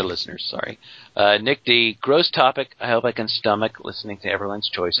 Okay, go ahead. We're listeners, sorry. Nick D. Gross topic. I hope I can stomach listening to everyone's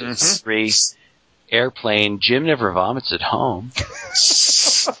choices. Mm-hmm. 3. Airplane. Jim never vomits at home.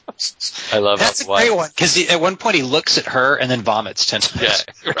 I love that's a great one because at one point he looks at her and then vomits 10 times.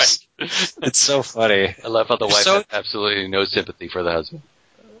 Yeah, right. It's so funny. I love how the wife has absolutely no sympathy for the husband.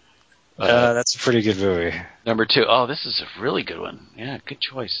 That's a pretty good movie. Number 2. Oh, this is a really good one. Yeah, good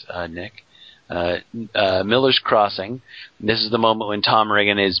choice, Nick. Miller's Crossing. This is the moment when Tom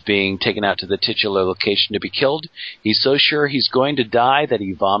Reagan is being taken out to the titular location to be killed. He's so sure he's going to die that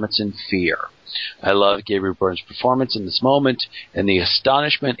he vomits in fear. I love Gabriel Byrne's performance in this moment and the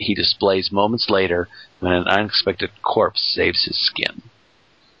astonishment he displays moments later when an unexpected corpse saves his skin.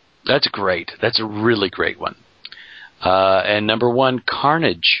 That's great. That's a really great one. And number 1,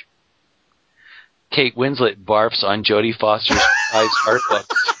 Carnage. Kate Winslet barfs on Jodie Foster's prize art book.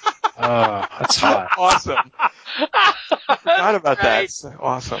 That's hot. Awesome. I forgot about that. So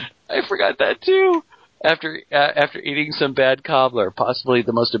awesome. I forgot that too. After eating some bad cobbler, possibly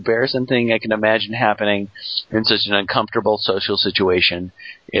the most embarrassing thing I can imagine happening in such an uncomfortable social situation,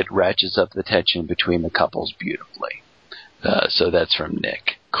 it ratchets up the tension between the couples beautifully. So that's from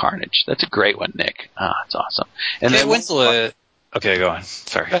Nick Carnage. That's a great one, Nick. It's awesome. And Kate Winslet. Okay, go on.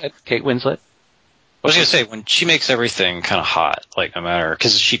 Sorry. Go ahead. Kate Winslet. I was going to say, when she makes everything kind of hot, like no matter,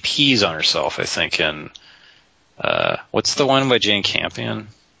 because she pees on herself, I think, in, what's the one by Jane Campion?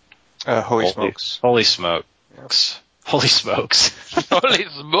 Holy Smokes. Holy Smokes. Yep. Holy Smokes. Holy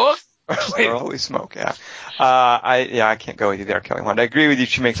Smoke? Wait, Holy Smoke, yeah. I can't go with you there, Kelly Wand. I agree with you,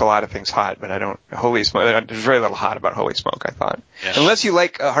 she makes a lot of things hot, but Holy Smoke, there's very little hot about Holy Smoke, I thought. Yeah. Unless you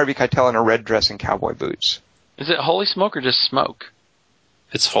like Harvey Keitel in a red dress and cowboy boots. Is it Holy Smoke or just smoke?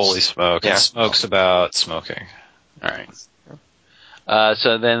 It's Holy Smoke. Yeah. And Smoke's about smoking. All right.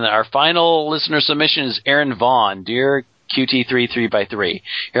 So then our final listener submission is Aaron Vaughn. Dear QT3 3x3,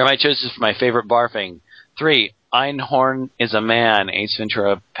 here are my choices for my favorite barfing. 3. Einhorn is a man, Ace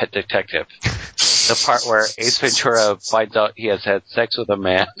Ventura Pet Detective. The part where Ace Ventura finds out he has had sex with a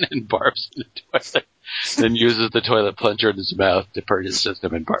man and barfs in the toilet, then uses the toilet plunger in his mouth to purge his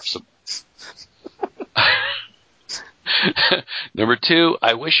system and barfs him. Number 2,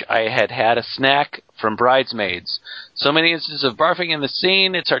 I wish I had had a snack from Bridesmaids. So many instances of barfing in the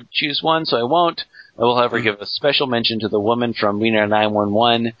scene, it's hard to choose one, so I won't. I will, however, give a special mention to the woman from Wiener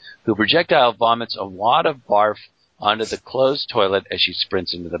 911 who projectile vomits a wad of barf onto the closed toilet as she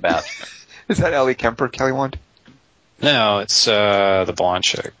sprints into the bathroom. Is that Ellie Kemper, Kelly Wand? No, it's the blonde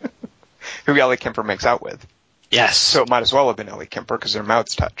chick. Who Ellie Kemper makes out with. Yes. So it might as well have been Ellie Kemper because their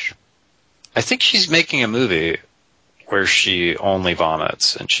mouths touch. I think she's making a movie where she only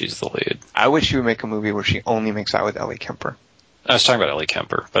vomits and she's the lead. I wish she would make a movie where she only makes out with Ellie Kemper. I was talking about Ellie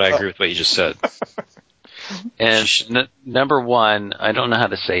Kemper, but I agree with what you just said. And number 1, I don't know how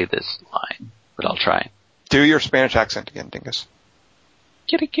to say this line, but I'll try. Do your Spanish accent again, Dingus.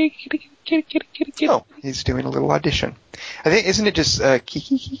 Kitty, kitty, kitty, kitty, kitty, kitty, kitty. Oh, he's doing a little audition. I think, isn't it just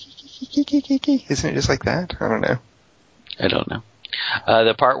kiki, kiki, kiki, kiki, kiki? Isn't it just like that? I don't know. I don't know.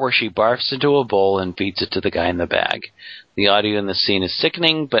 The part where she barfs into a bowl and feeds it to the guy in the bag. The audio in the scene is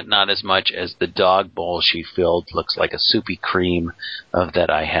sickening, but not as much as the dog bowl she filled looks like a soupy cream of that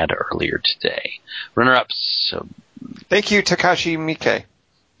I had earlier today. Runner-ups. So. Thank you, Takashi Miike.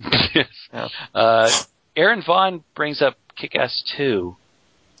 Yes. Yeah. Aaron Vaughn brings up Kick-Ass 2.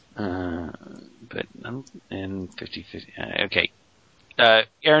 But I'm in 50-50. Okay.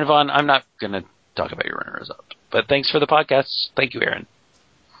 Aaron Vaughn, I'm not going to talk about your runners-up. But thanks for the podcast. Thank you, Aaron.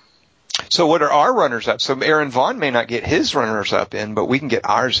 So what are our runners-up? So Aaron Vaughn may not get his runners-up in, but we can get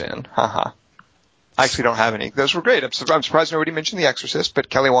ours in. Haha. I actually don't have any. Those were great. I'm surprised nobody mentioned The Exorcist, but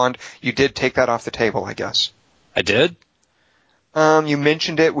Kelly Wand, you did take that off the table, I guess. I did? You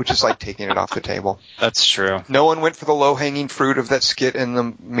mentioned it, which is like taking it off the table. That's true. No one went for the low-hanging fruit of that skit in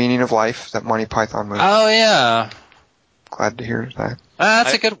The Meaning of Life, that Monty Python movie. Oh, yeah. Glad to hear that.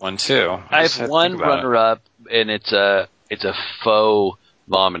 That's a good one, too. I have one runner-up, and it's a faux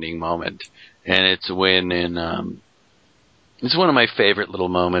vomiting moment. And it's when it's one of my favorite little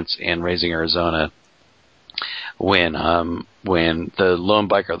moments in Raising Arizona when the lone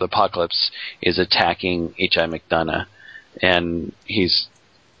biker of the apocalypse is attacking H.I. McDonough. And he's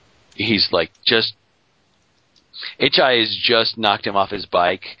like H.I. has just knocked him off his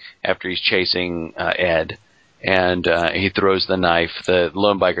bike after he's chasing Ed, and he throws the knife. The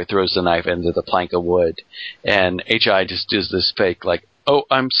lone biker throws the knife into the plank of wood, and H.I. just does this fake like, "Oh,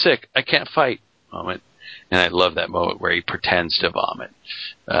 I'm sick, I can't fight" moment. And I love that moment where he pretends to vomit.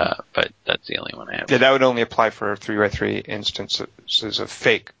 But that's the only one I have. Yeah, that would only apply for 3x3 instances of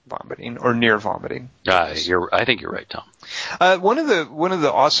fake vomiting or near vomiting. I think you're right, Tom. One of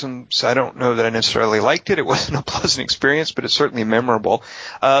the awesome, I don't know that I necessarily liked it. It wasn't a pleasant experience, but it's certainly memorable.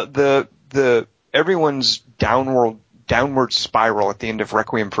 Everyone's downward spiral at the end of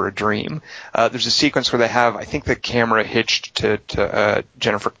Requiem for a Dream. There's a sequence where they have, I think, the camera hitched to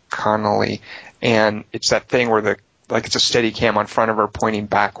Jennifer Connelly, and it's that thing where it's a steady cam on front of her pointing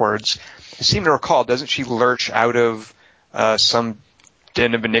backwards. I seem to recall, doesn't she lurch out of some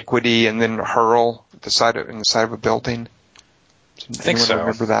den of iniquity and then hurl in the side of a building? I think so.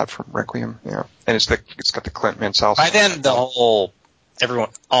 Remember that from Requiem? Yeah, and it's got the Clint Mansell. By then, all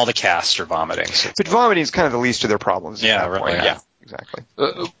the cast are vomiting. So but vomiting is kind of the least of their problems. Yeah, really. Point. Yeah, exactly.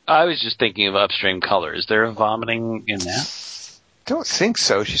 I was just thinking of Upstream Color. Is there a vomiting in that? I don't think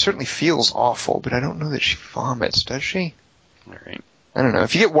so. She certainly feels awful, but I don't know that she vomits, does she? All right. I don't know.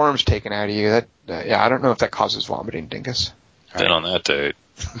 If you get worms taken out of you, I don't know if that causes vomiting, Dingus. Been on that date.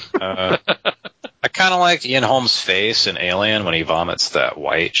 I kind of liked Ian Holmes' face in Alien when he vomits that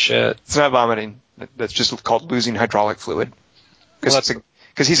white shit. It's not vomiting. That's just called losing hydraulic fluid.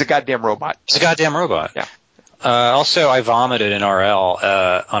 Because he's a goddamn robot. He's a goddamn robot. Yeah. Also, I vomited in RL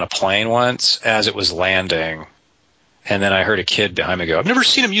on a plane once as it was landing, and then I heard a kid behind me go, "I've never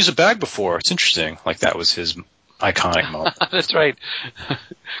seen him use a bag before. It's interesting." Like that was his iconic moment. That's right.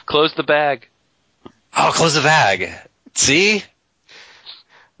 Close the bag. Oh, close the bag. See?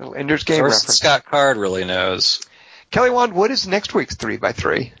 Little Ender's Game reference. Scott Card really knows. Kelly Wand, what is next week's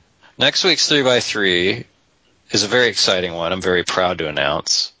 3x3? Next week's 3x3 is a very exciting one. I'm very proud to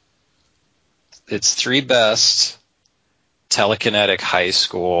announce. It's 3 best telekinetic high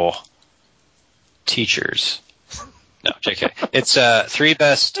school teachers. No, JK. It's 3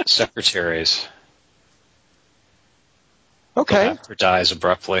 best secretaries. Okay. Or dies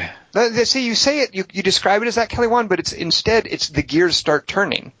abruptly. See, you say it, you describe it as that, Kelly Wand, but instead it's the gears start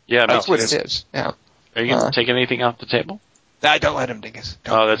turning. Yeah, that's what it is. Yeah. Are you going to take anything off the table? Don't let him, Dingus.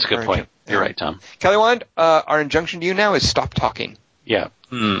 Oh, that's a good point. You're right, Tom. Kelly Wand, our injunction to you now is stop talking. Yeah.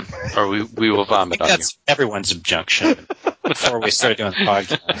 Or we will vomit on you. That's everyone's injunction before we start doing the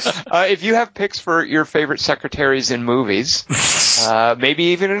podcast. If you have picks for your favorite secretaries in movies, maybe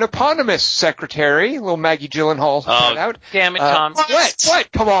even an eponymous secretary, little Maggie Gyllenhaal shout out. Damn it, Tom. What?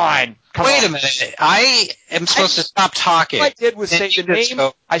 Come on. Wait a minute. I am supposed to stop talking. What I did was say the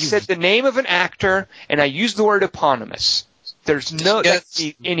name. I said the name of an actor, and I used the word eponymous. There's no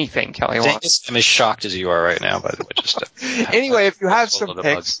anything, Kelly Wand. I'm as shocked as you are right now, by the way. Anyway, if you have some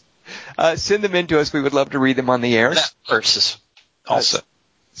picks, send them in to us. We would love to read them on the air. Versus also.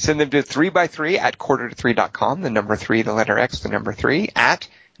 Send them to 3x3 at quarter-to-3.com. The number 3, the letter X, the number 3 at,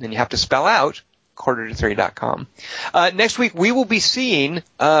 and then you have to spell out quarter-to-3.com. Next week we will be seeing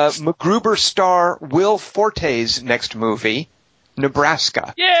MacGruber star Will Forte's next movie,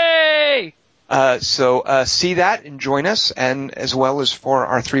 Nebraska. Yay! So see that and join us, and as well as for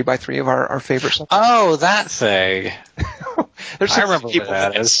our 3x3 of our favorite stuff. Oh, that thing. I remember what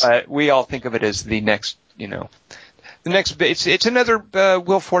that is. We all think of it as the next, it's another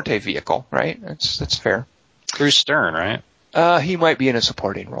Will Forte vehicle, right? That's fair. Bruce Stern, right? He might be in a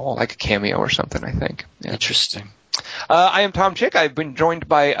supporting role, like a cameo or something, I think. Yeah. Interesting. I am Tom Chick. I've been joined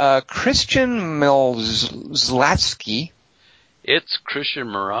by Christian Milzlatsky. It's Christian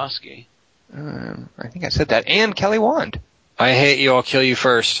Morosky. I think I said that. And Kelly Wand. I hate you. I'll kill you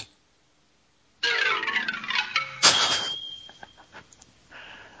first.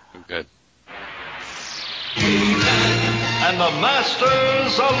 Good. And the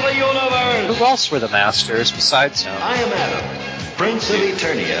Masters of the Universe. Who else were the Masters besides him? I am Adam, Prince of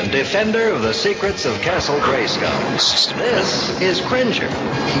Eternia and defender of the secrets of Castle Grayskull. This is Cringer,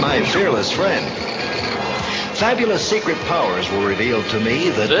 my fearless friend. Fabulous secret powers were revealed to me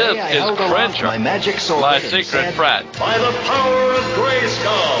the day I held aloft my magic sword. My secret friend. By the power of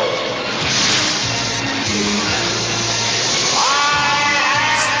Grayskull.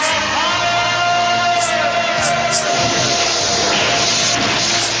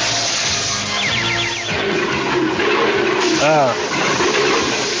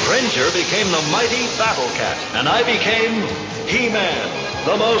 Cringer became the mighty Battle Cat, and I became He-Man,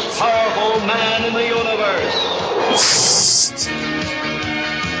 the most powerful man in the universe.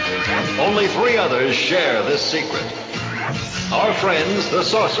 Only 3 others share this secret. Our friends, the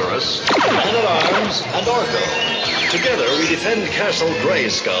Sorceress, Man-at-Arms, and Orko. Together we defend Castle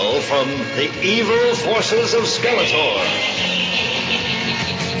Grayskull from the evil forces of Skeletor.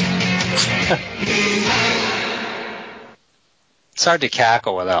 It's hard to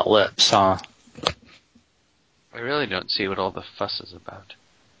cackle without lips, huh? I really don't see what all the fuss is about.